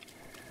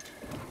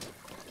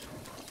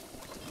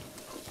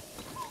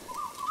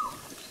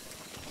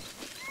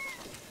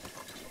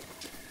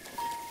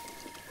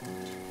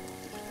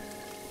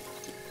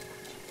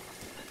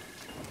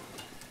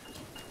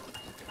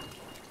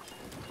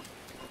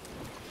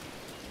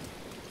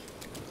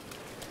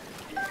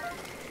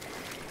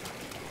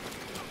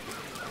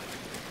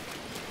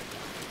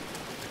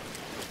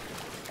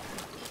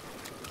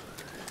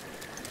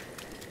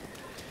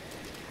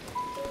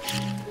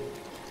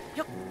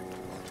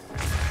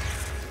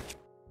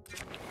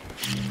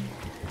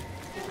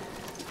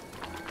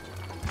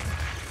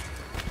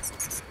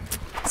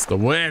 The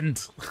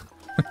wind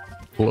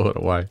blew it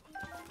away.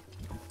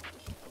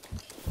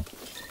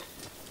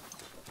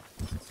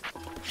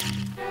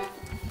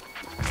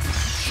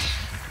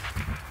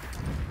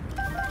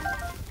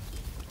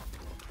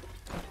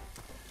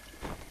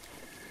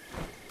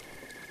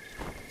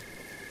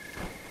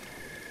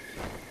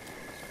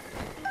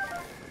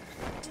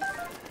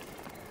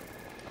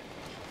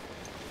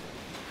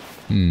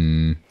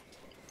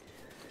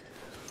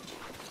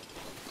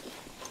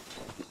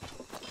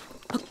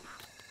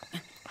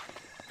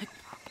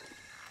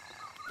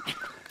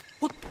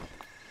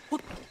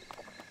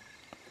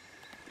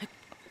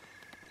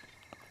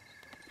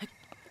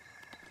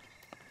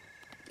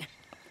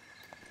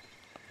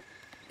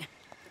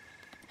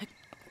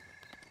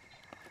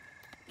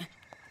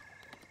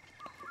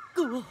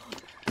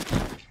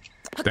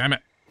 Damn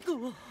it.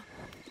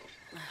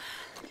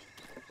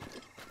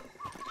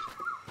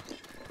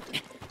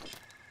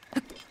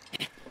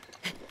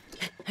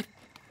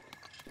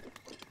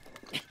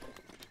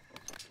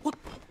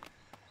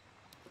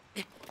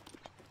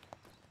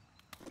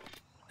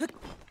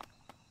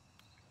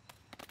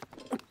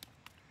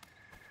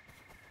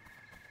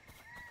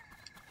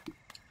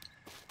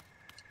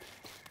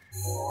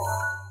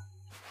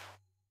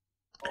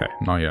 Okay,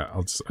 not yet.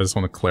 I just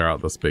want to clear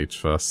out this beach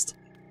first.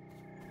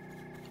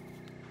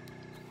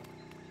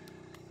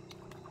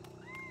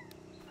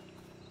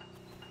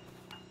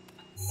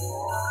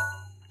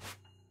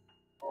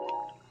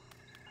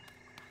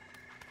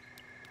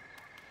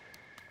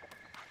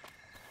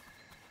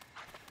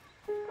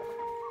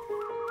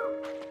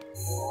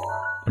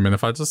 I mean,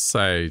 if I just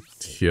say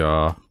here...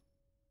 I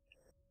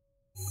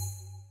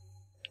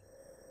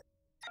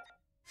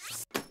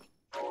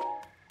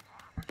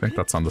think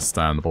that's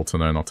understandable to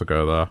know not to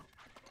go there.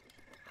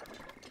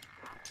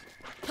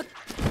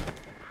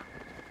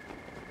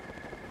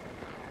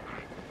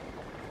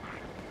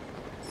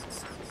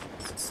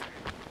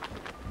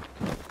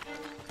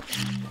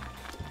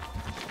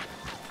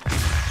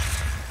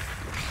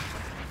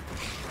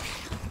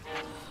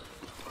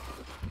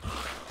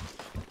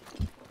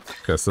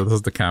 Okay, so this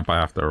is the camp I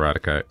have to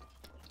eradicate.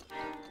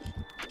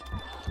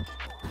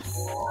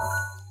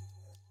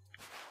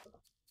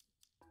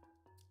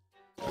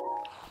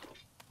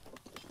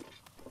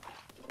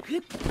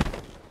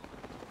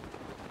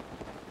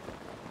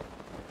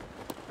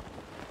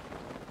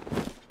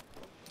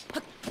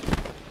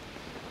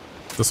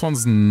 This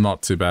one's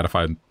not too bad if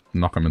I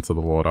knock him into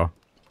the water.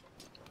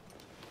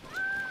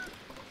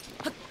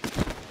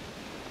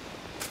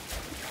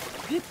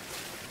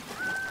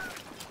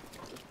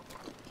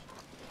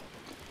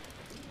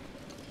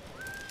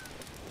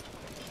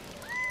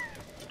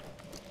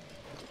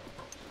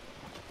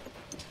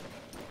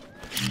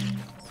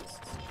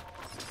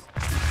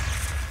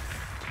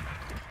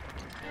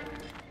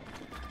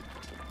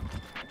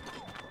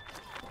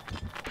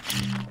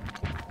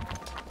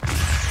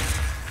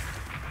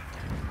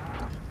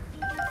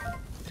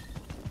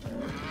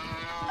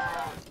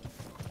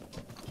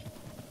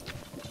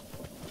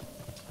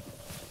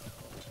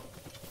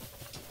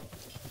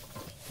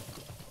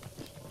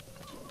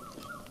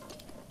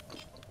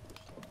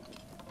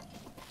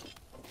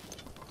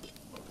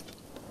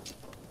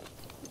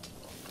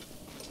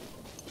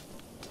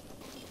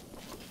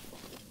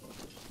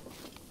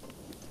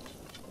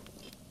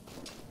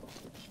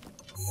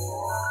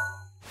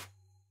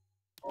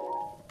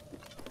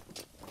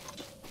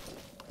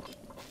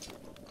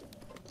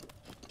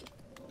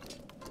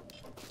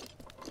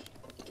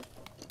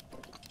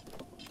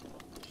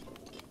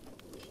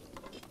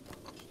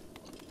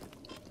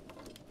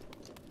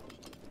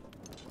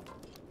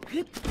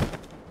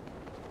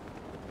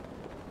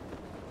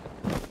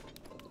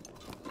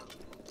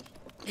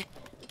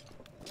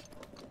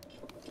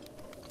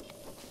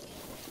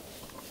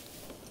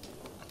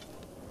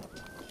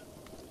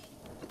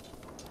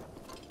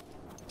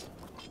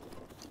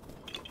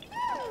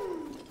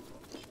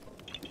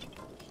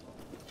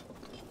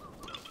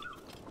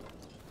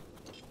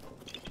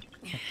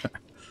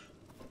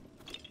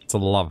 It's a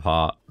love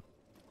heart.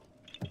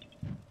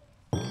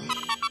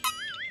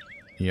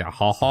 Yeah,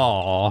 ha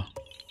ha.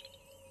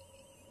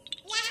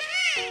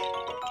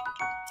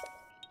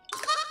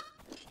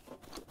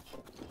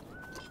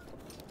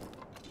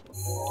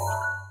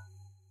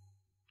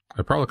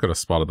 I probably could have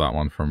spotted that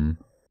one from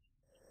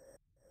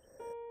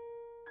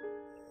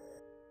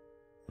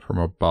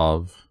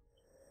above.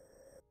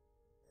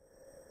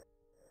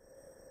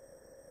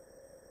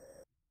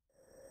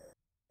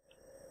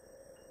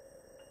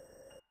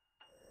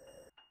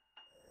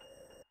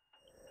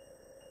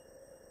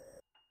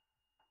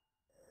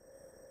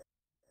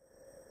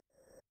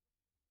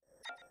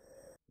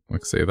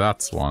 Like, say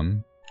that's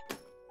one.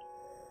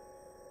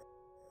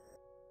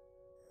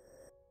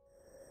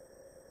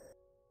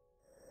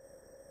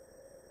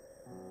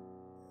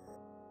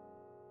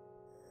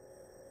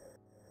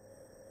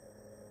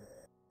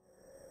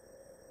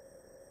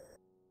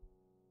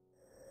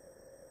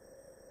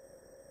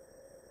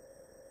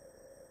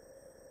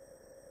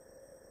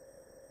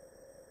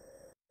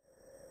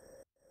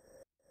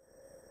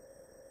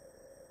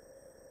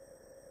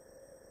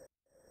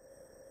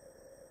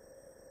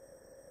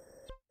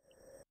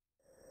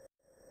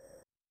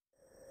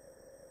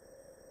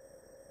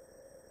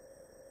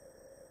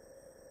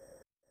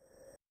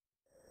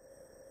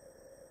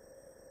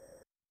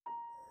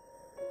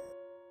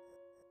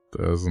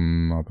 There's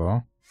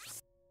another.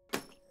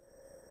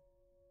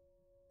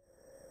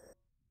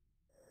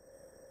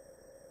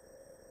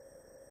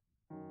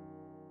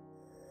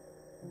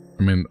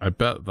 I mean, I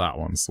bet that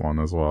one's one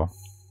as well.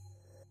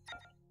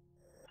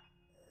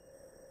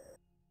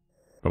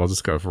 But I'll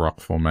just go for rock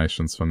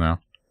formations for now.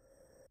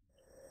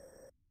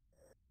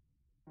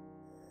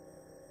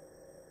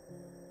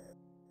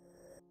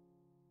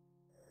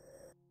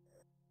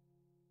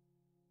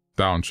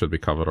 That one should be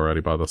covered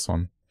already by this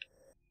one.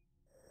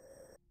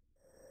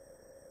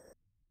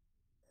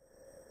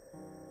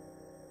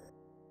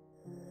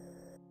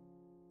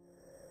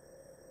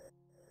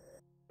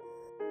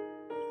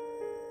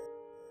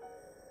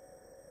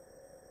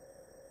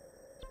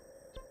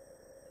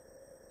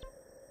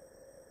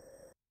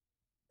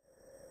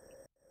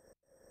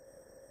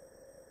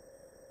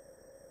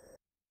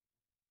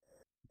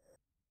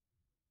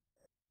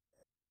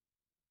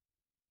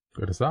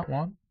 Wait, is that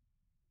one?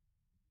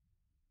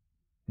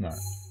 No.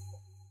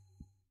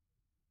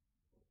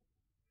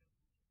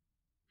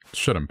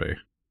 Shouldn't be.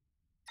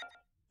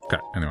 Okay,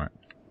 anyway.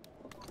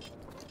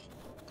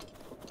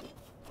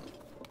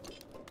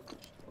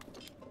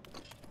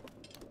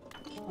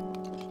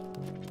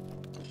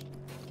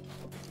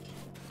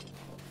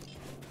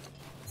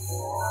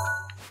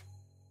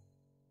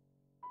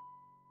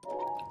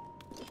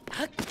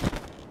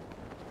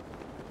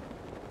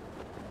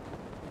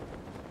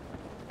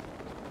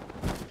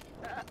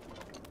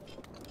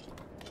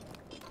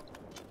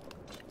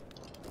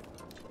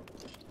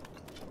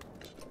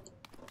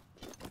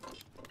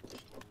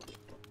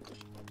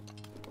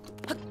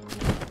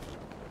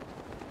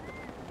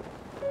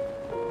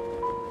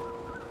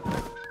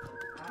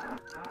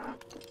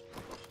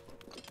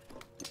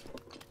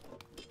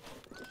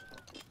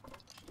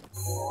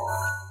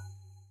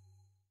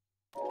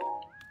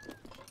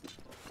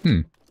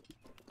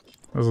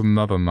 There's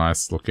another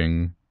nice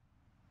looking...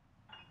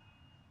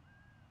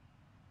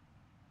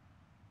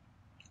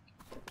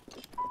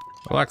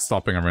 I like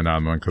stopping every now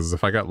and then, because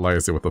if I get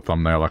lazy with the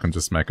thumbnail, I can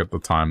just make it the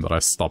time that I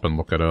stop and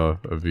look at a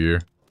view.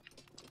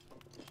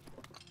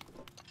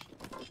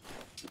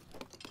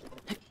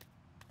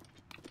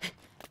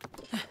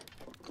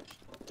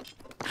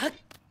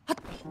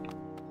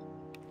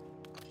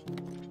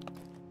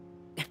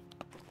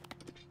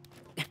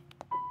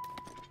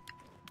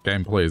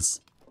 Game,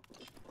 please.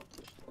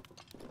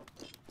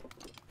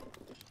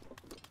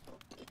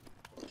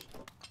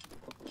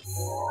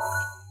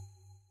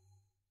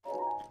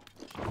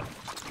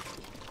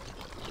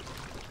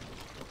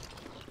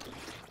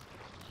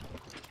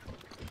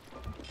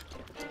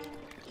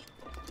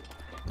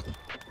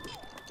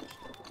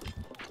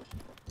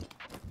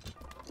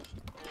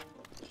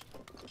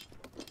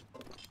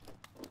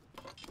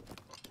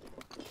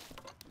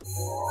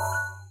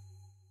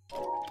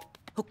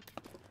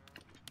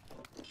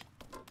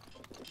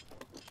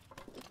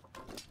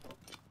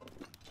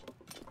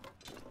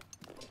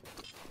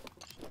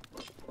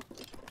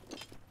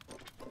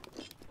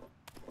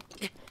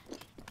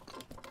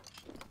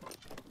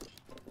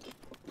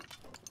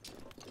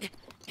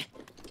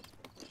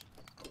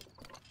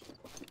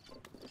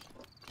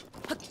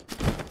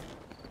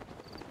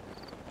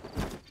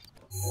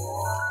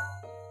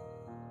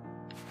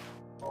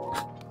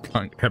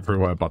 Going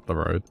everywhere but the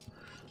road.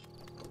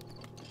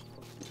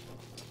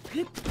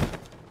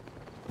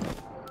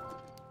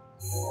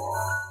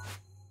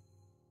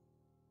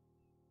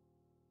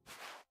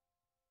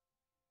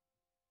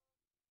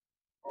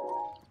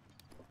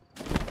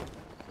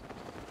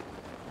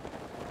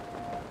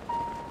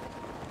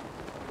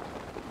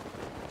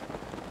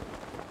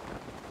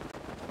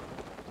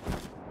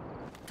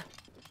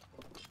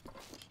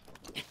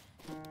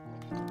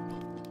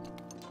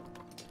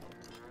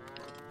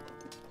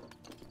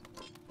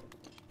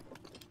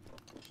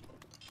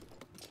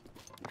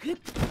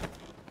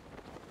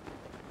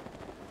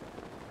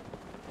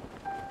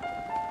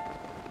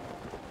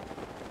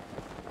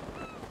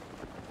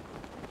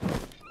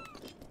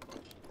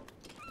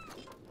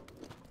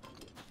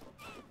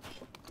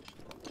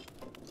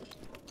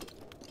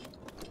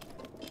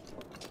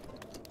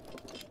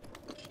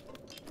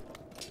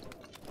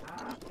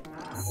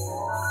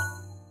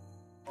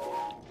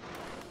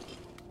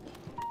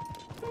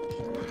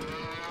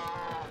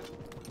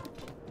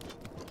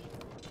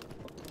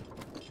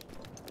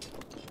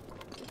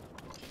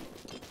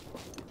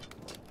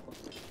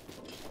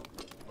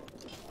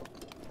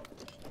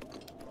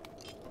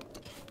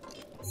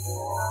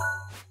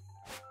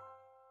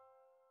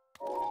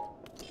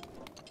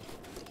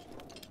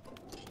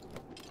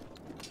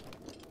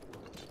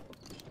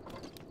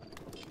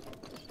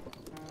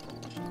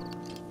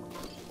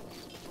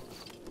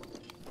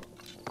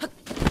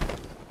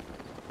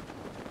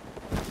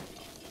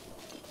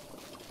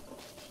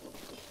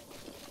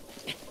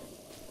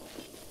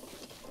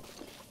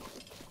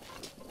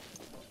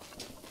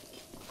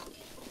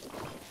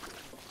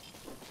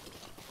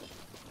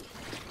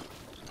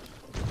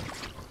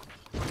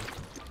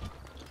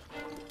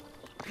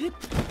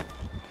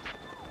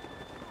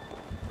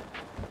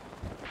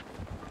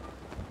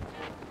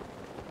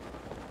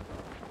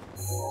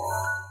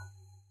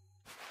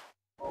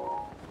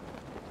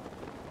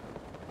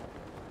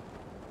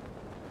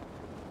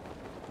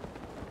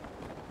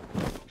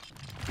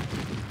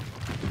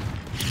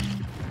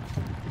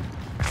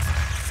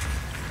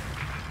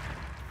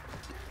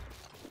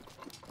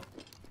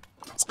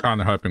 Kind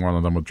of hoping one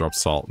of them would drop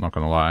salt, not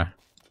gonna lie.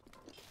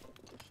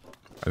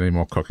 I need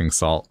more cooking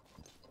salt.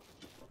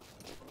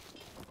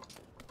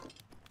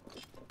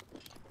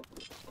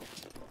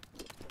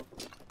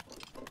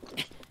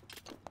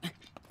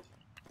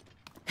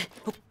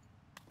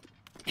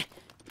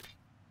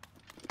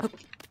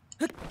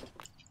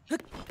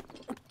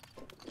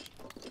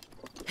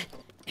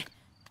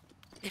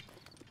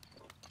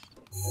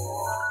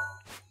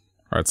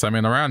 Alright, so I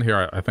mean, around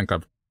here, I think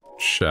I've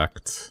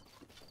checked.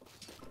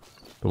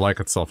 The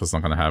lake itself is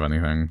not going to have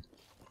anything.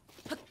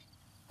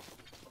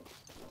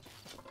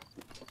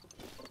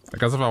 I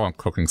guess if I want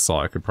cooking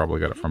salt, I could probably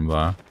get it from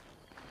there.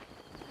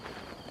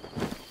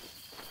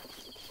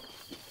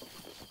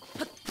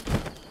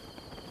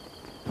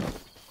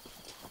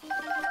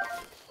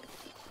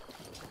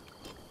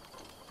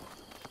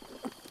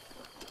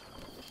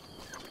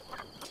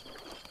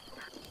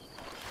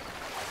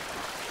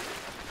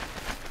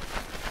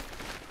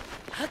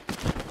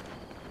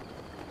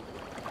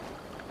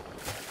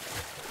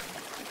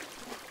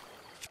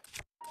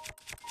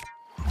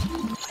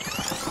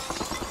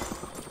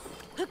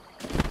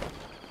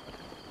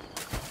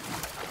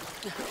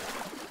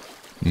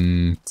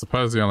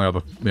 Suppose the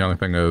only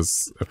thing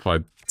is if I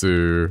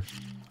do,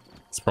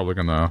 it's probably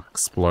gonna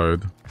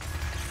explode.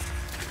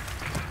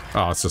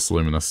 Oh, it's just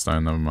luminous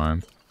stone, never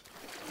mind.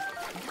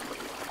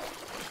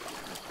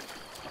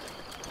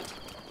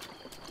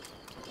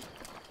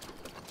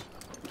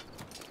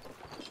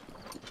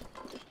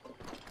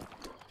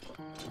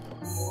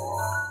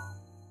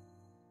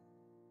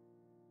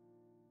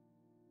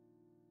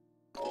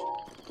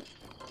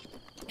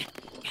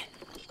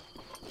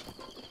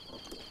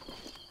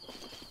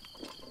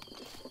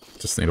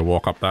 Just need to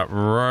walk up that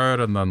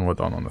road and then we're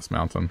done on this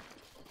mountain.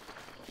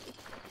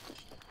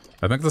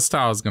 I think this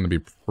tower is going to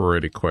be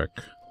pretty quick.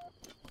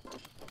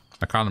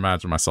 I can't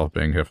imagine myself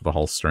being here for the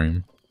whole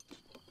stream.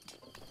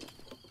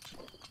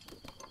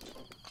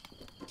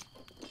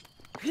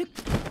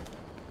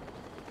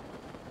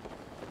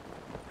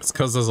 It's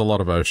because there's a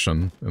lot of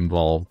ocean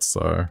involved,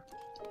 so...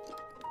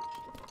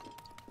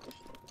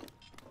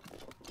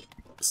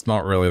 it's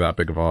not really that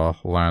big of a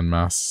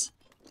landmass.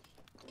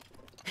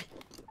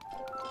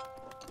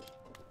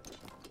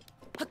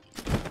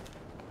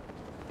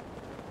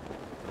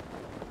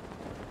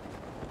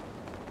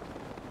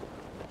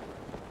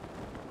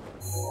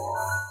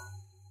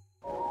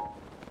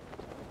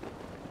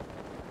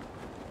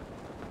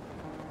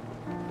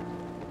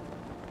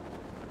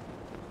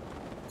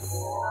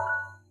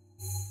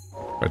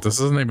 Wait,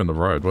 this isn't even the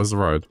road. Where's the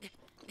road?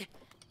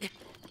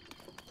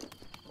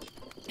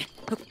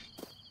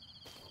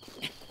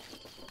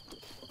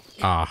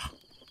 Ah.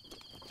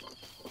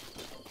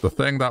 The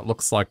thing that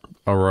looks like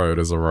a road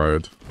is a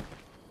road.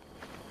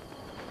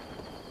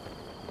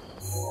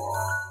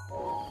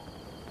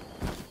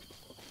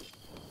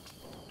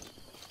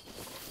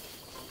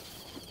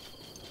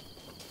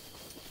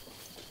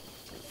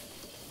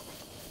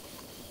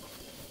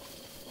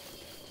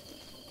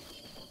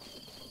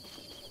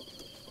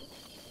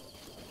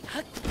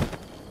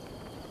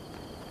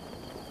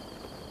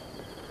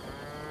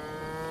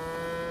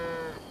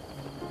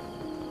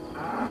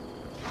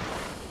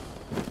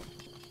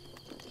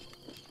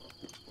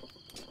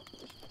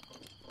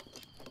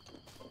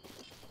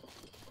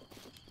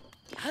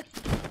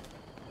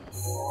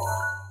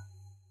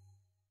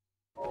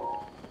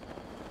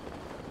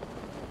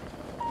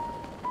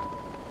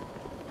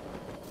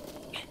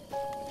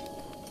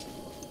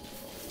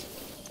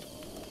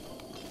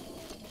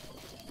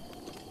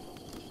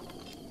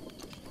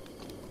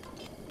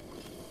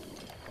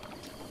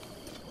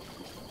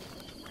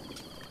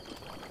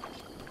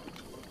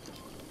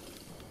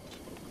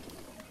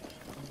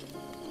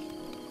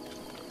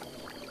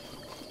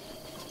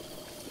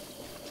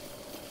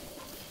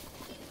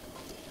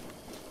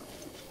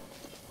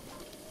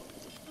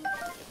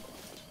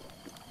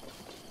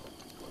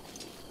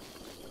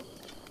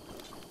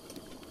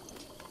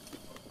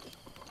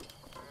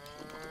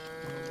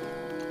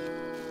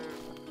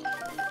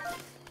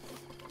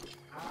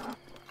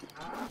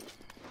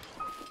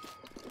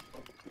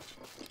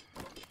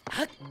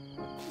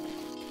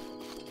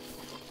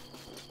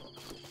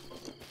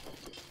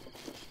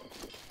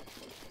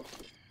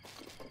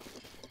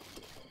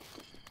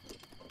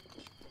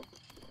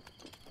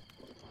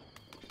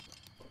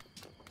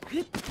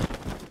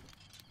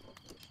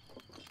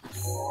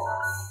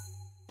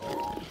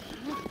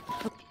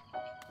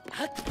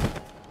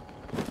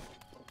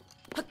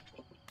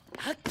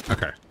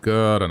 Okay,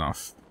 good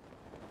enough.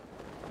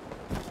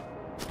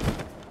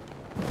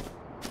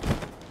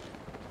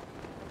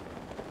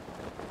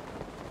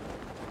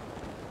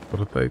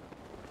 What are they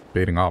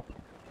beating up?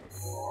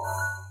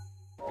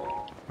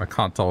 I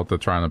can't tell what they're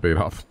trying to beat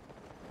up.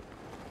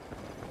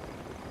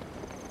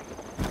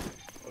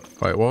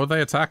 Wait, what were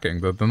they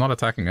attacking? They're not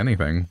attacking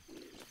anything.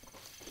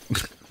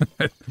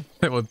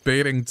 They were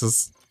beating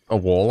just a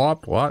wall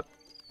up? What?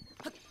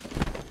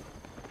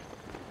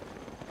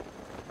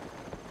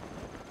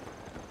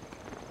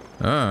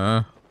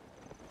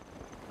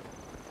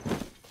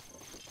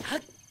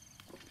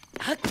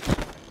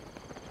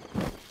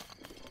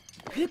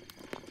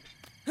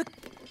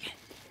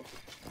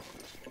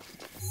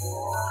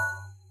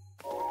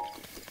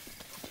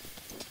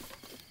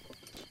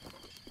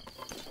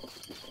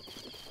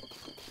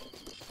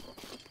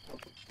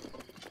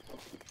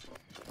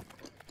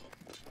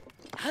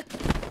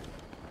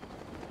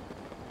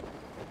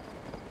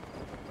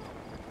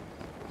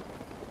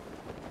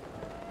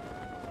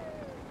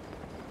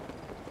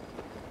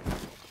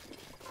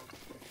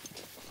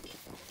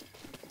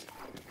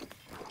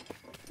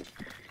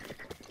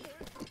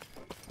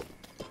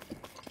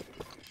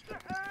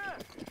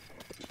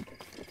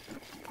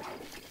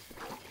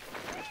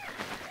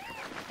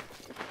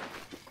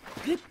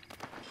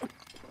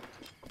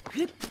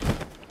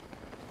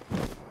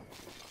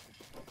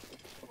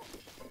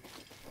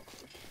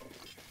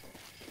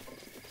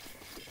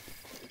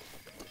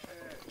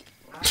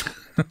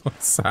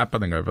 What's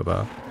happening over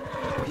there?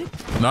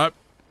 Nope.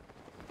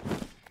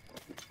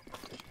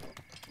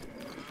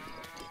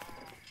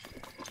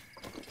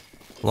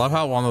 Love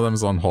how one of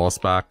them's on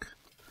horseback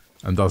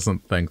and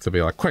doesn't think to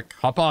be like, quick,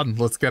 hop on,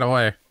 let's get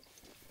away.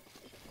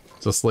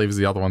 Just leaves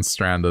the other one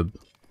stranded.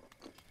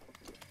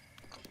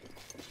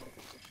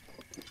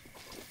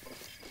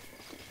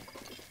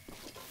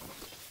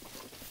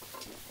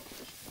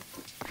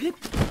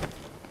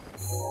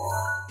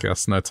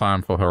 Guess no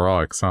time for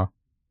heroics, huh?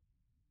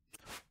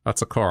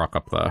 That's a Korok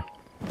up there.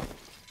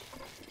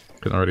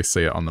 Can already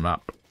see it on the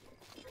map.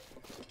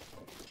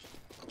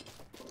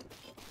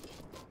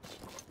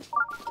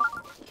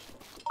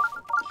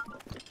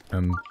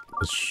 And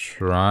the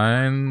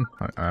shrine?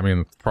 I mean,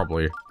 it's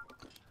probably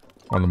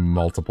one of the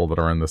multiple that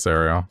are in this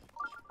area.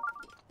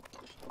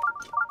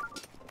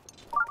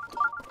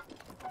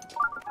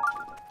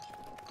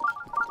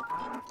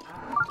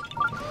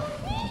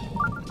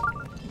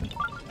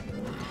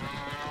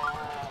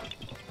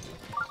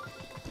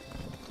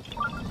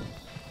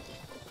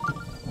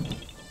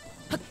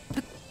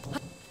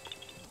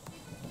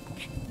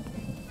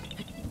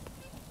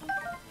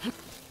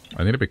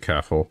 I need to be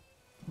careful.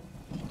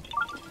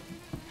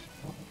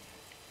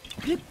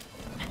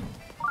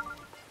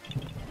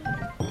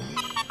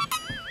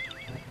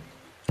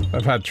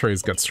 I've had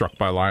trees get struck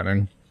by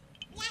lightning.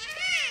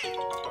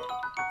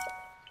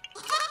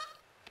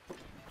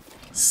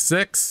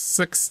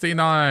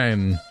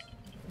 669.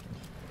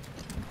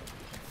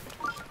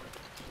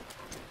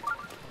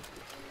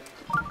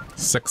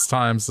 Six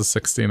times the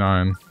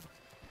 69.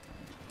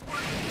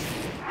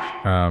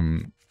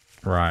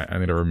 Right, I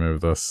need to remove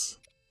this.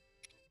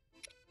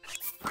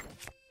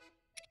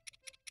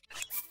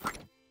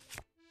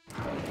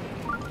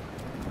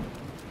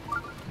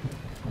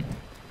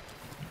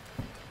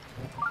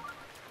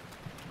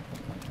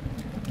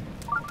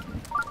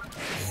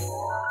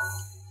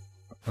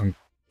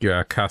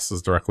 Yeah, Cass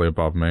is directly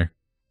above me.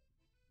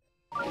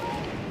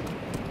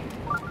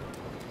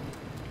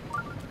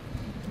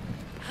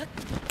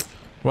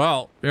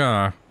 Well,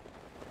 yeah.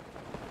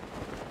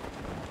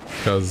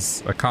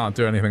 Because I can't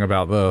do anything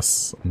about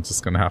this. I'm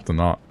just gonna have to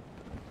not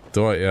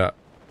do it yet.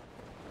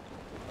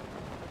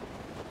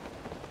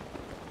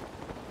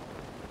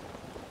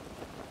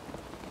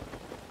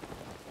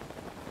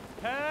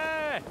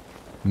 Hey!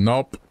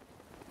 Nope.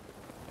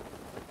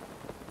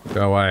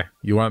 Go away.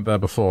 You weren't there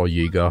before,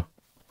 Yiga.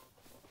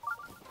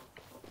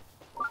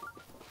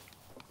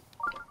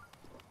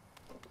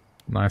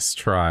 Nice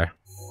try.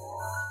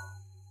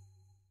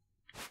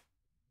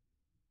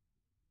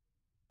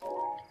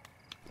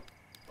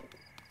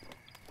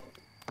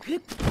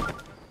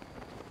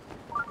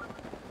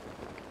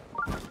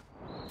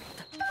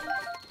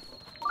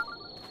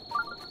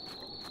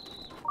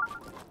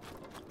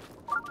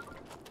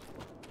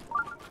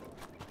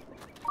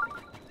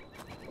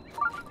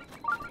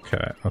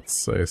 Okay, let's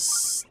say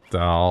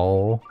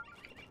stall.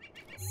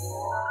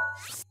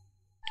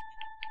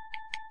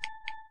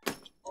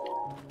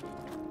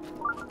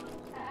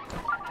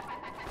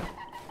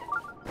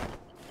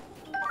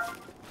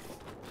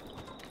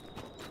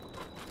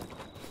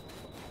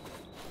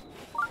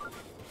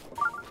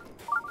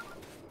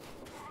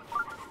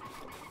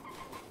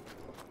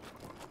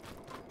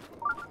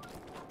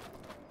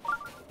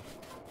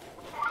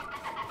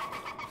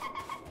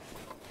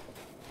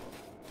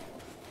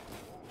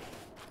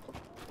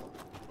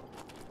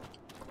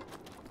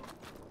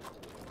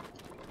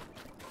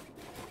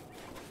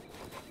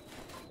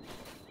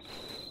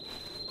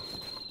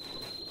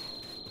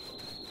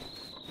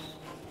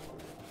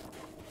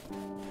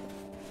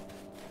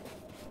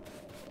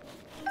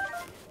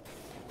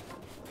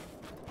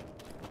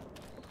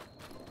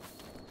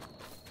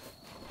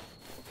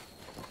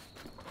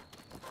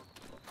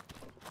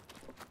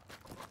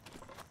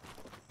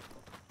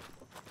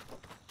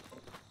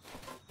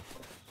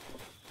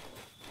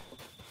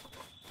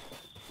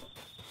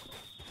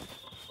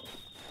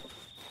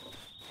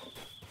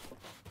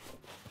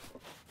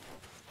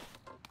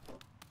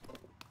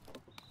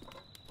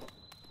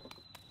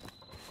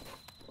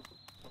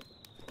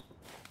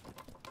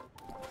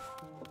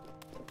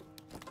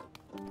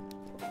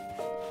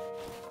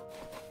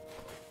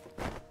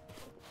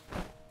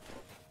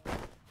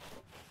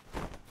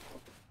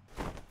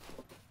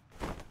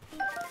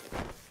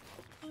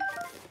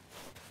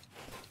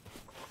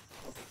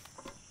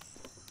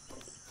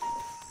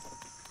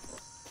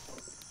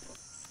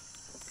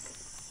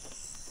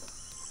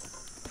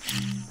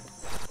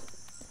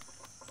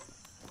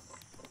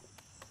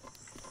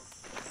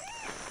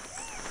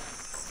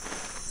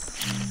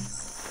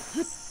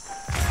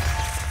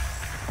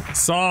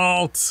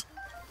 Salt!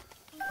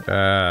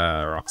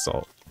 Rock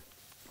salt.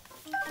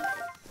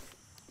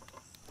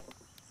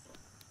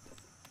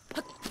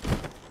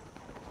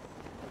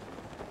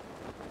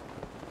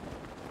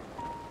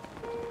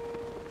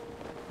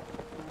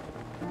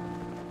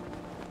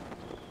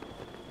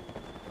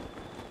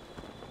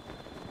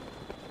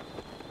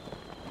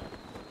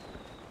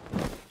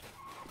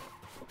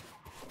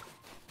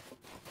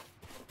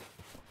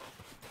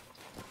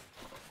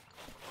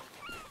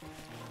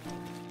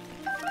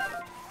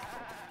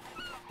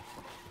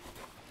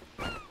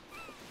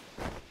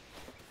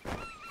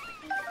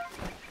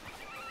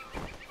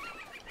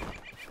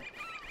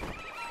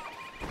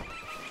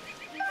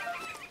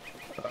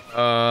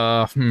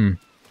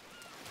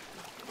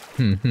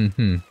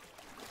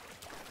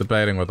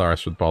 Debating whether I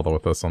should bother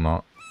with this or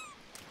not.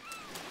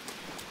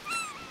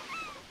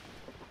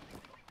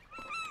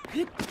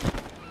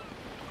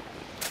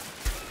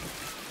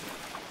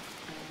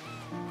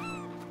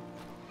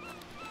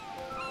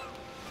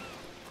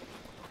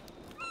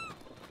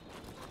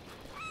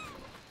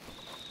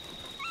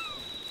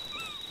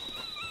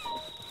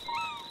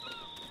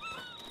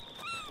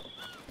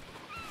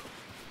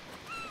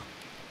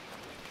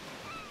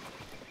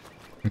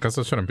 I guess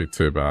it shouldn't be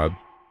too bad.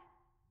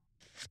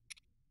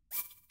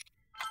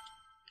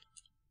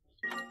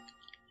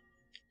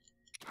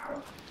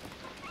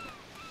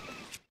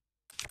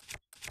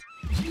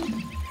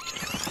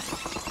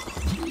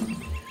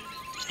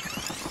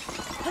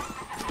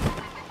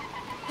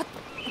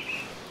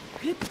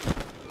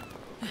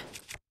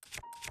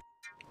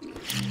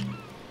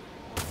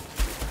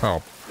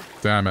 Oh,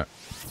 damn it.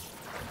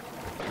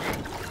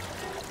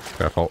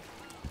 Careful.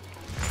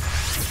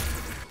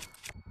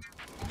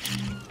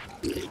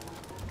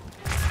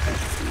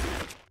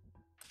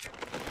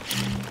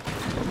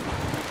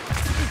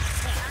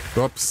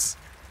 Whoops.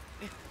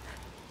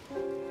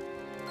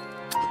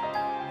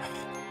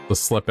 The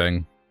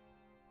slipping.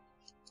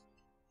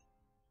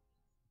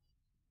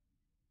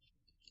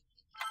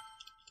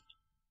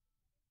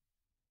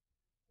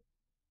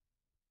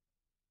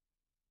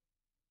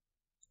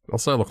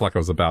 Also looked like it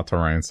was about to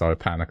rain, so I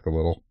panicked a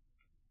little.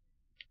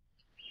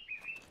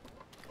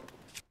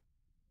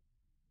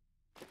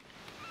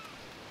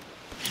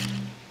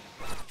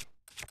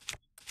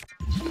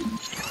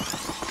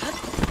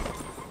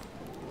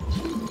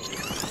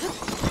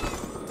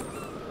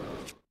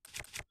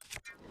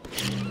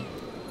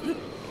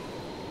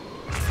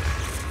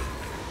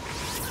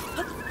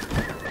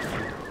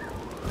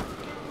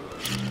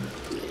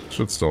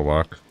 Should still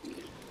work.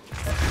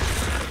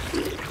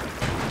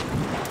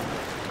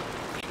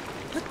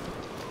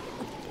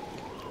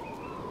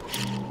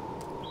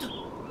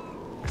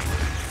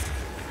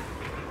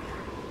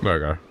 There we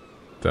go.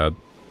 Dead.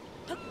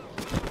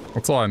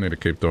 That's all I need to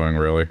keep doing,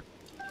 really.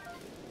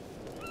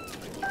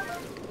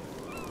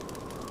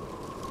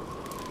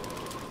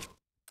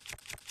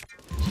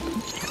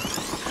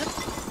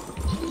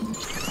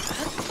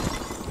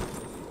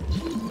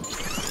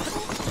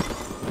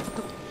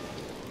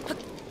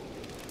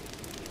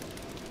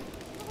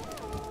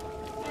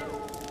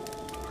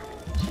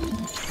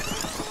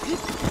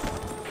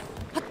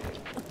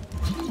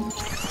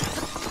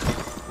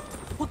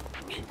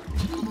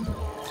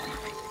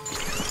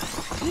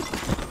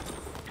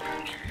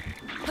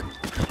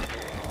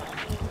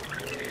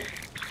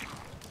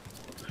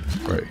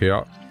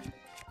 Here.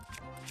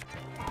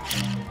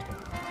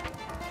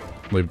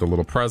 Leave the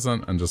little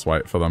present and just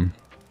wait for them.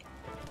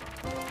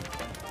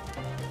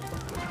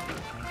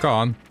 Go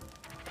on.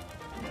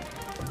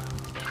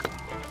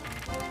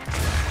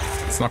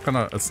 It's not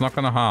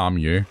gonna harm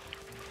you.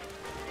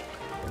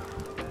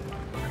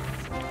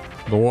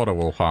 The water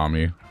will harm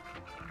you.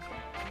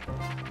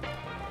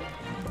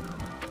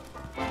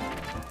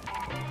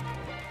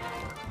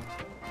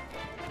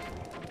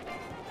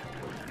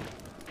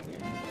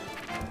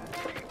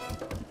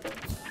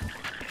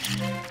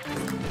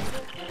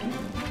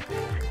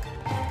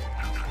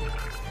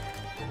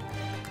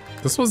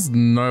 This was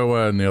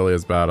nowhere nearly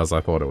as bad as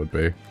I thought it would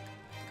be.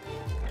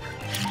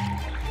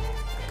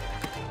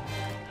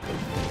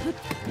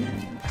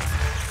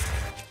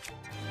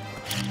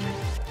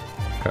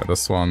 Okay,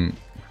 this one...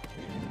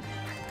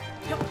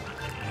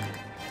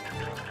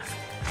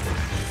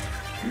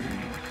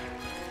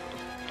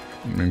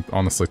 I mean,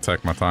 honestly,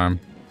 take my time.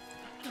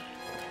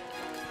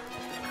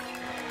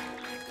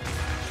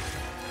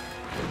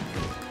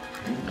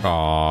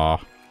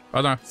 Aww.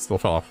 Oh no, still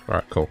fell off.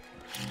 Alright, cool.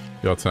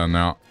 Your turn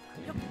now.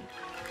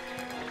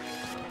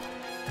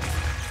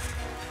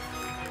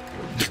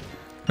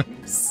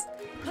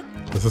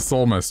 This is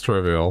almost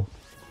trivial.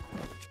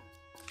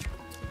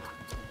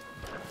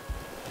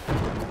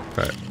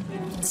 Okay.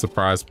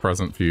 Surprise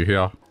present for you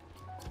here.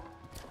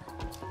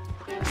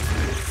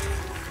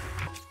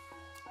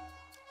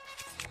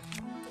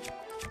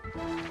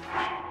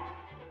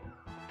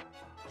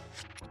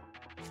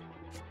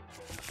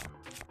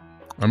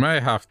 I may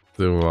have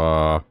to,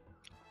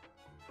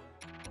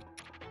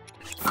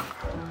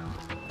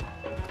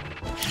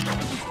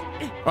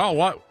 Oh,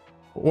 what?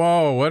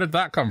 Whoa, where did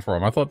that come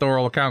from? I thought they were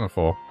all accounted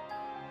for.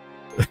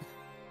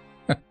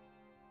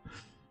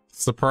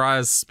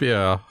 Surprise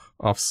spear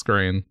off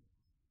screen.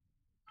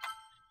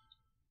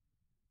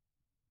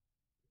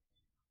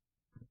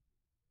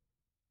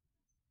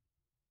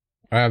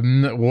 I have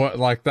what,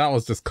 like, that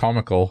was just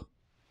comical.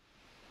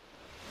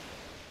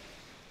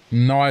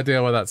 No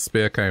idea where that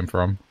spear came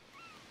from.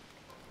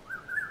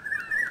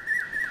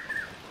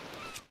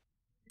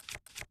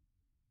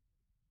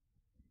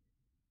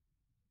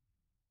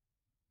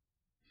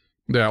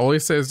 Yeah, all you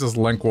see is just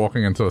Link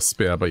walking into a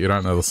spear, but you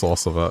don't know the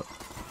source of it.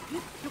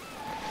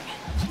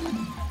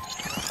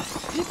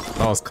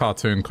 That was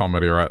cartoon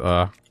comedy right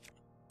there.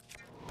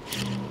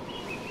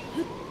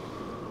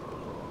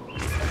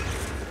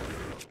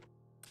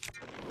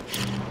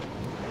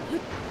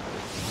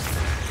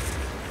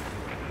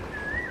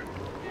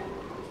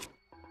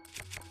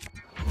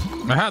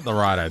 I had the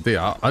right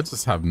idea. I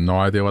just have no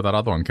idea where that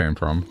other one came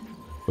from.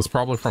 It was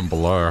probably from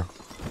below.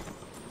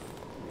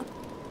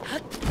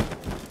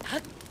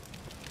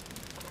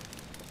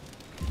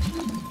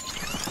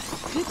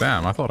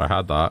 Damn, I thought I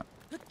had that.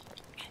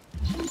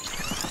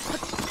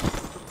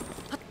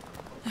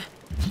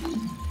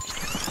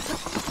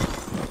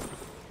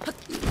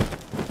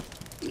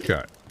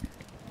 Okay.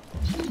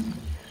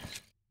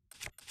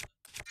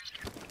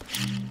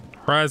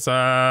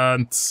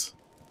 Present!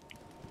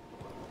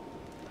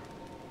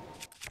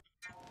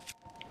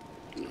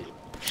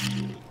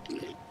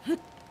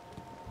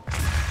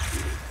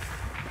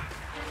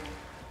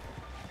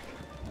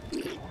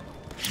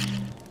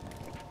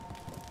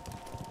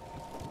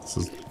 This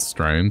is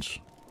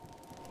strange.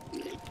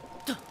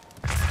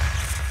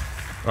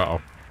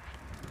 Uh-oh.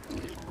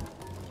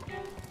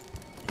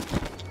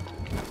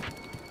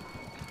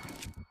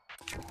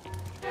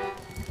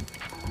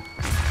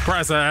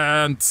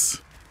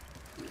 Present!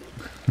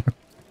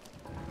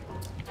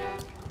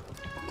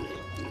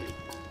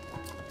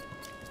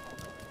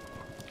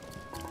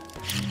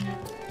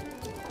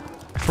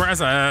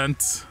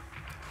 Present!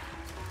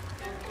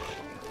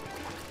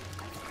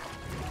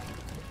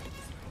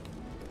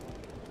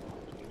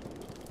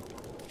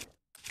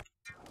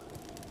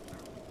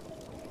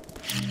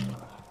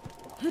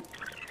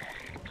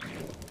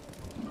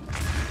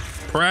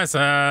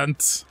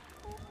 Present!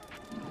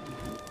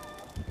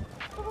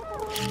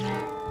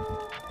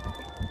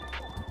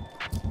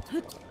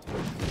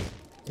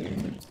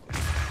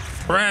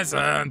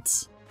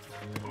 Present!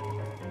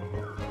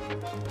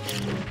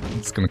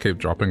 It's gonna keep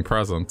dropping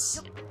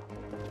presents.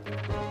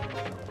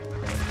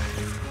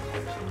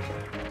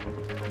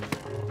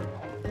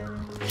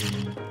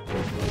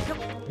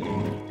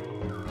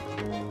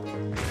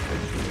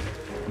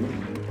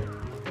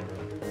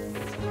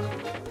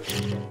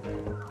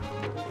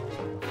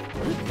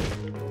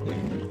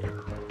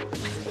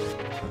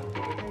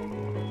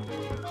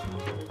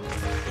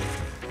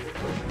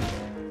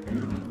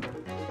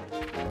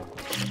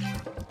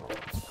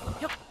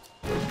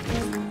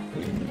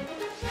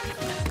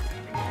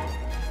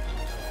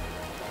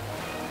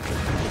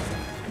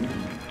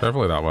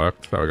 Hopefully that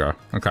worked. There we go.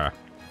 Okay.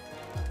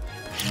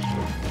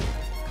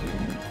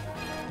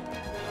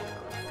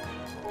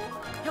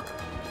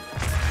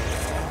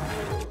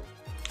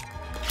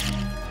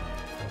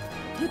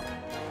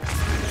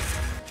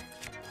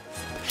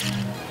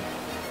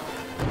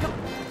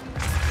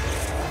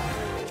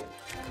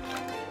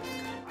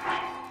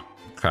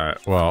 Okay,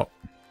 well.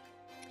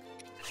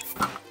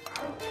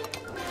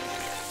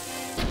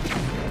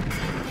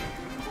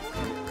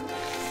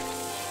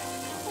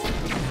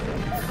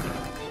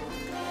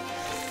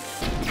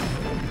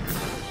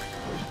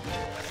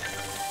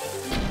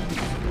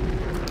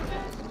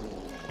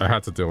 I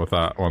had to deal with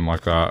that one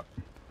like that.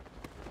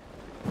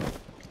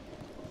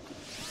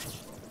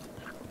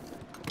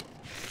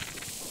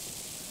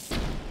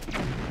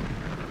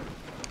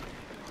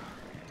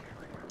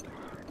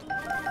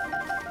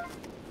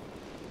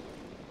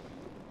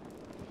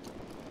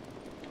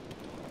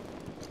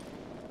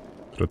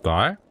 Did it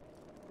die?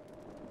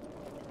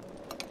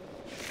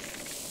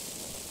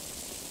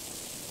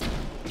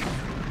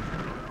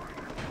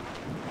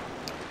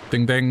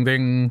 Ding ding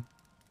ding.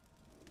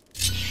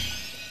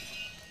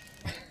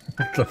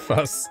 The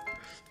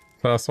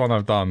first one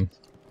I've done.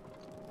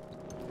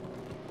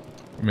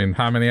 I mean,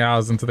 how many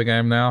hours into the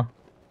game now?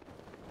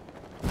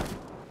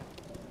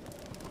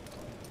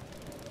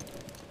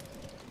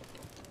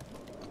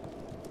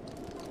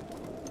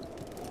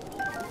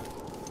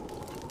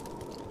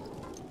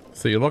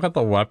 So you look at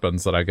the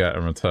weapons that I get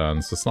in return,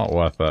 it's just not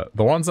worth it.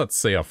 The ones at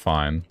sea are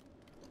fine,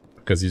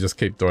 because you just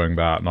keep doing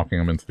that, knocking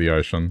them into the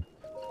ocean.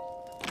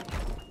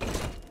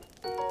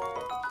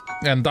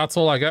 And that's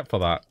all I get for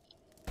that.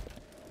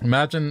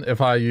 Imagine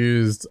if I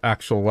used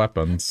actual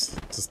weapons.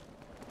 Just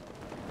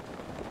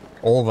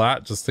all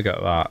that just to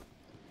get that.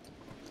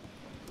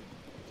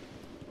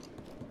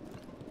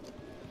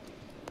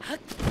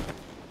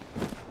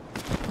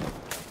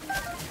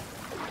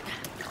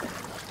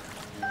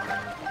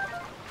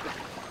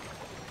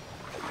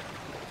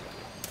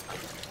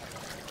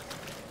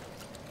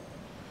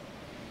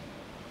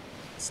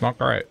 It's not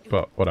great,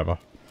 but whatever.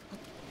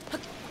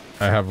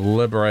 I have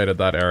liberated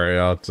that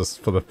area just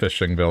for the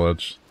fishing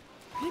village.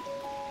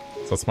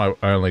 That's my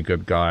only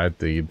good guide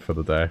deed for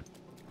the day.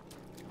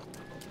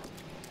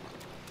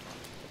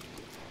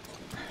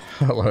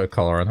 Hello,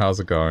 Colorin. How's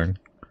it going?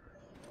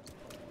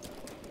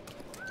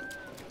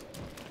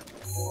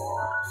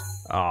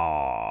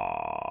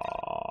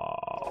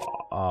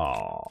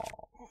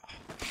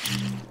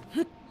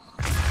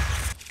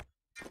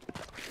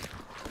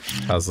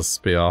 Has a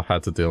spear.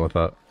 Had to deal with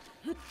it.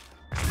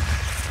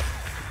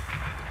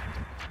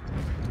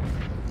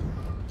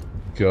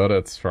 Good,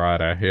 it's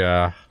Friday.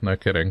 Yeah, no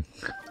kidding.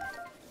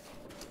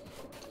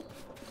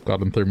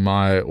 Gotten through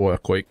my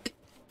work week.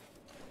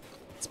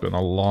 It's been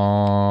a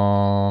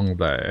long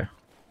day.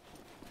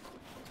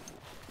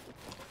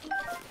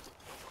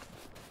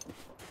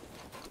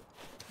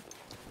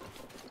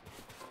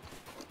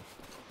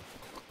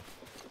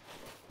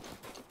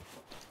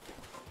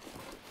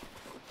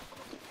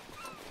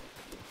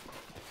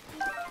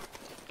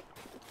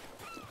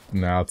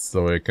 Now it's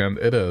the weekend.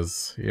 It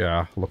is.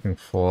 Yeah, looking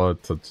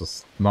forward to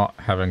just not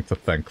having to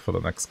think for the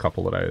next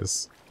couple of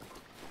days.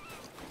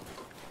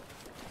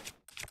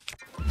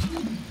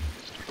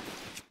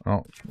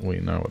 Oh, we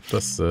know what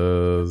this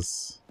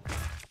is.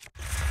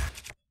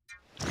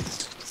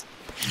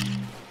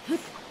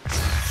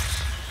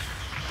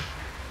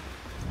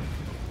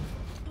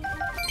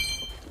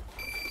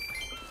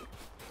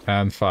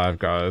 And 5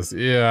 guys.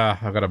 Yeah,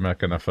 I gotta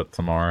make an effort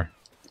tomorrow.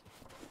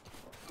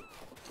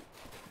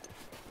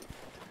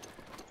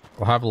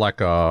 We'll have like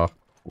a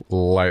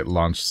late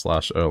lunch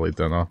 / early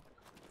dinner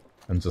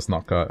and just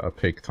not go at a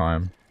peak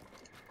time.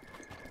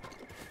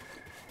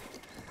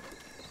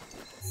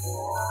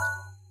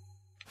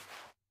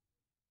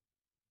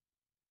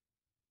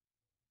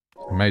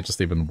 I may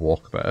just even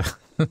walk there.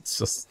 It's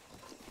just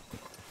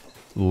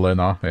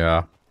Lina,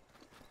 yeah.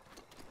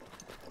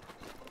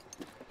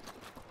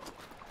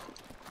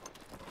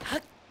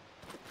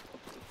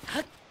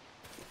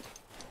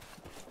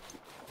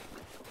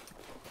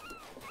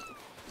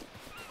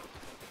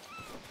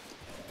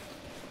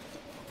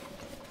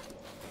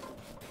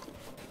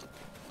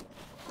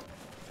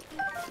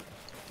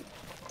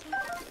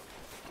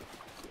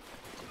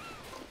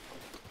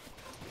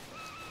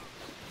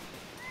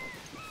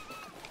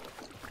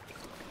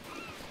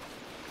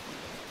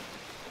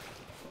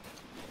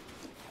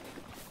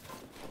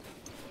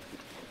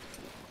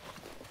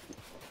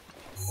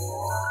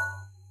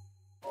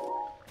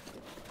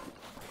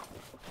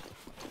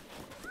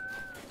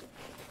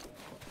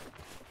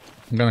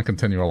 I'm gonna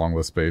continue along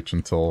this beach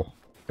until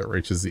it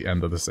reaches the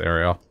end of this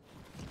area.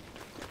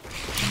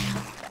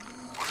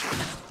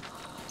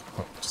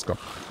 Oh, just got...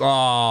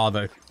 Oh,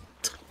 they...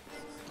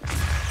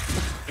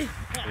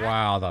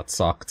 Wow, that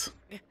sucked.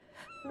 It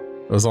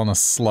was on a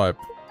slope.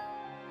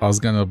 I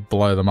was gonna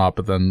blow them up,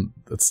 but then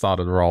it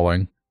started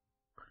rolling.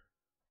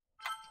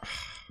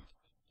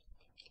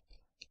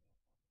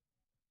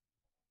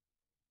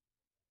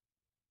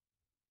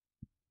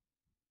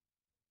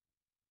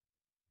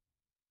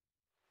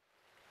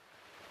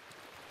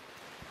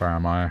 Where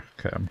am I?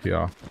 Okay, I'm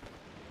here.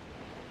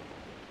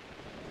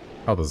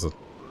 Oh, there's a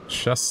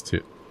chest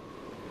here.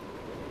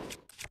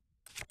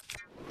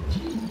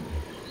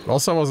 It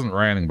also wasn't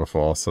raining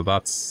before, so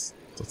that's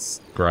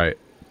great.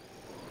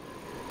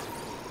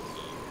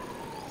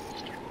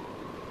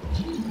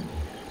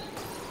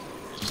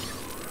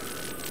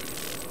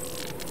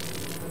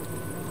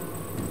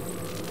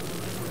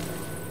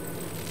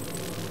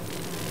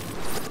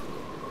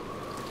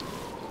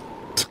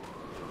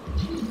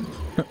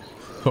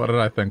 What did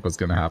I think was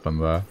going to happen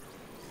there?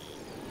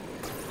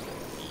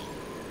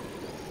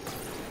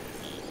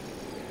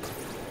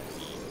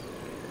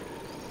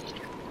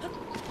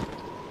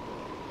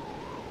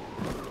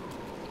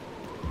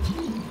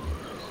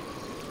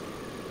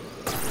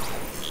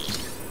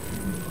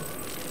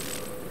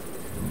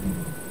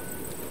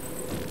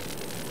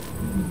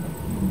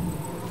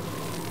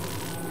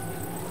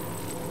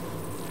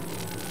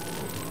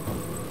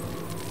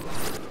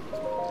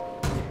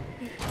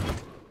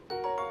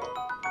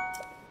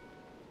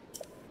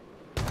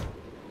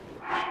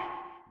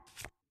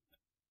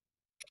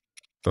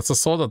 That's a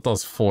sword that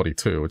does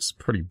 42, which is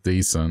pretty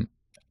decent.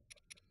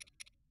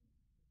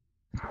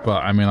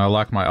 But, I mean, I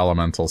like my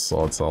elemental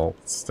sword, so I'll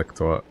stick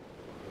to it.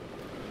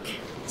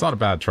 It's not a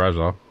bad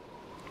treasure.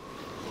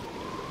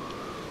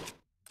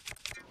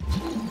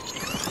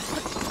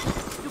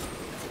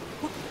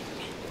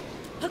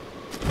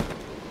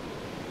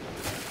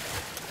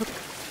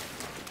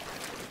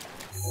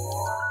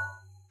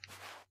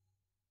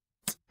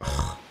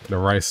 It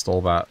erased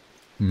all that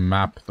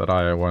map that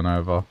I went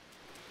over.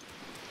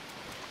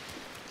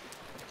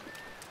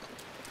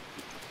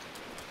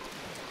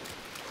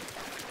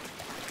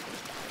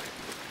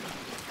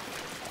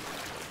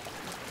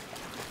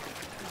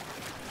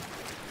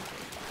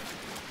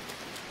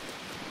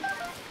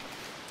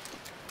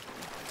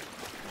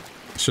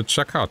 Should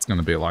check how it's going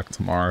to be like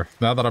tomorrow.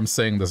 Now that I'm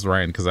seeing this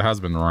rain, because it has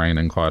been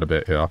raining quite a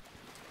bit here.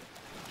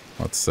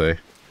 Let's see.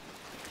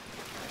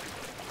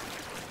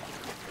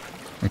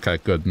 Okay,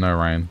 good. No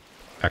rain.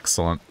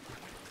 Excellent.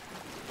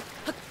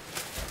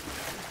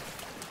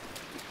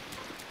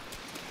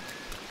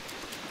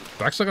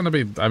 actually gonna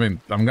be, I mean,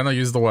 I'm gonna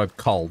use the word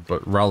cold,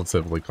 but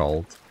relatively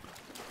cold.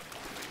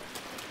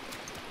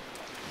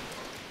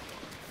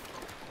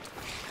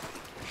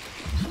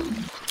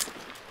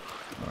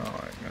 Oh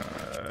my god.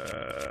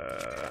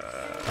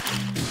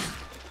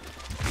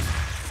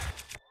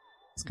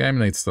 This game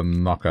needs to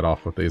knock it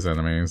off with these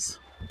enemies.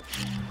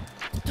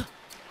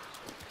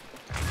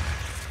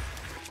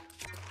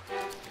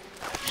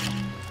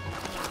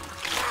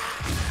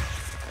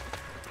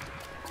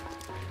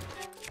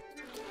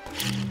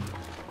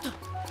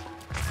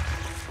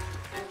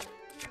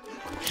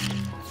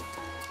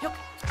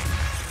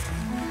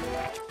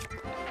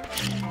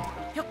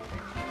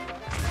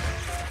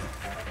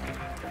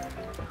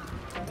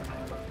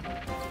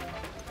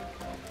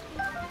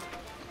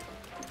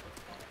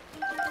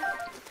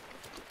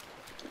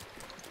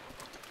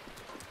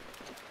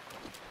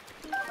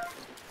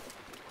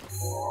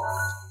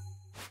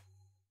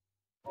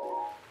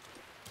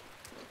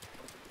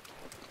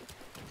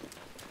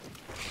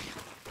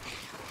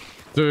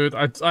 Dude,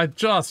 I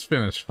just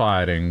finished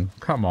fighting.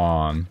 Come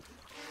on.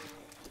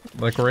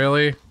 Like,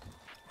 really?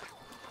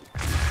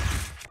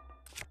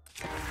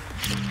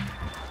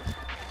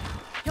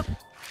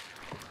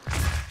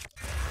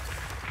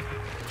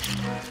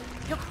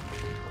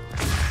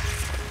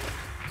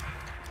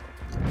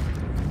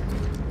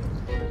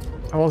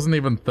 That wasn't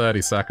even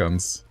 30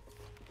 seconds.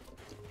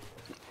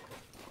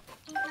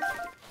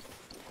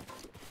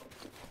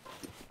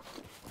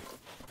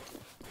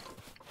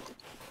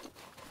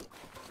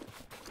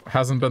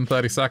 Hasn't been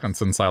 30 seconds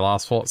since I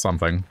last fought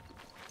something.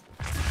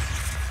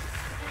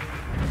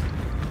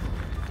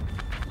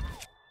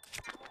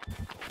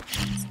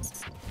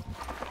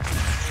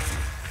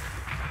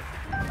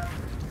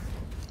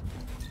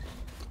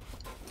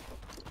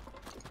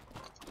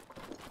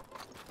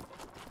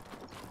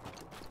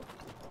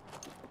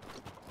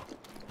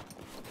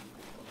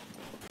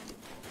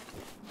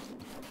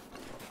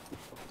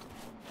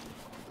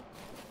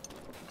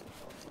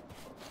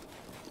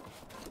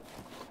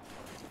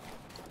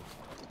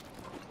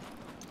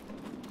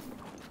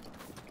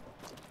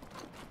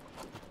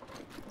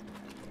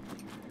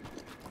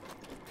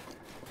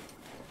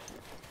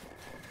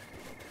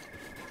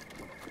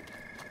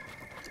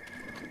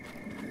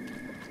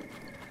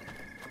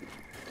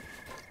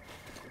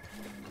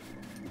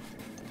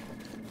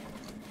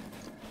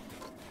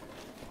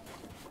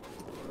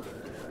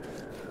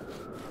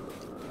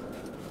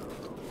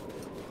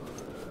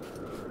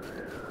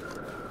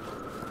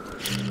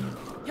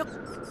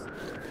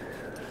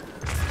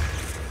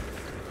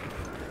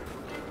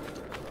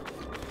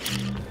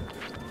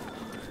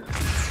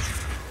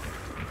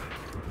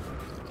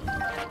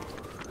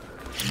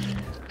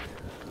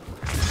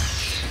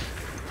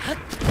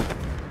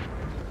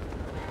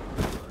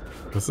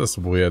 What's this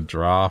weird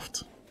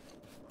draft?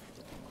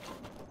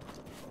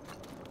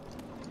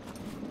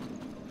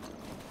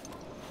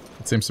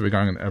 It seems to be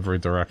going in every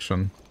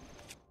direction.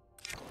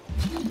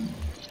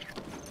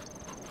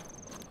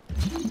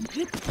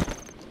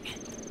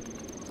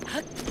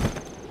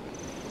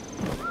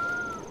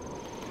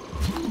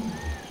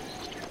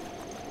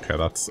 Okay,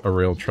 that's a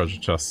real treasure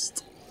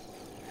chest.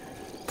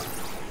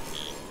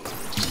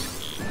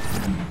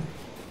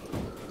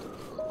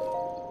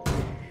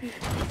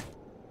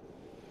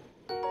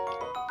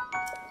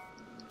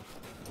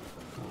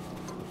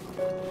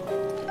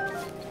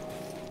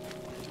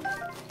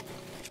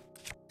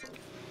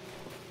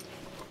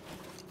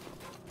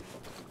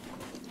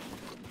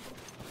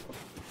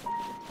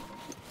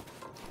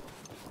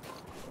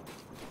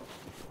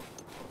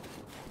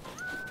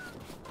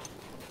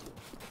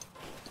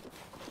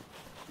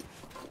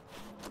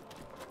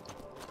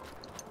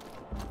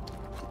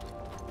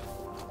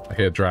 I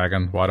hear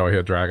dragon. Why do I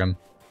hear dragon?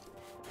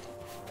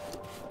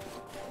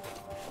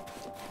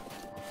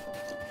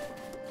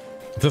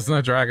 There's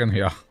no dragon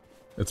here.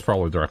 It's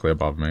probably directly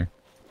above me.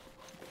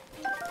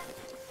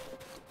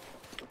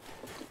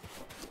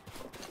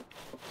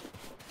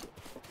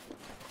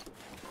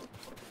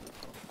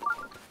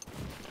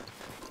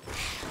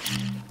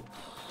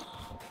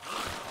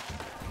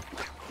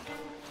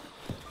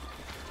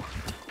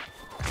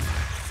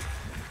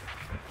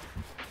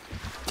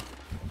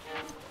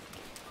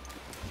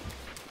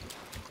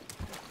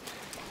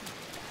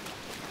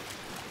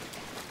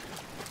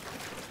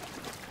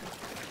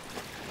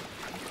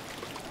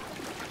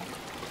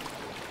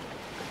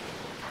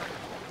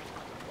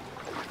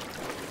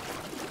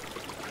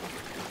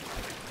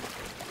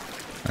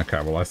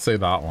 Okay, well, I see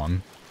that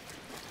one.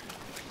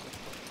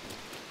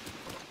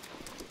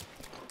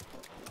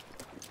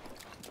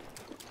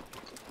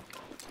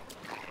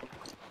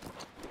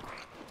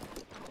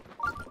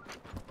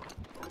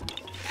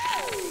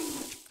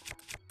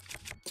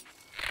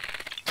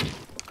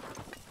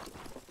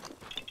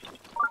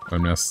 I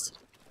missed.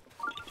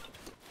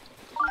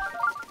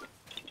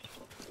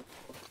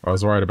 I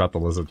was worried about the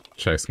lizard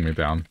chasing me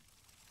down.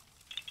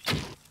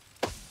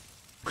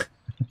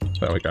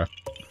 There we go.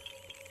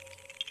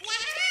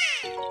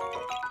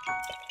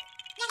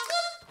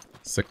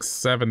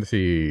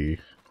 670.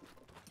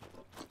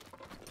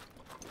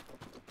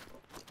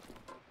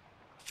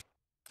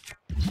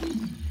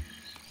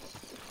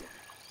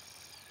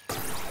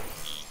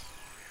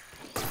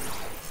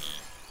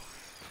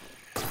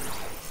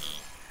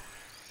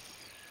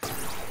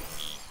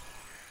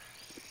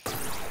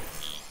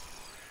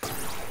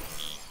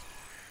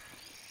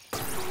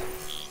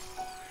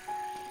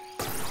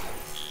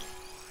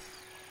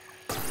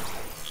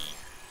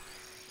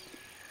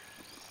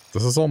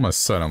 This is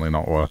almost certainly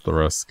not worth the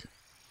risk.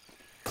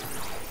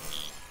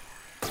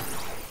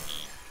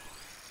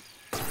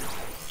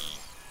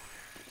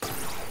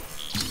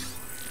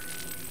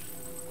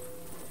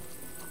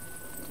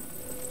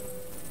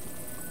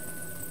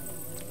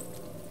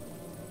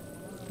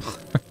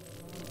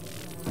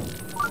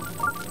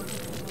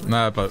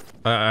 No, but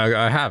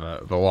I have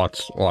it. But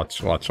watch.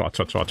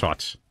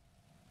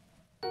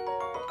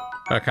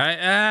 Okay,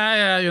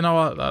 yeah, you know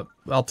what?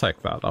 I'll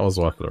take that. That was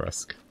worth the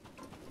risk.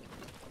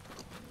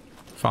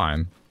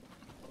 Fine.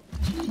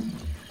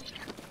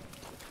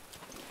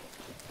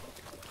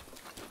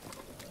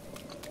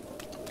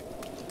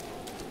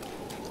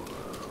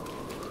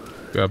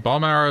 Yeah,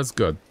 bomb arrow is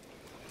good.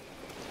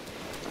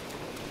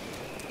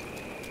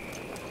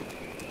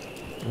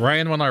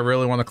 Rain when I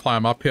really want to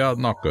climb up here,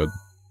 not good.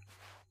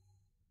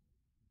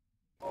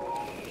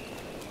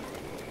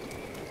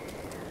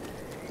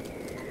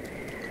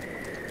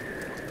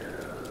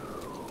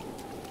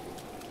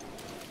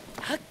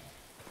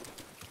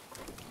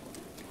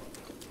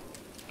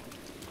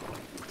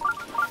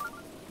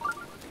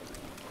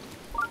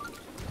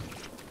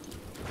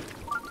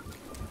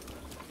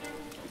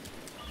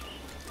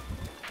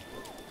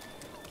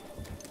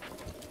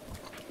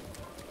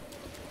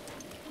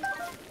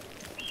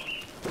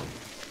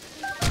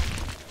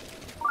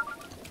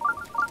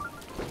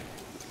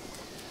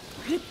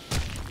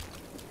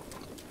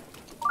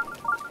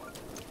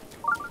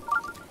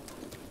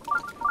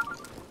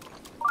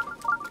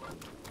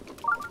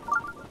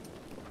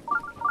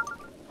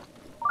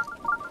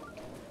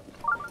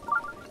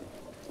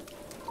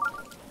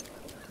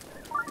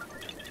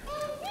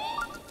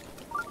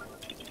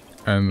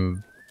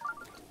 And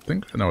I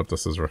think I know what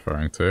this is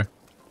referring to.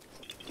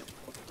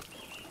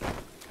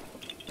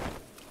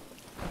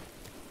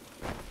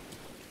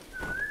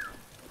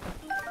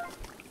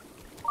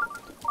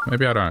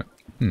 Maybe I don't.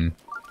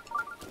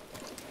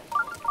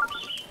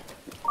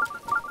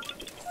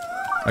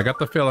 I get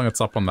the feeling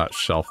it's up on that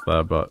shelf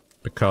there, but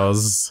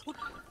because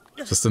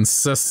it just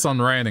insists on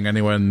raining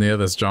anywhere near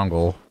this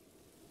jungle.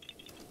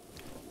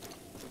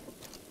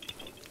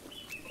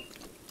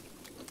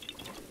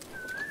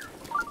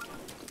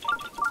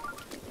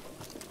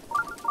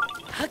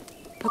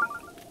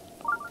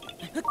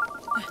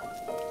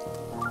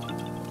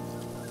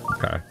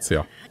 Okay, it's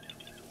here.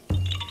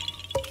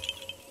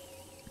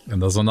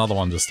 And there's another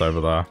one just over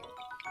there.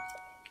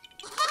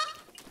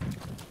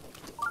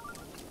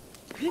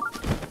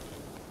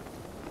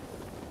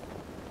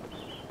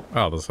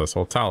 Oh, there's this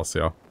whole talus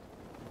here.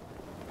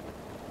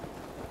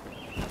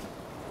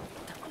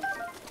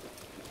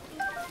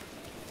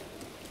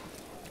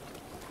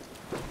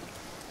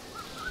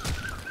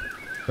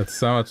 It's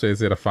so much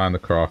easier to find the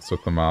Crocs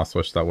with the Master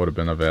Switch that would have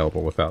been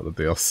available without the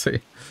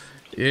DLC.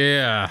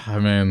 Yeah, I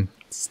mean,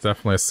 it's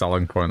definitely a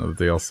selling point of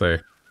the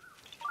DLC.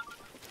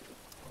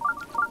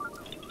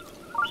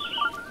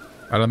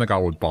 I don't think I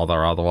would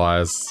bother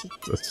otherwise.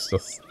 It's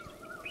just...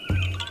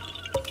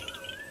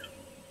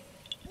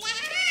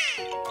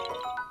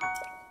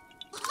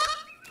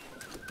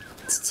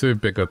 It's too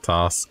big a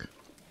task.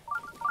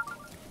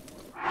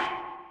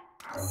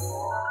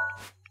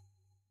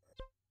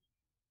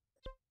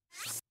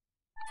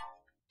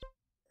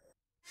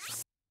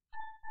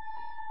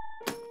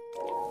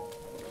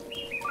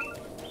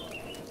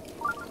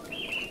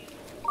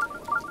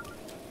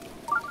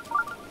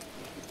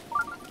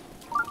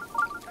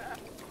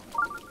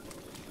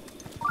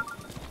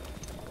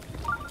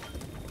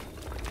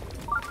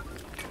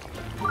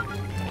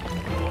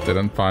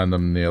 Didn't find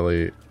them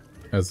nearly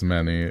as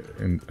many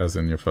as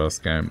in your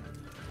first game.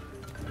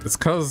 It's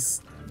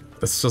because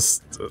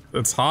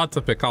it's hard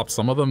to pick up.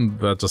 Some of them,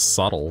 they're just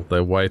subtle.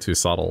 They're way too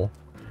subtle.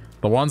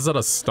 The ones that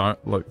are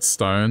like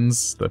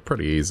stones, they're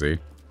pretty easy.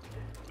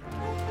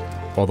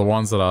 Or the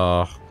ones that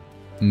are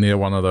near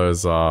one of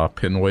those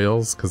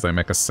pinwheels because they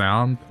make a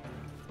sound.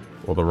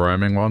 Or the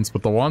roaming ones.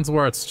 But the ones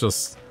where it's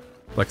just,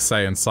 like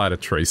say inside a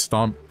tree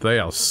stump, they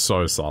are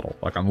so subtle.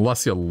 Like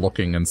unless you're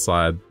looking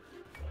inside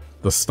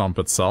the stump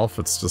itself,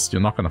 it's just,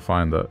 you're not going to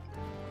find it.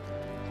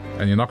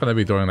 And you're not going to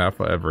be doing that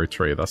for every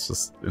tree. That's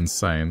just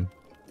insane.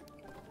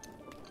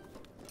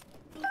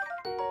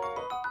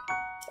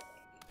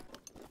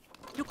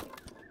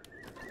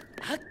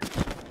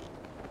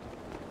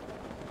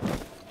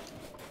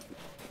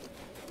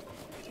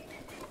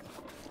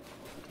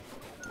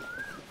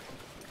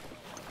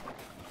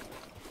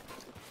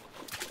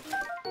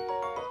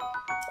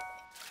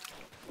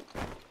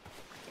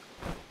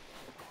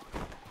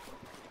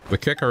 The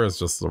kicker is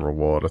just the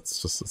reward.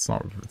 It's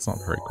not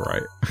very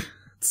great.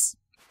 It's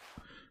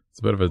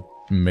a bit of a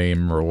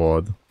meme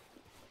reward.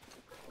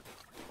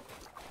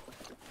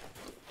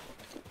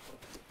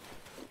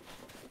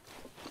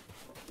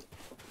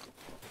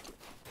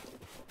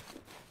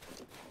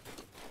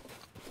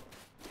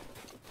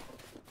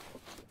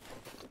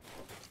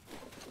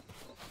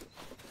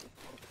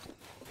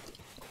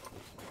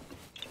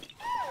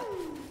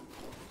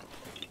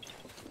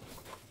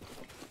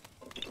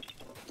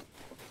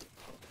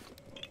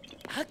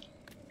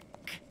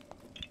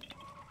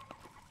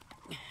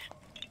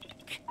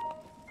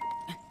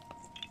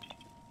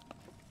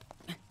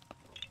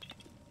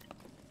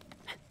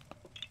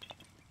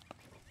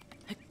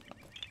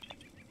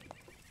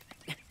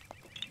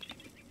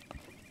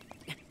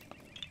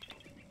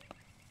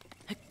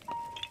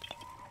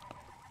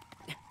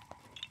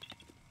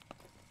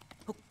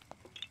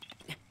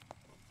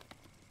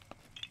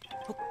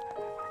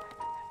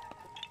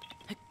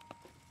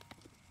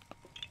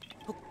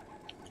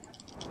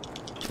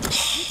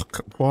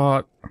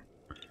 What?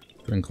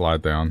 Didn't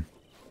glide down.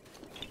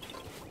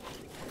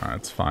 Alright,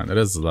 it's fine. It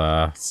is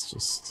there. It's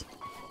just...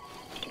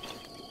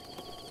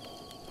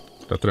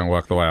 that didn't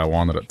work the way I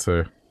wanted it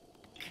to.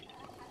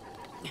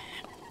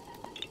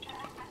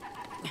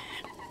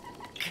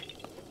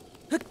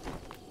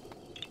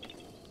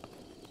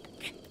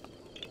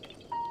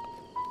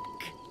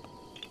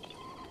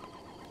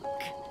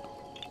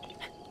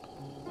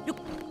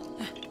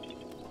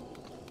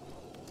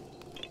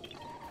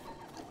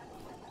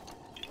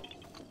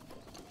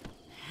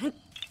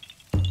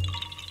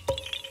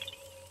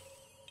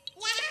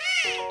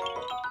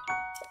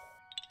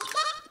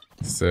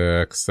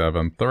 Six,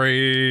 7,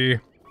 3.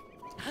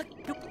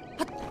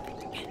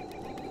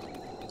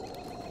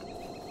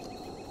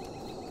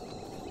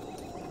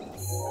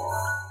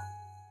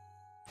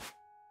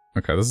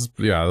 Okay, this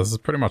is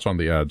pretty much on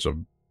the edge of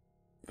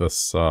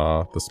this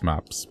this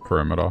map's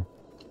perimeter.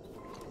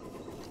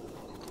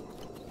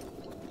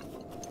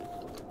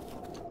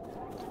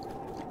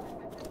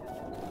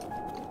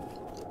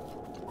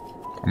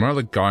 I'm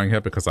only going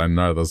here because I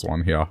know there's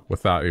one here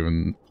without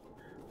even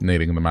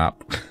needing the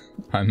map.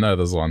 I know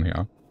there's one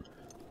here.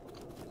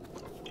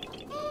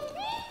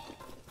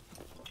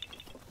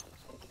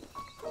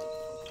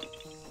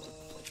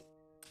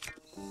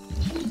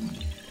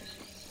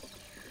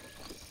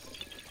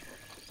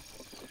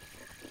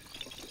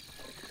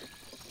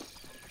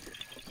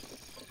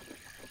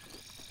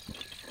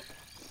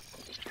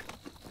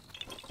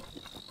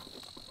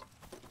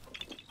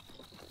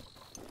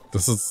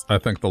 This is, I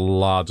think, the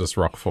largest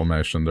rock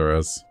formation there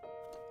is.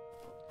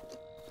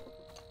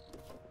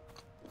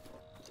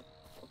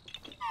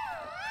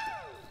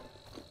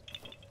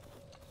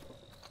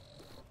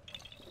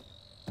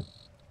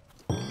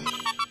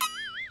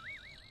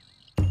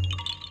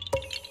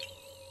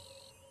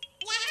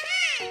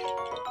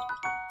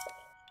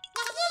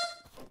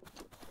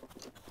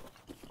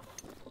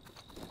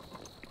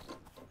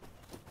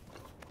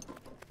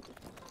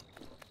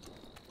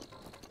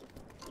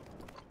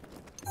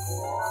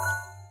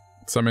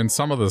 So, I mean,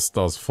 some of this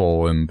does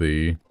fall in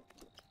the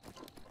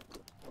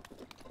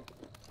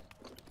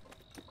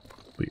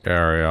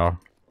area.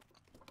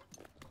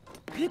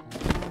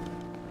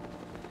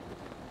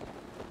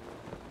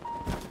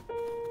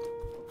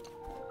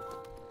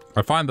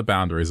 I find the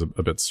boundaries a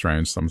bit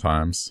strange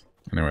sometimes.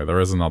 Anyway, there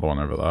is another one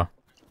over there.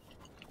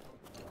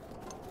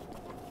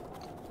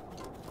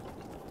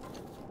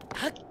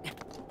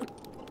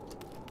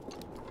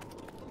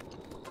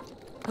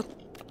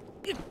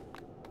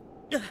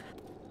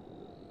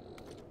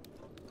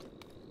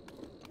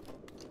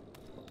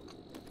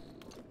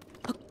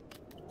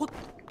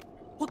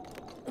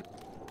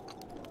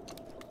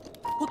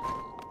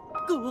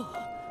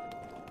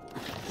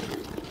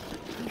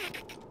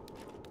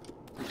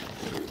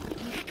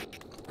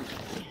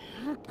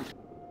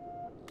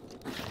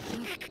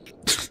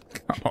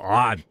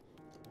 God.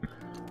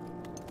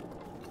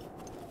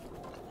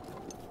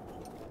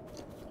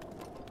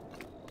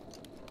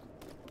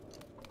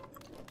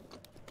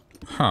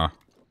 Huh.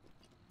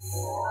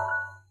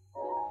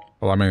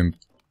 Well, I mean,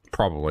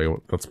 probably.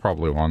 That's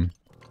probably one.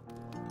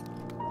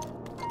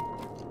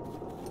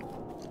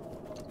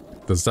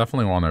 There's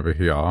definitely one over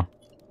here.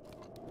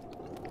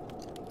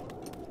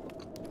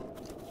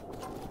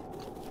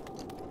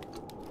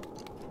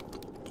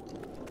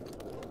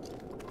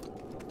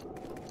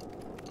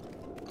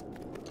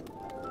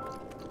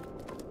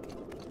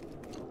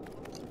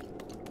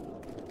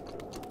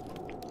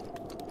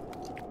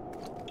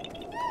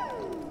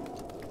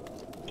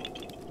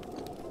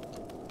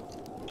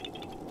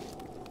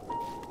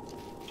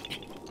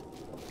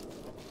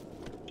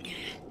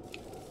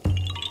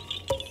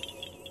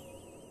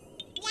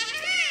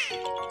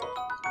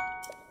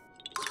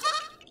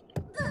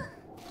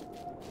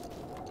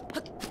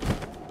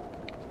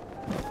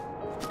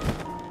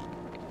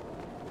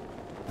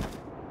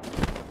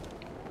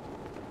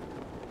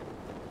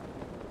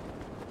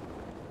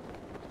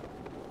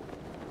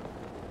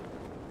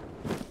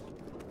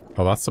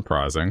 Oh, that's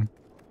surprising.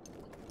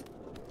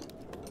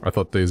 I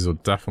thought these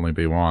would definitely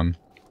be one.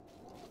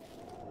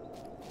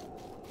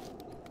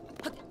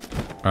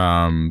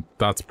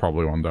 That's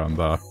probably one down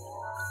there.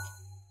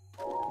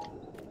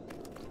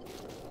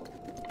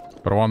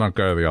 But I want to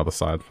go the other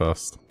side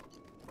first.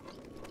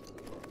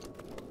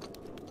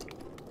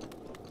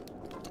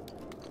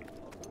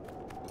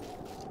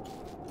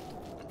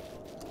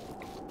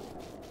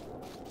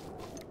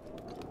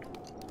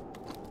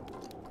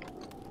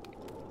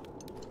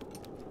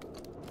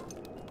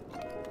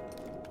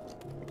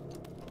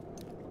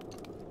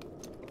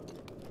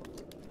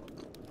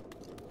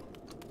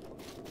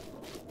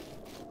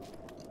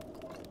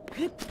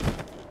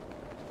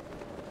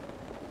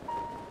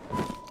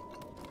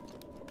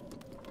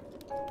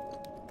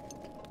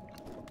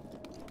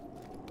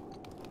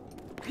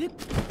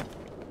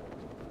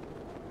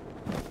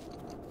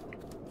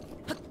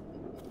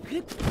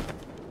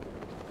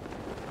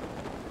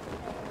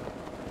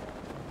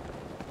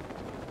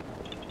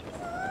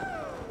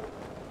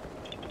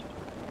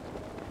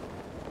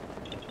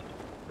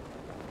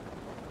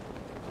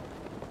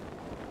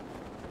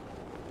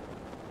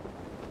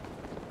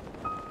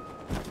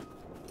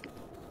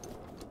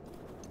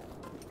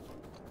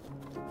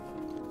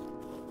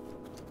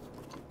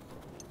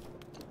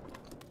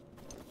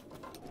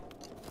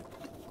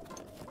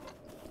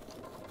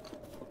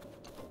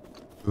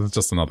 This is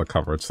just another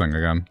coverage thing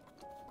again.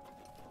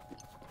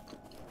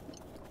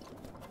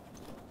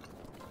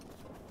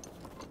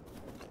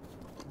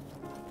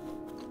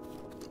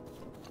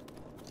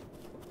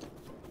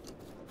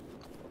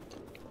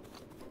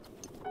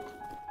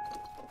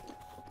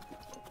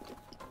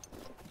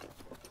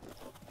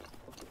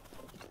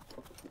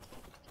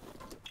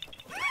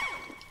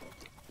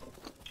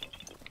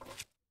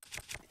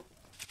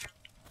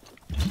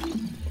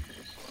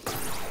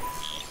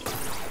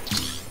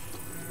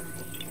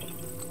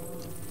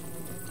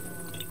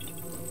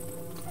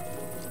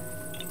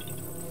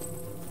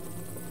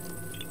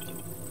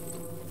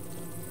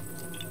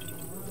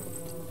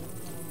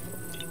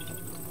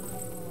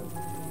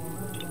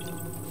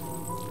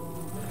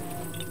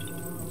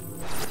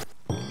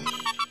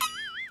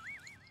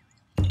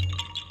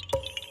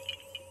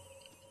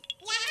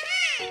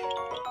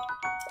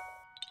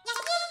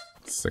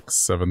 Six,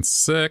 7,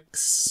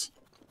 6.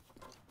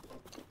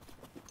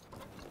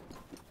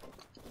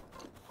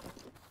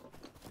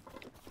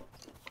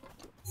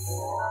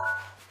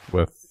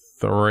 With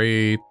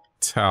 3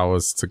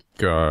 towers to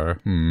go.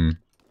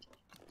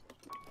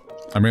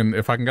 I mean,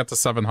 if I can get to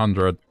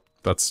 700,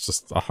 that's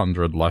just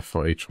 100 left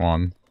for each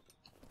one.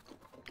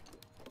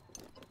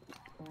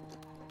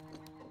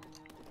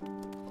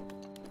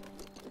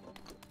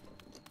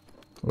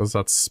 Where's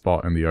that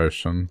spot in the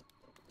ocean?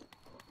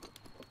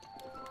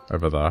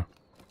 Over there.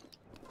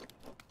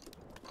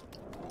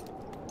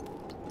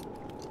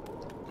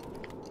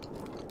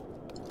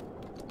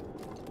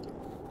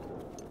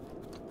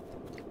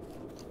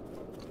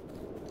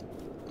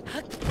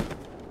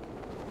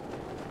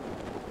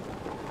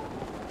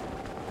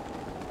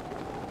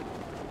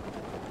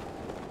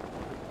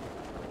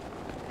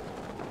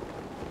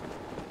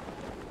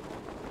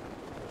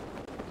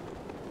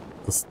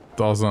 This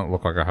doesn't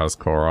look like it has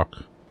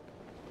Korok.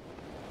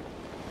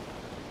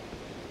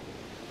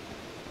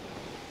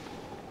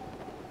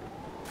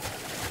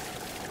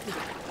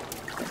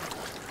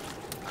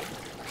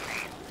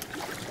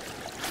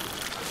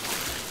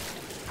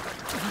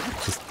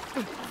 Just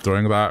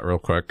doing that real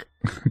quick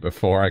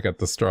before I get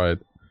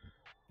destroyed.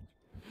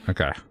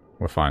 Okay,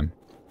 we're fine.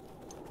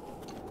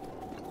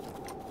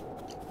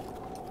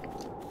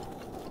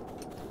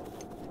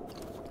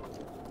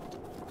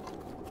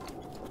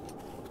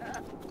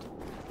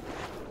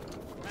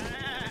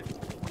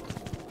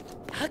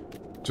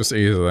 Just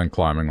easier than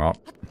climbing up.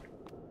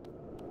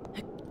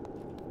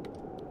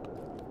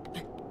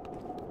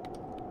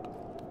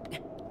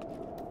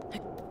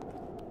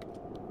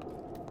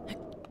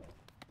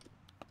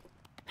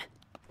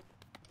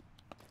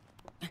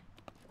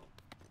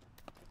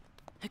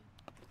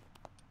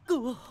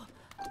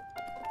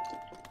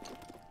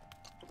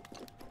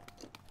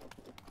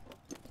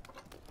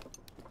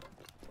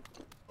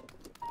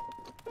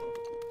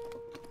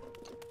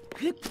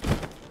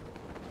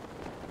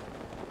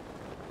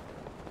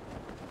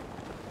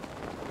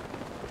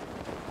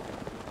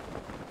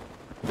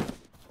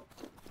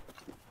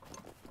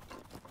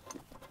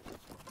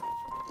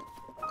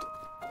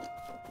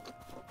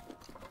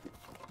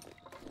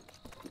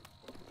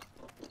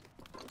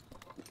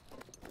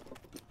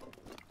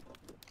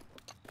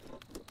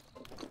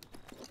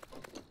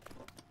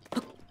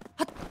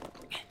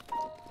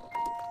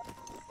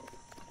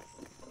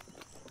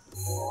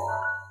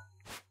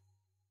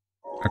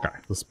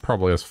 This is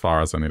probably as far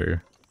as I need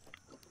to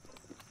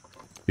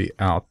be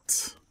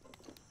out.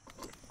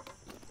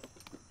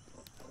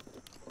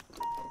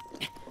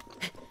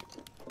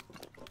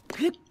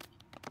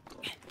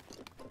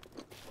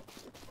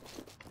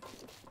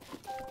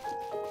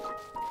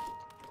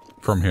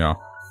 From here.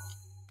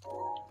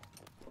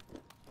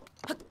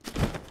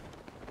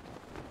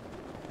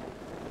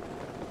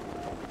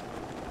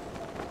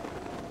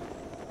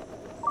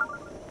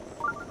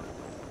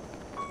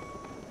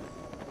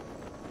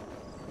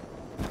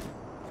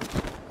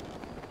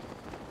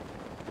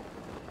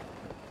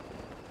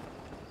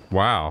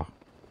 Wow.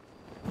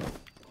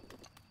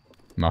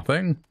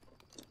 Nothing?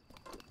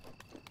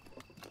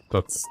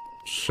 That's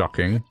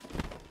shocking.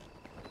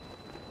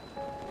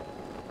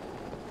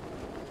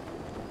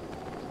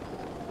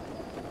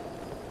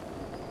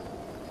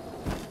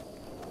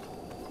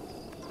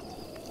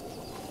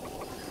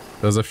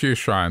 There's a few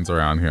shrines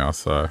around here,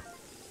 so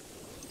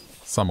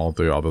some I'll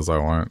do, others I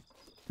won't.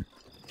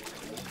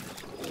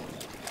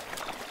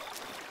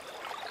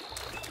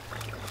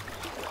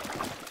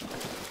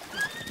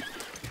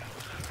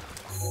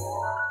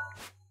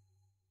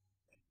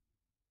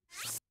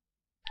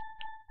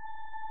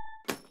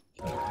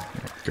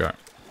 Go.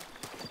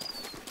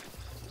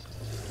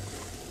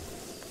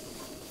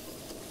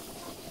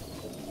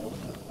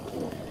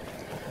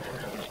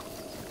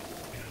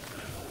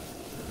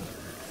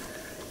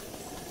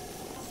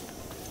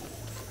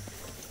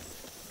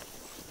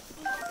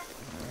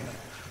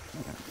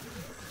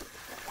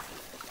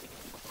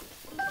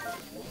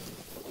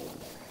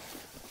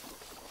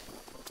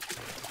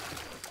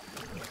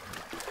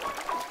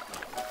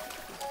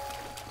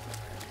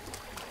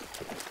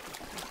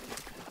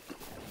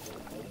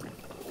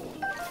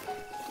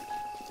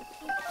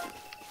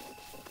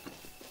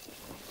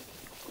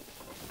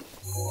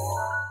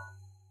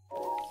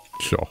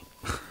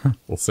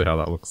 We'll see how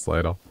that looks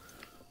later.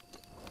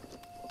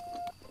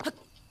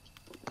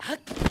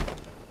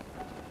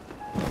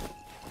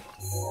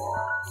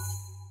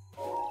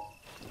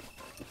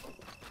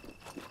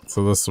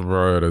 So this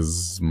road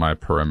is my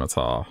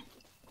perimeter.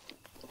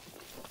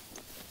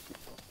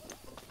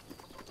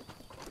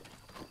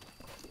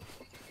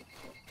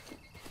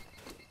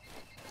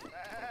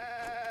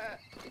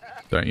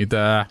 Don't you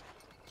dare.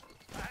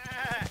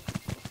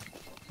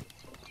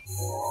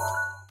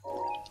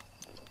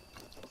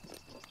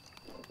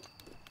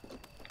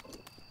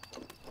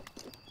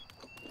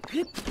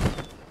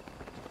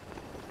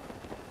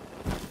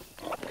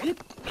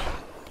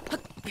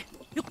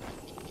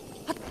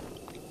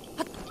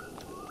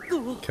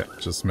 Okay,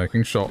 just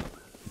making sure.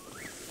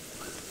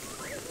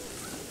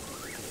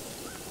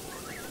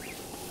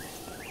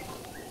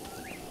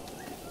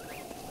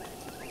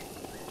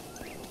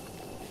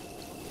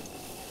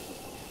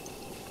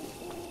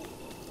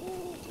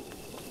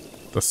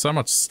 There's so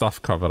much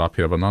stuff covered up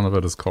here, but none of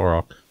it is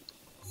Korok.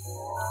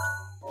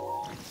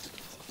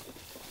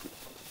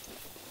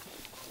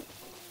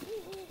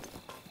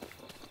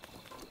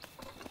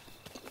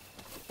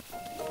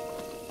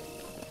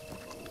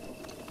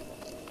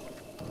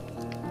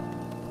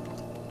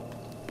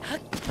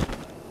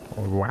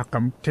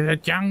 Welcome to the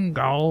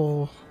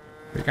jungle.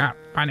 We got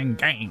fun and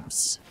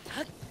games.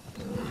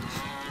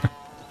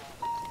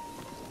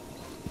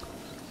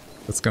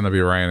 It's gonna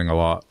be raining a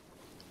lot.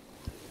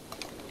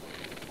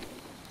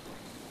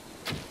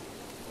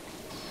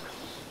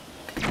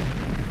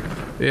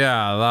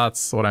 Yeah,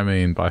 that's what I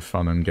mean by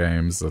fun and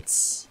games.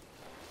 It's...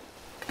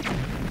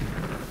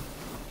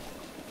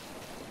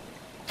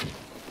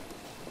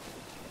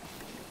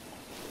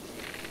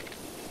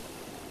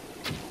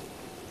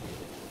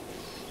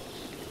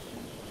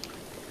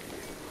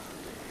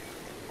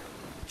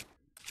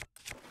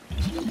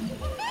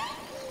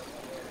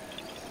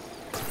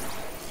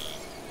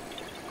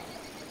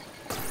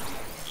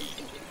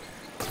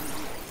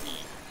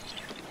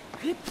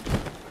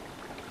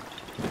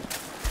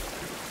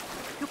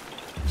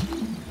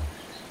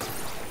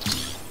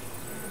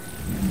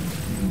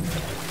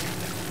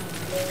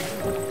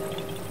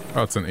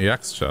 Oh, it's an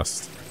EX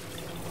chest.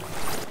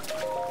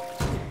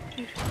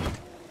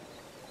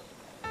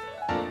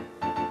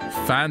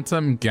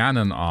 Phantom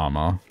Ganon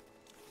armor.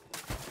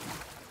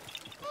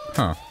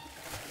 Huh.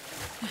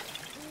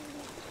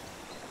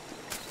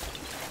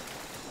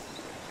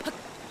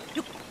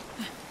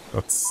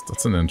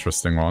 That's an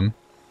interesting one.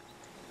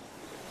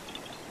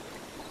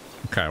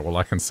 Okay, well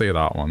I can see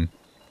that one.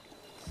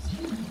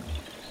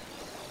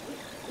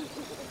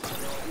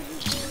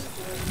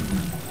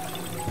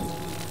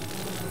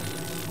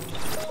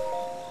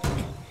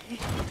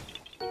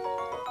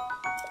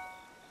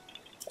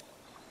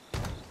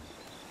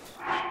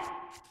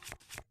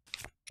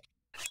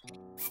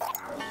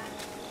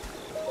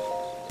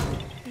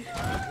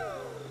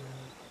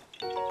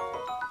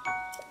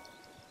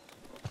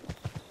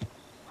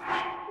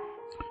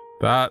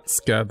 That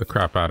scared the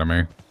crap out of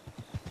me.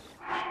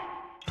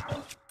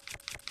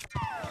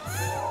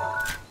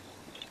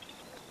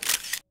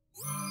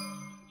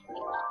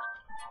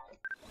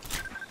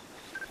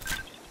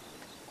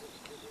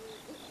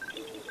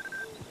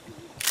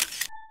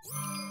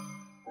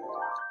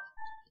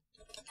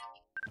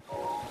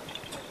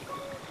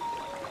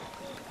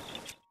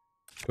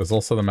 There's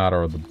also the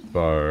matter of the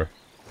bow.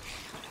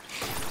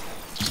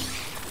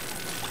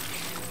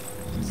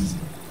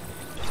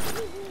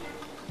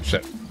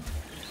 Shit.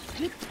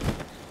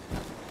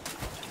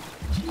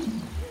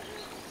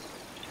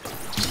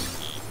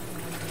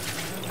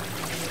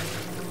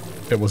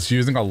 It was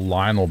using a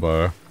Lionel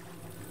bow.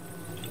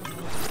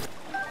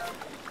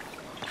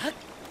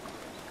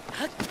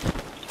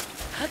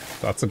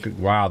 That's a good...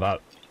 Wow,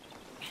 that...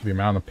 The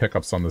amount of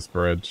pickups on this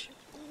bridge.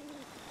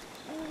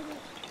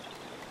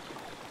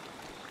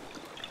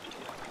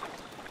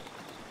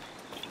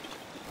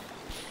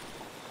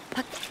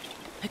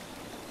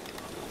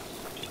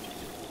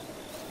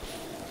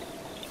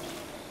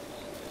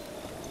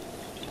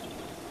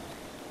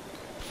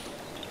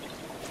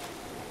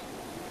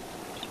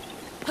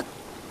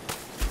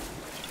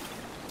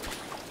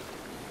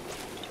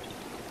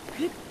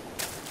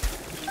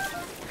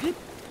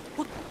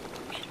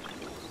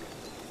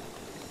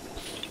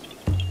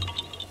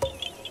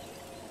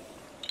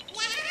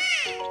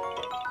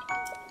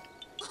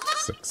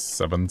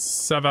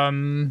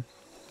 Seven.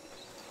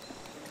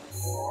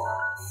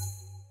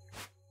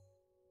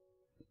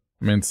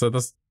 I mean, so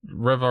this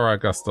river, I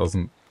guess,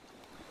 doesn't...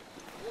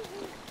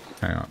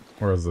 Hang on,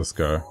 where does this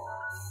go?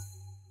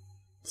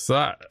 So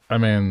that, I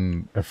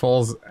mean, it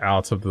falls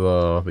out of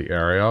the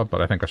area,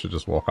 but I think I should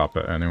just walk up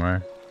it anyway.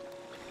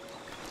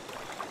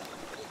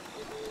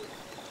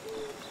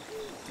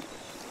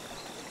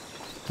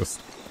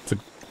 Just to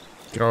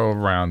go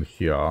around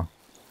here.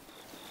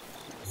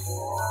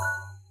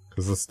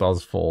 Because this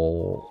does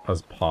fall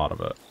as part of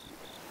it.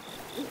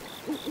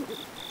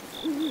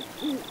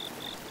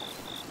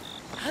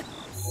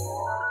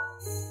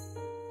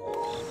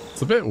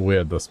 It's a bit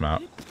weird, this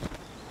map.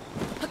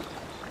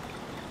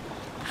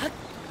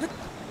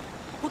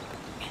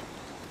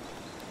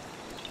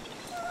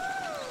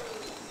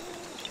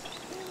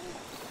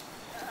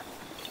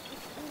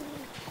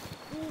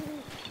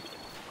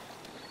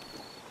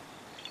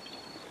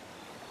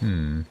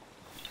 Hmm.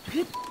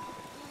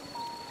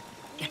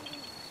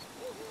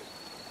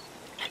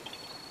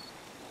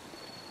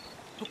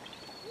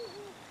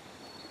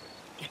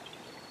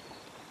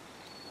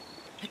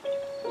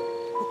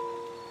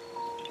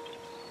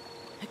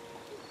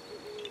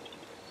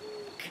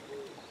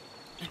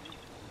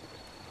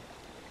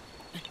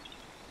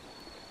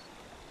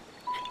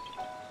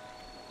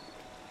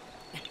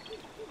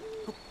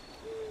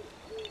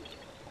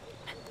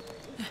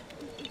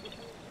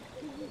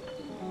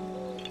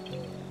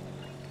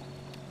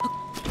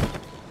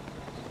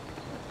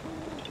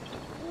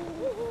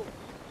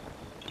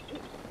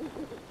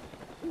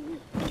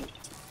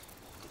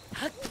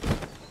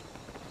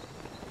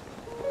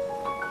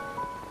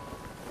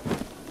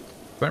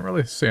 Don't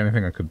really see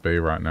anything it could be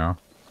right now.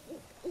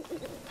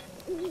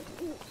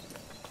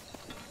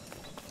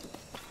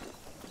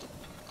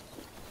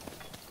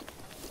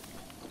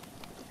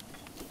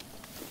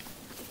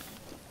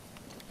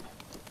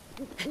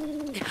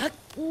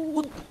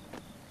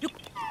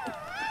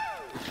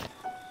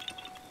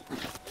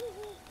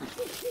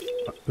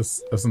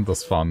 Isn't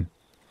this fun?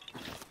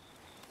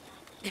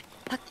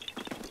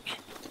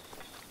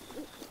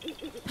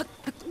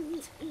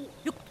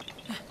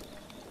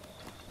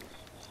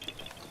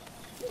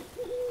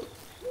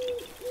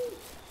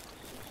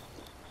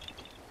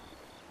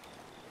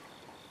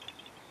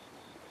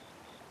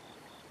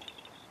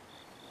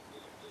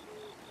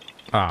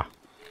 Ah.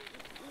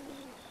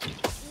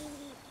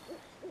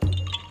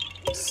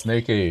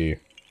 Sneaky.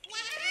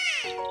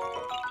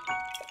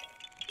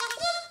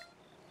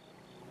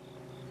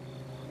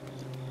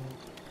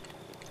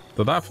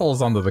 So that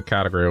falls under the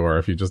category where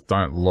if you just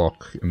don't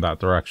look in that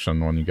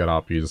direction when you get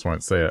up, you just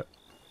won't see it.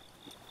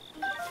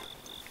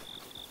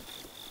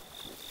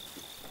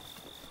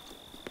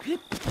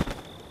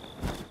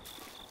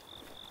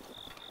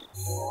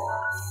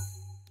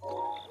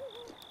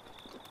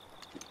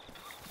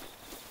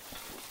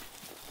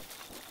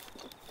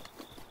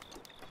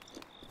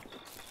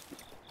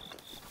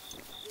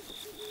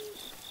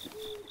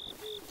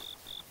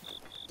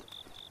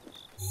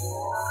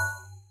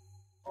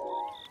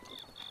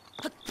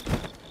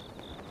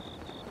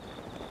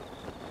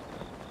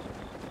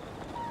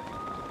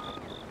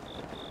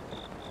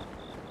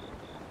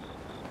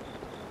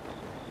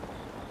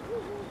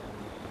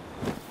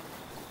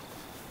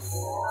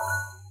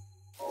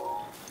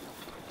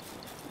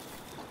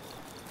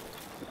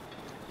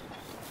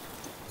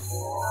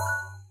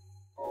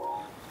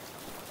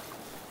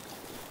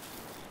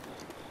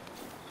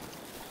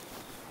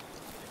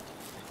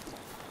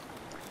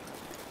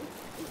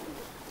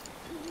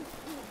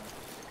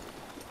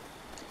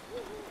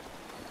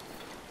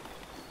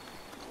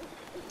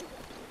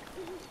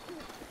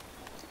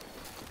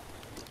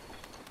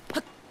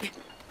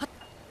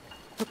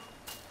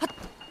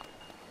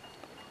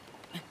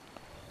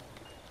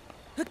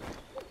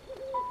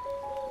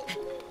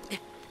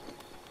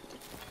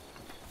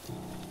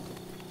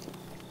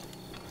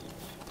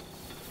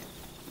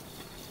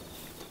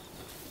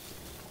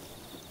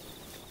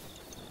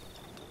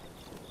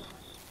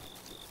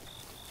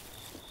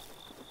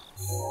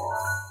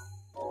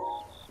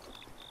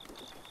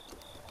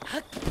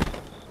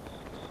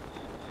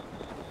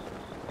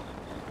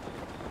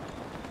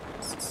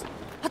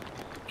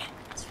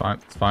 It's fine,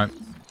 it's fine.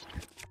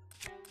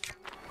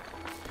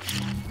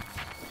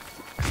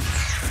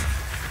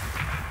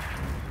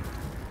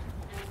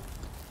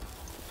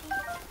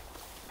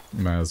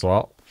 May as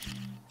well.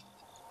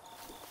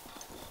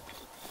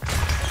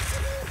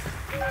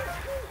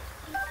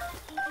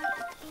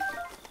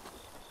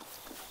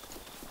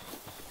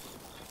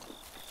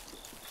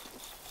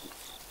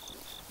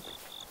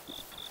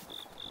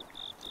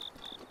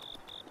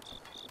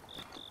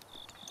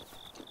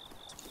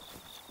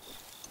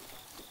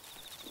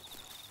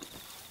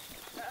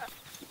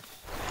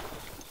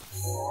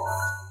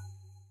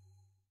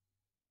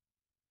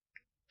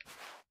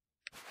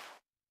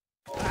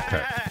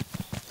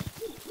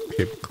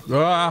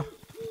 Ah!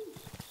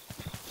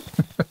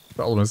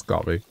 That almost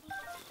got me.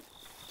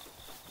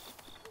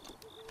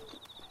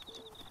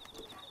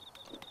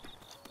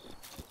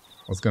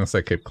 I was gonna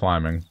say keep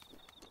climbing.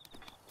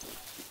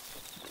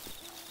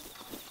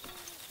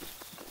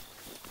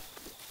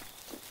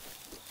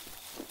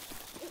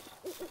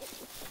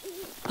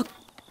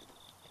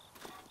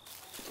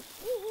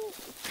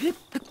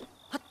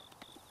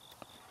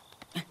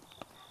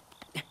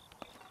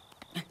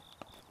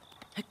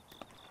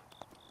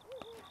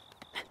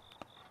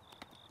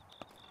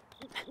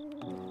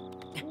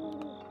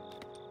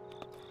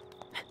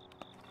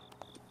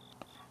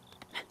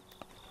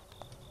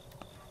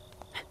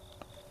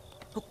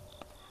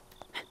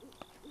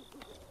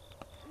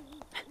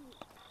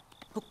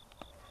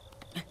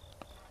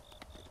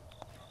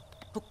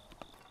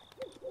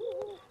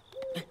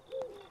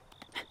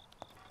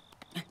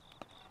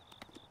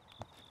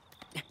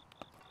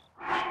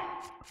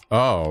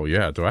 Oh,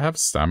 yeah. Do I have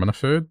stamina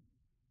food?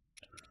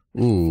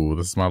 Ooh,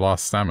 this is my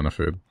last stamina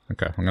food.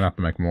 Okay, I'm gonna have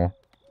to make more.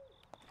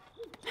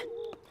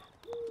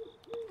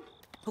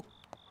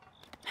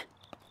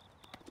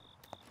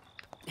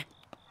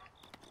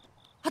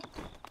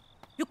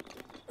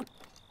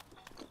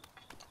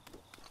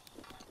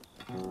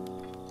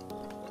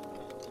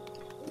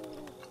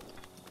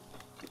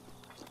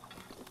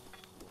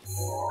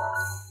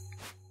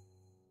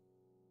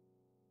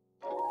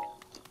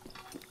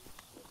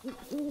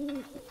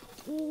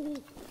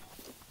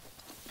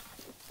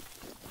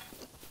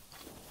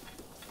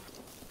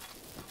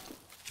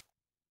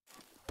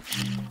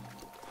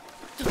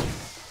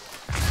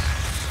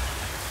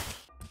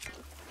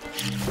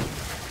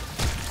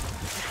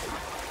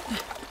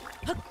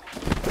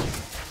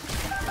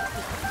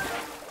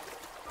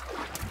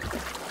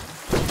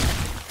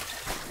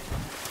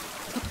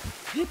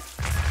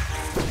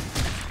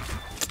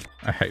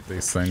 I hate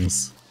these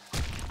things.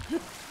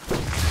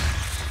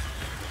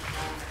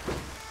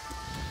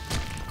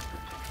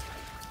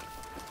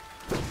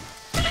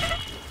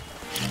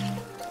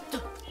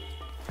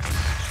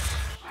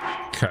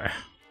 Okay.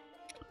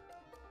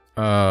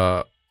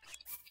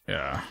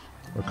 Yeah.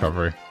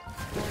 Recovery.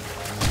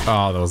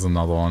 Oh, there was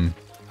another one.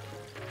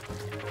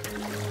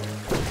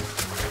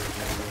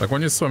 Like,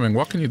 when you're swimming,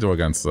 what can you do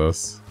against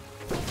this?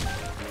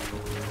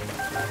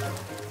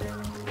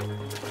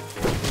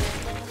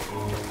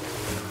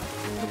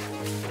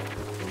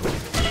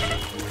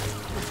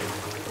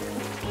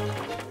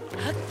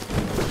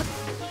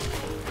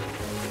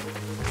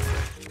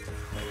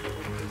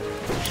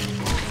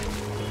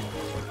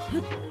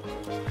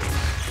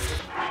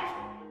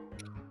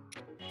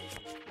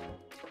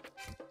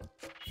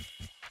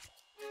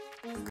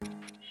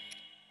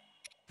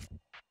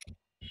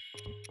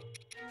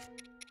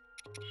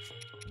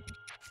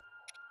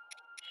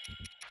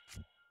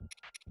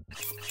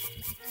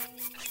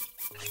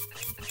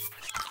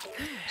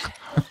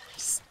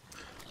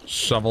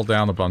 Shovel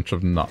down a bunch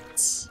of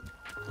nuts.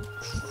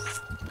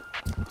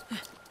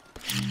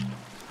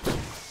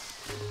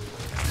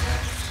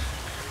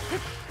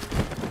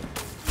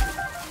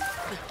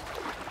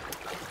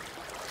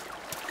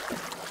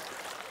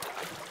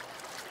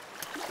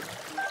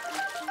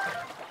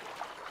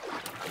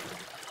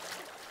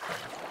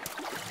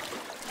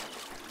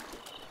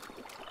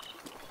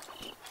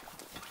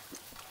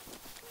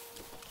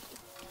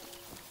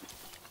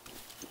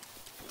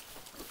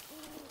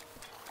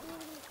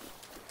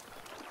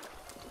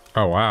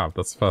 Oh wow,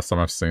 that's the first time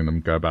I've seen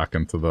them go back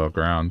into the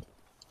ground.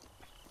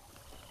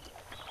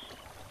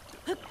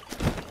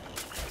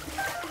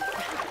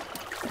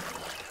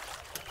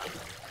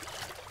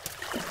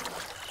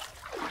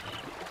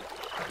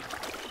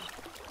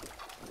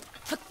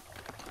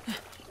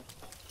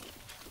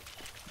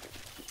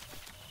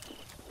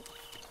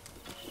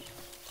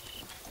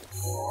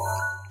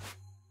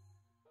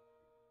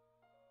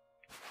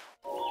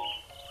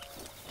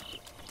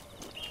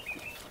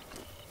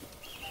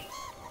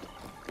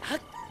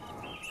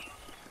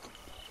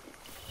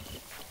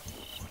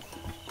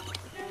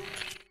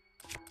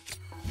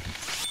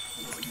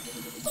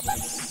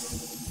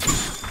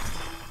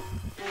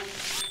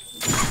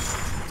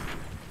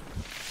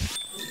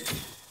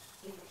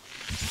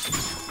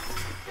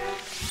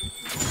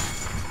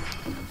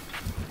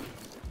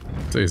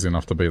 It's easy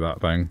enough to be that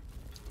thing.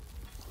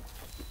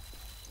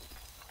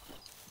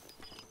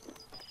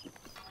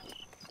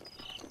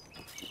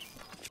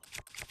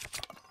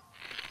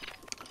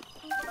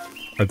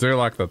 I do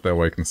like that their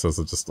weaknesses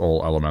are just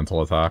all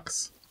elemental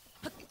attacks.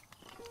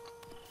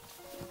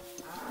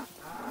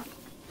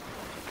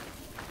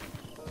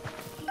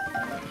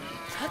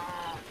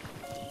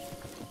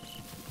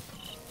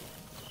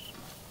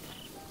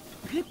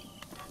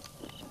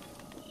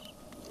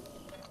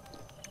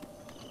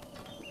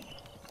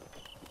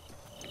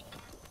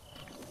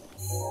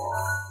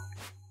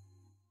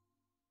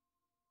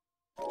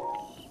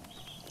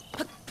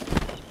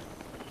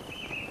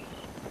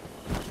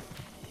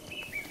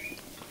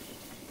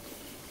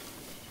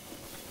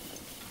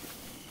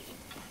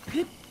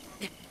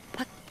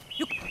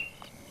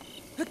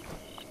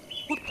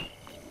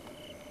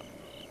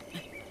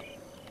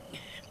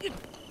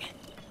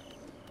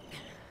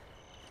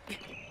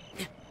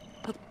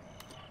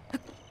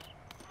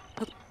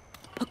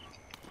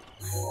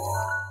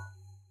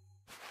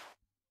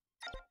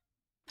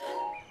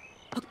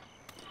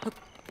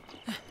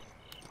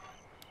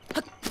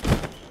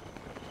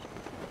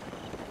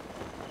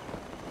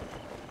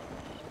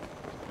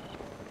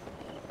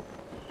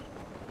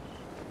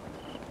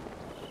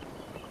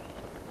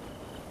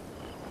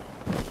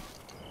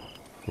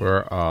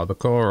 Where are the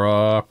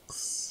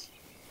Koroks?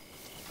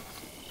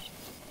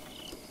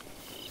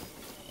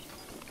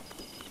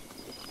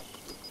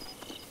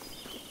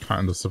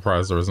 Kind of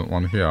surprised there isn't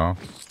one here.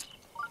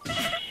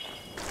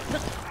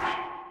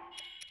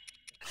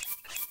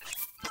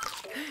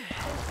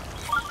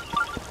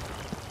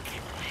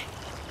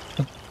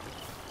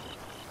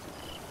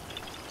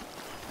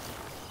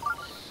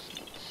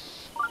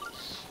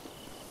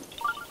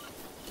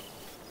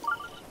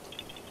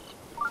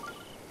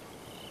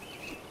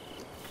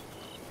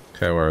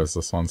 Okay, where is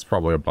this one? It's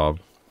probably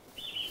above.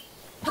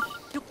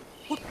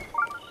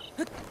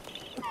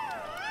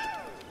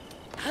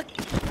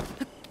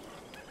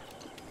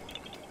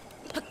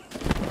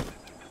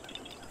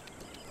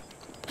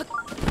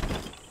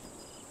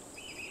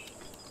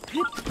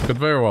 Could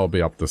very well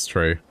be up this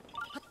tree.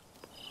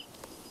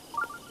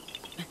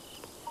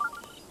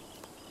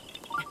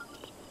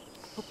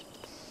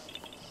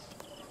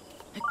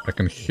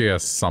 can hear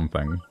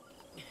something.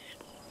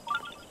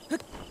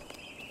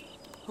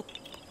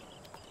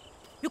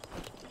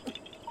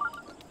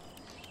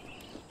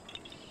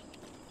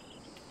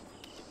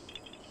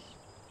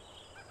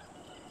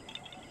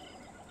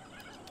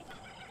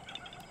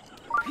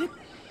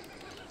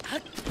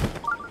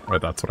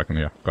 Wait, that's what I can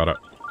hear. Got it.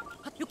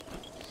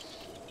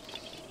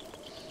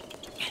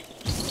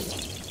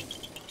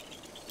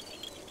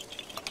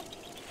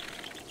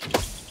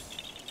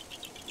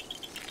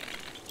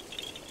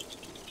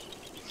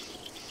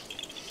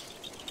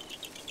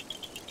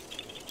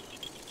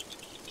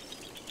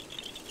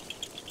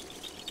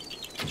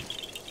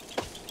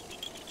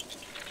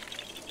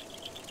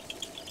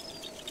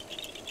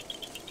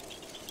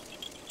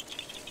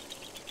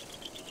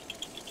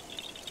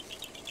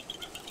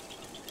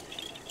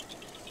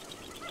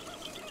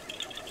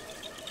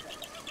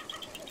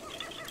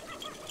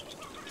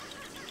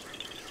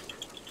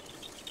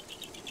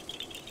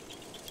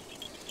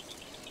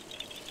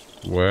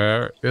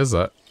 Where is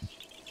it?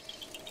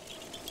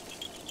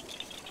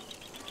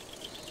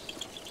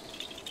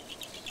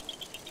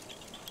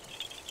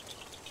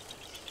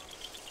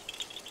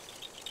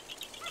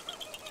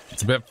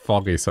 It's a bit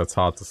foggy, so it's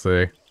hard to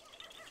see.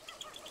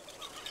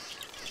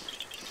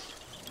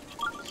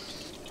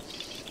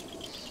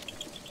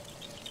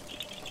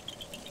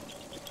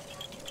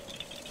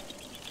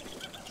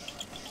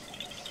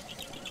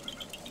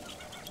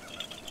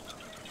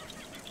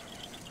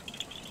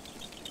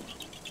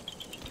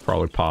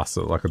 Probably passed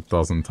it like a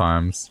dozen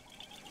times.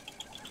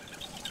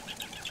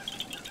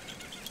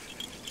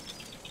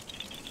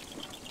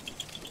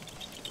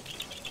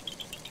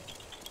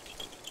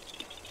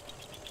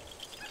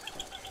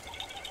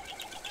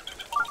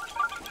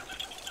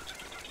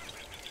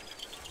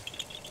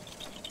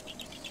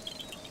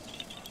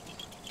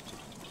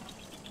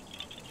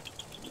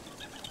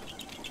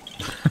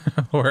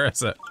 Where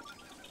is it?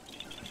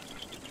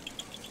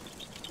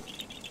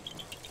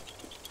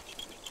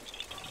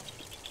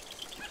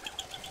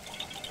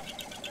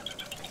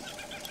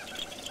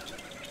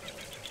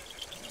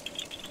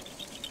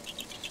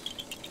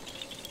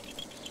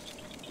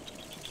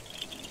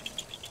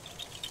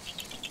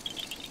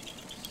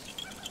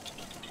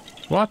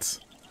 What?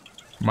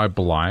 Am I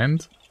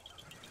blind?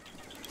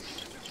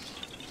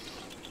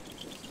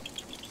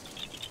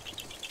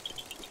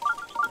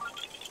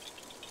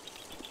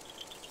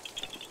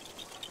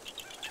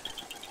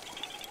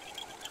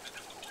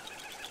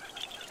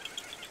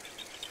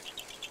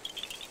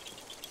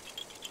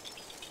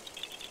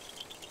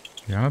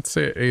 Yeah, I don't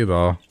see it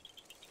either.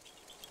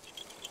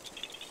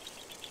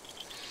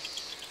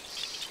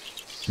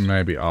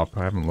 Maybe up.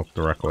 I haven't looked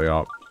directly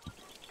up.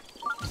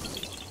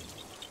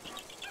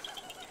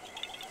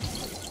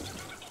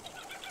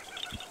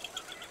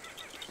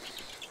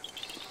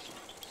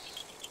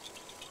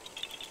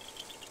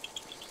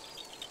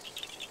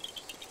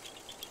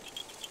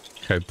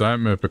 Okay,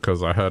 don't move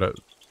because I heard it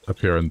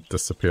appear and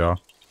disappear.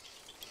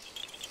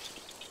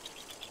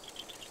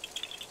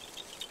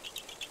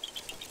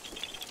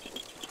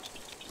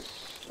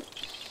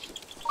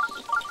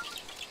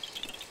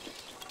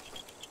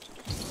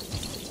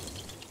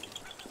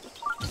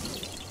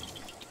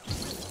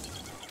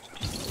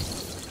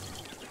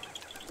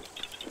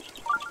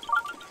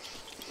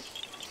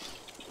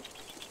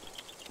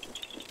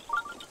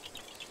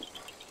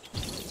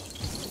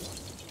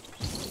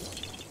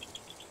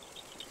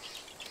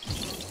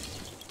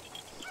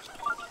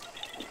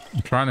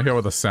 Trying to hear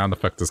where the sound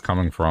effect is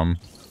coming from.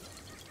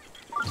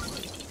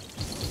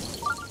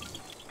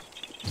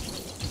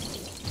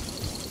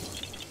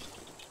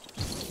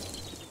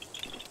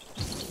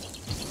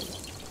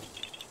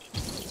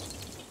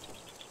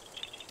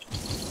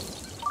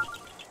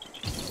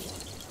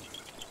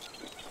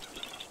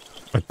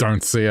 I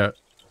don't see it.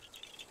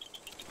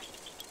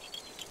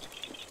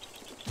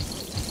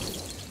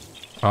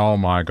 Oh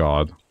my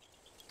god.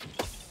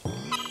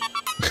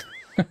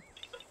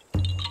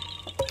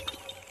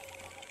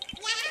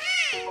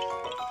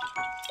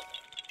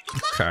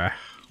 Okay,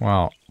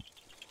 well.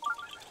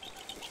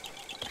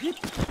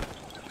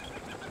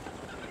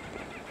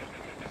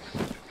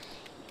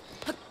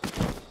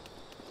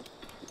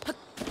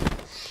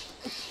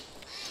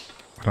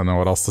 I don't know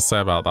what else to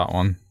say about that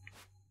one.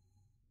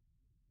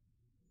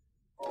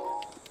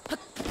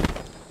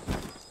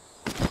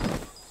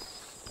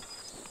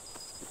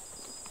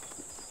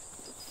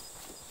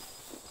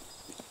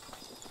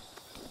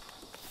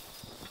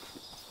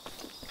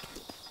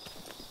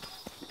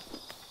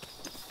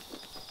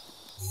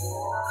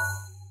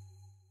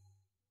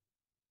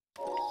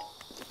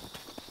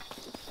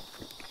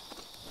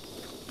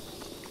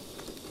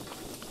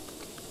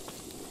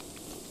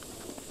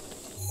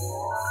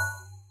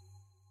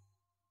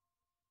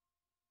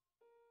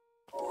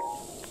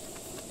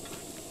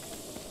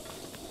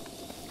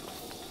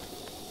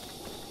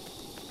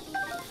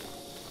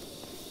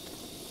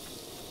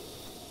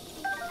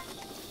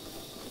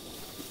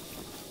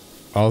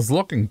 I was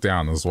looking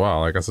down as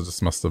well. I guess I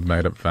just must have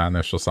made it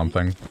vanish or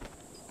something.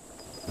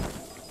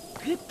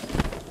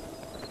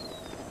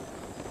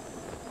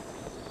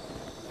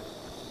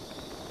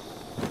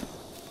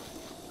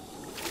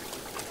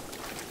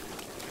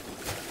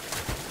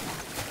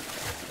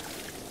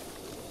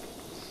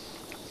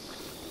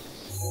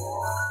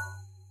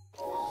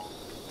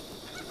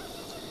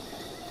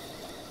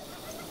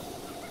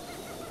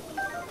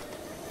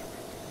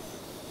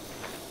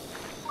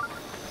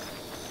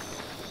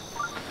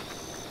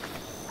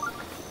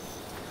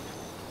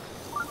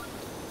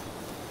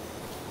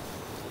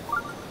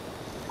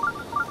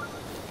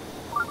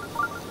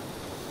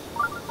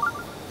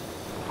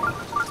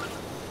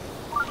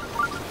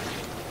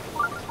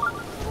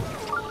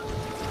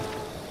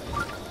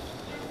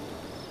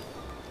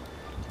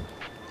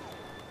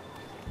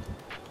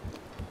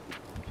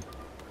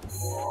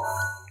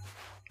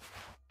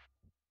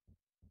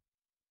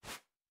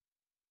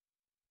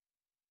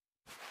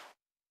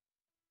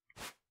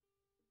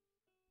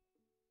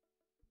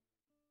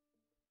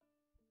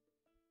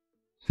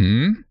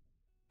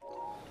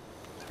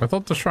 I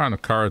thought the Shrine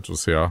of Courage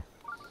was here.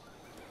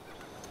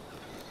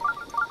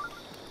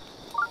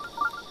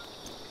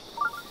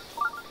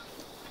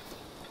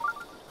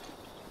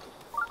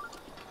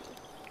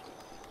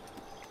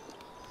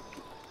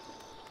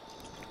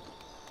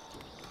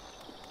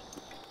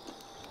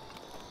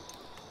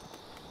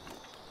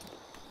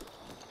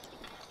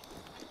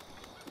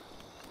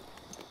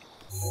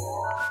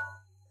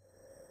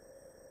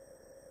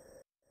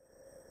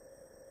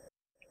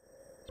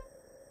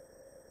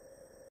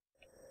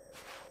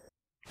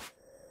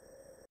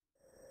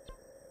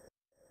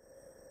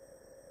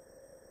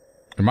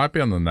 It might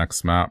be on the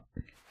next map.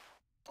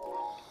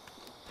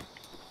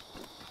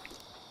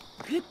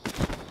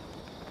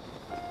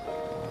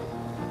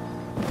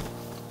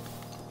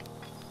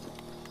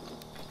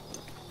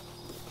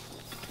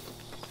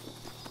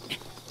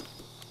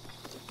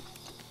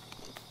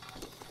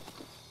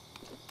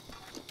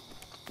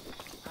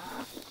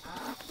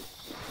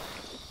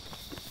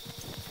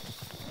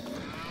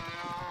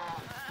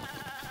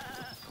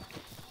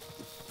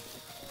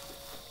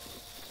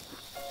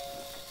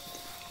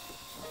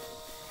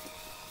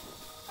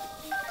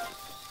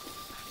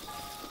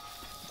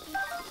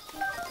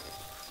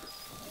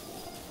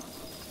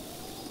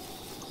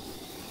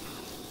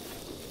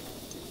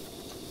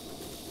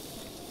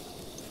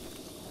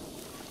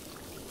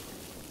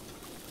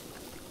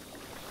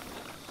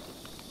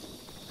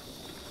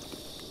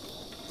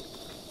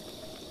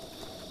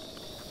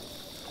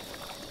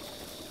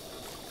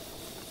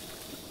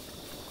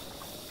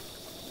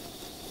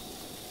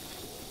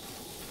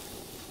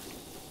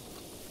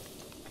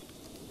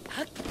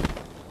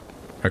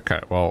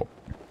 Okay, well...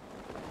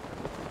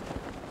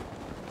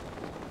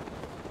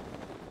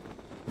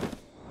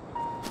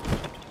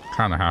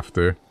 Kinda have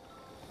to.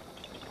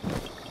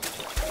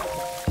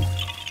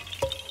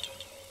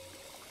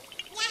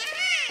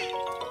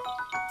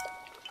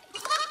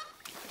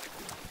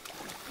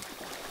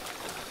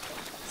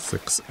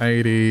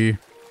 $680.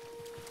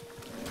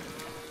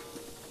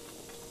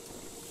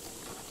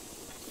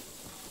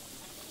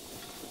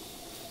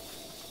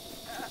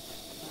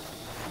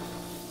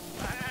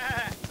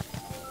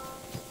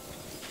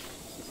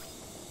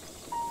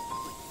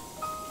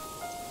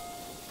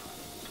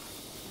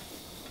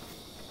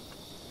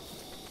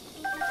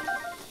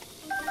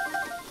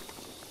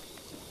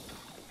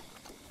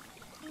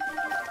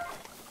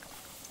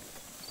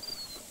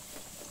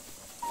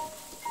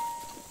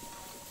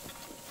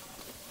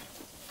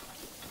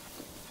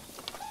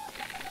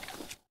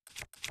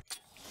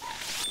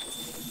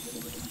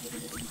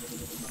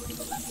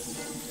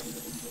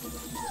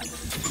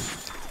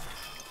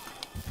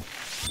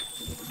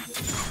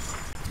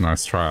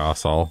 Nice try,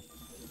 asshole.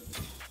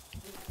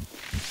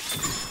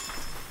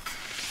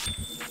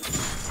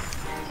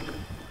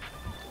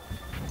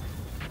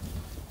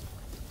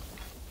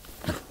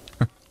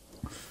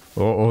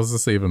 What was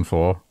this even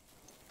for?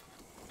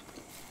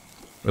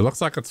 It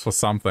looks like it's for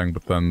something,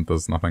 but then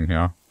there's nothing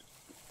here.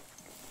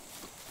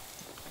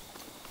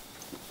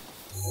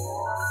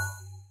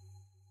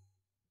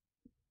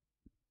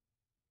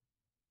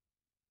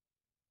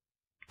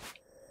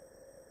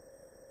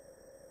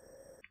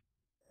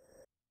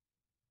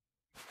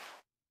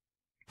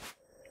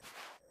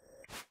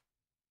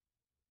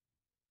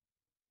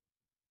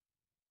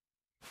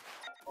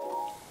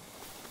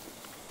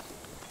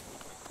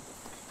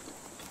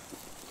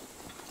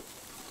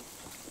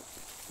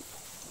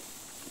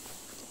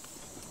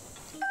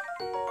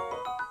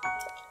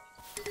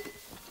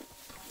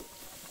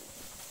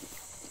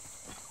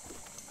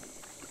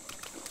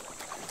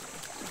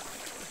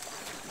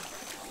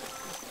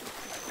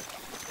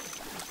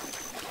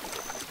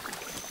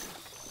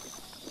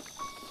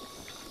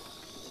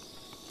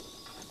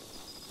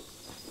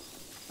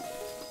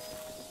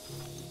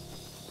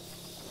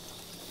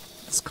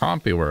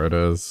 Can't be where it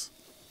is.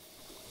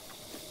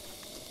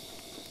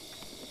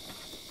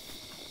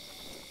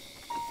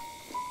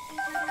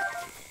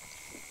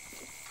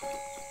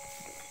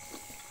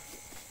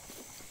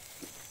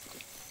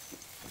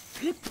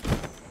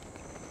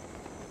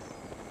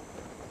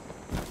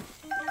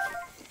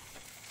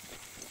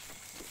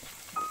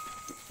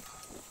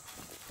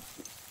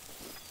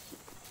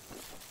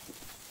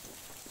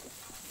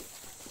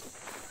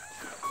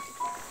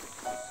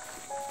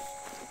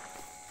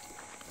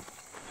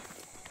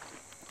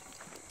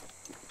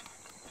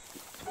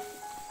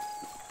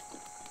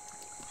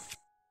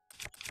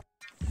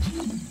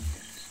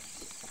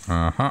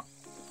 Uh-huh.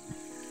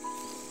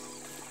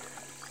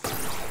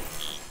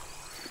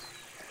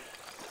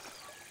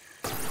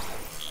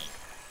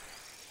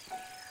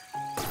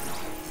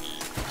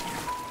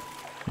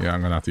 Yeah,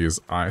 I'm gonna have to use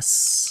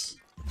ice.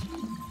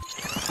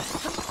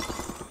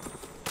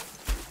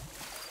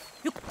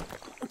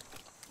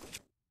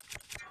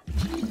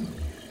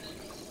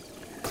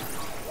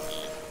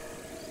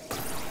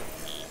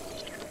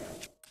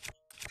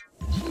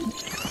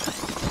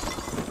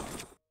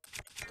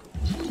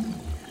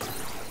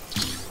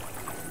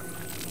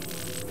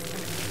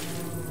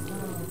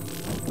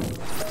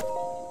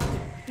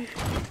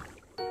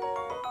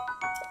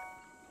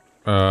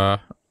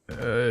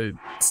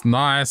 It's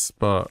nice,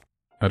 but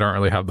I don't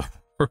really have the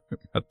room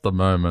at the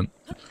moment.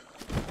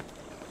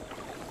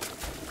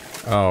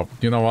 Oh,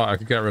 you know what? I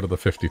could get rid of the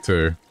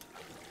 52.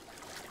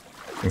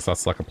 Since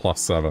that's like a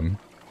 +7.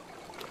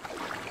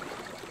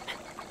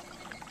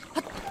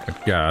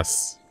 I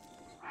guess.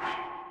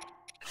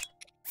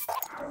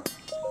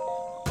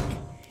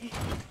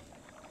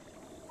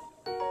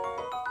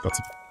 That's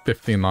a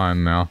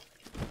 59 now.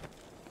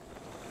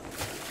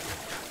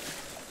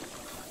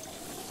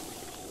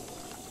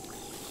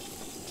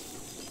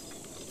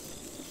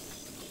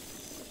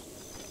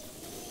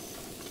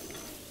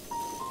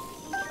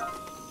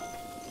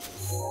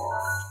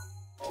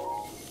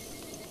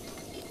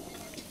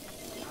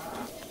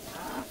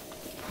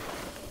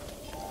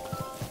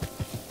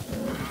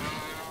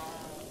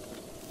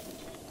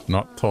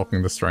 Not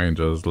talking to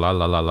strangers. La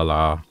la la la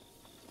la.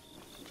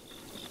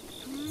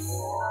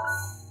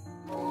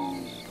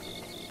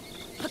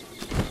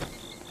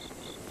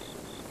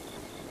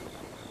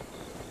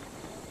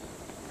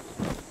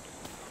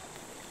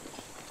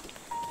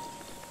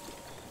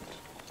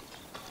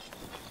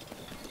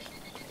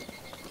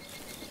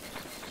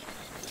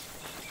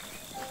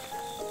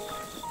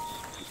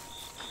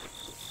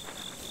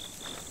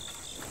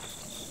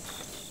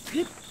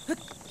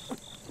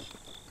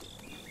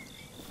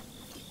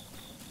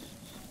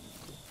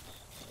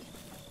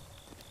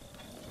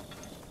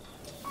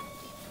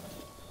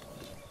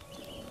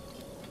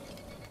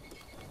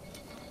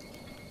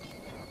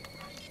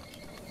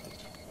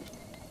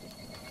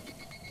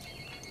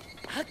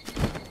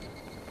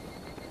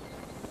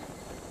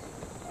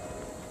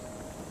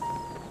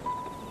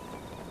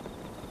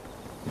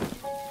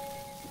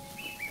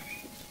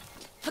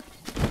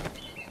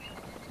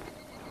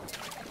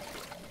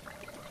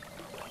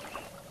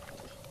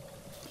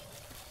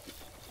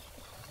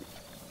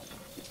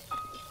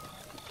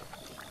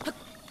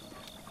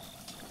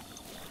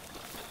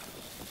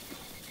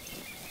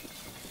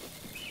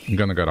 I'm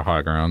gonna go to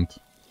high ground.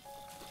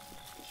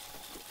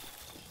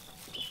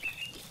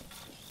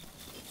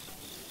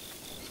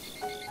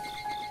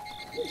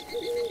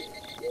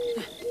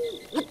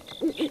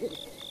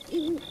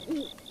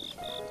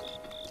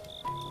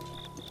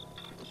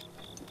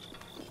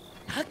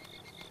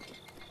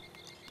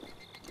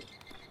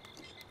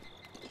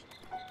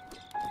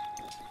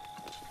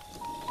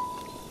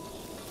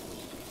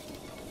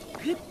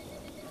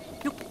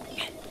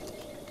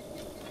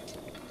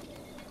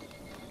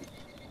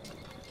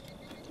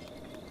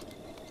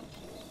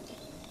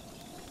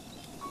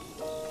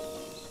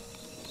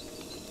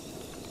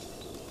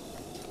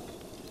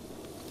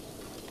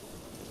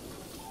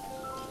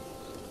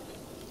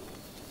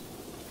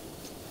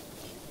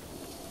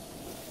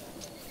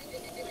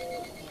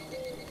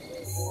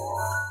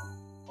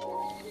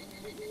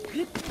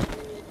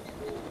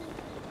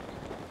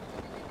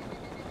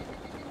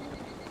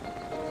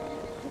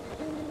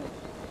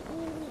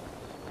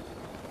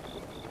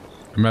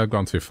 I may have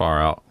gone too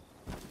far out.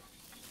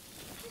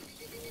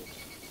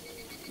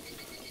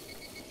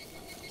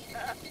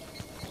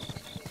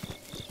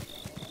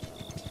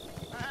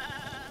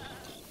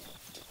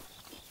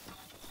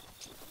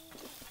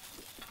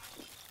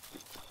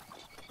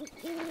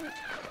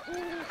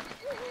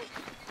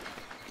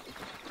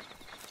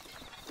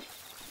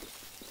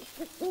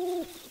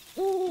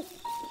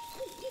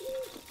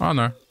 Oh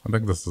no, I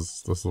think this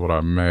is what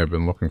I may have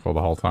been looking for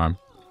the whole time.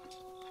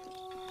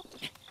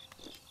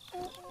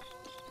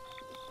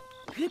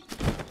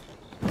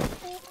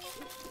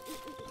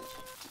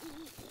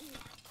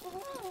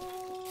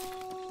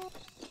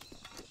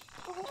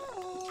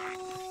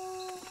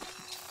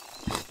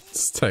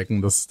 It's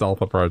taking the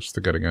stealth approach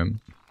to getting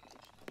in.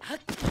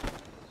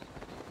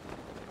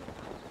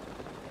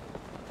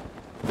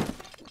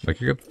 Like,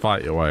 you could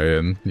fight your way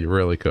in, you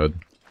really could.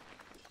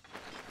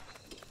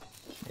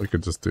 We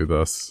could just do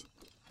this.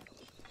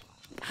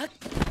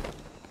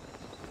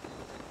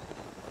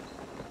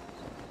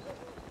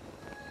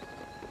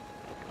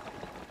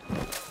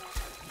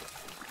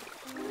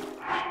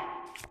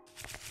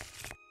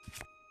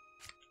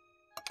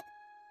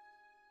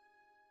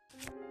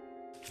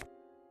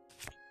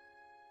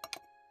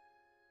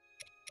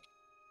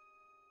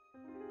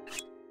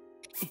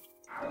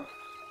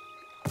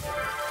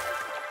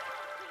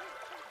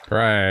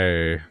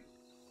 Hooray.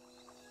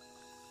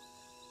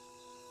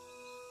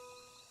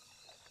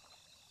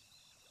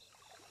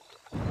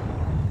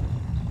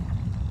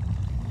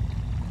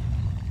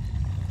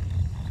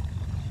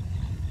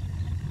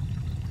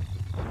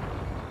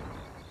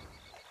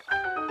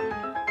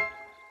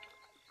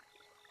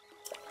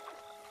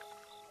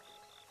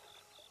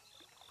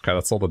 Okay,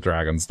 that's all the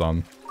dragons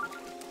done.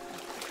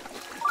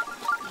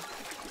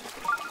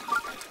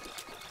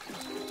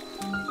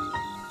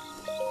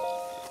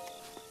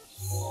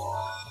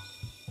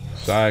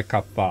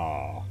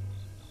 Shaikata.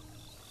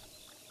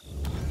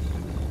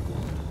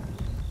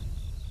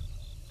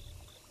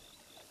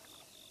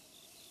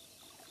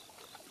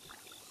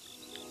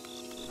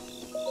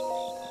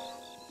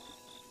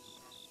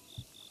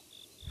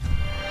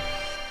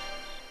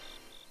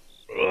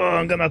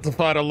 I'm gonna have to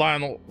fight a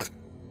Lionel.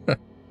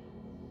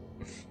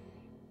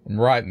 I'm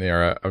right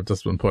near it. I've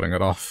just been putting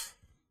it off.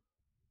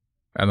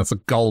 And it's a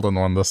golden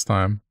one this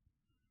time.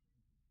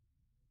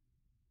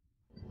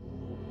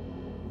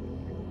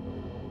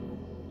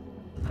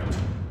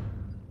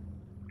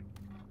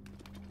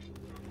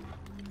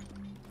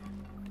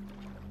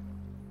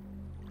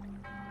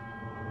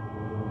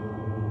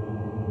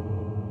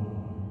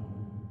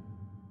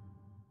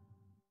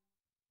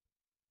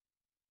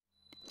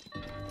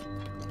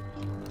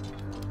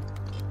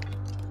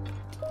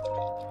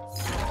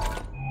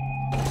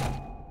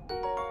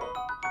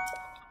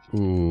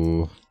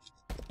 Ooh.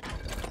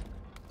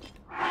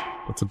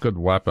 That's a good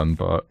weapon,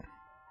 but...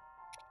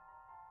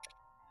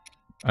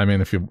 I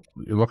mean, if you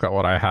look at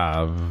what I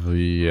have,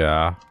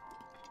 yeah.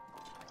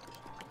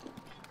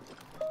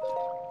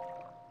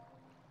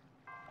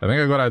 I think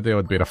a good idea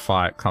would be to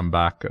fight, come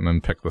back, and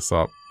then pick this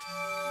up.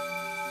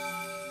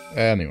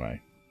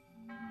 Anyway.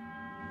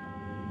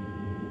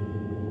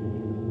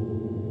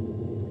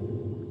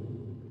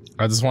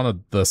 I just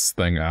wanted this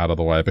thing out of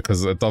the way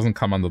because it doesn't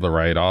come under the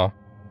radar,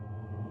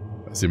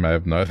 as you may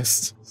have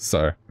noticed,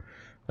 so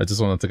I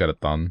just wanted to get it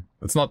done.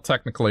 It's not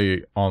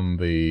technically on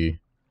the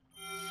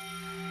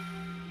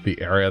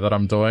area that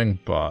I'm doing,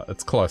 but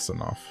it's close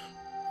enough.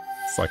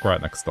 It's like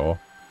right next door.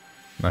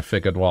 And I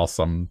figured whilst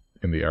I'm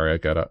in the area,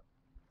 get it.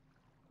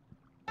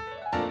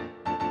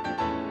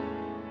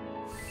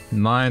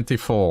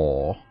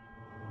 94.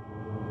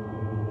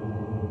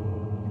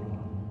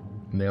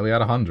 Nearly at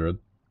 100.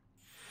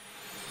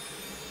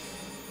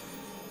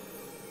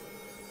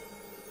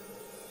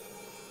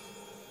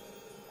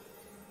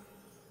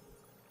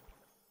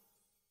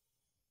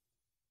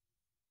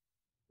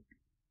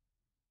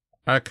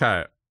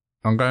 Okay,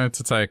 I'm going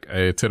to take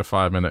a 2 to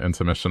 5 minute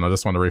intermission. I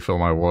just want to refill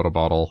my water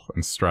bottle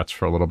and stretch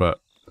for a little bit.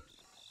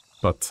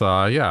 But,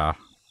 yeah.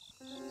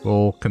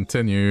 We'll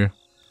continue.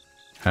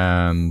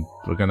 And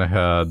we're gonna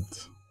head...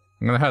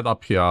 I'm gonna head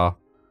up here.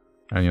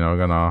 And, you know,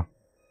 we're gonna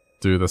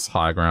do this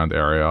high ground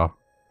area.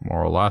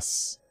 More or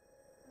less.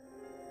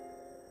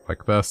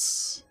 Like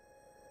this.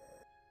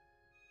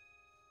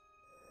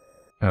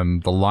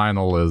 And the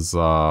Lionel is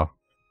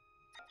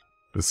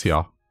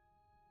here.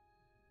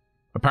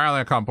 Apparently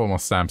I can't put more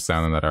stamps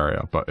down in that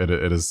area, but it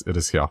is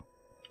here.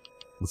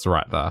 It's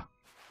right there.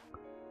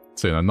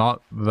 So, you know,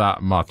 not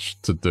that much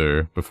to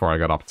do before I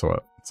get up to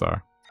it, so...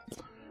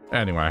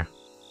 Anyway.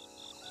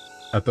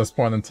 At this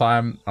point in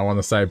time, I want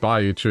to say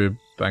bye, YouTube.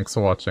 Thanks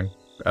for watching,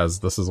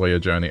 as this is where your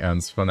journey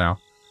ends for now.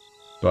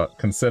 But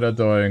consider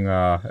doing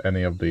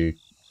any of the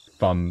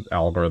fun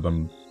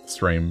algorithm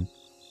stream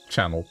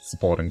channel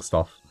supporting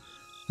stuff.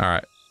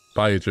 Alright,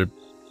 bye, YouTube.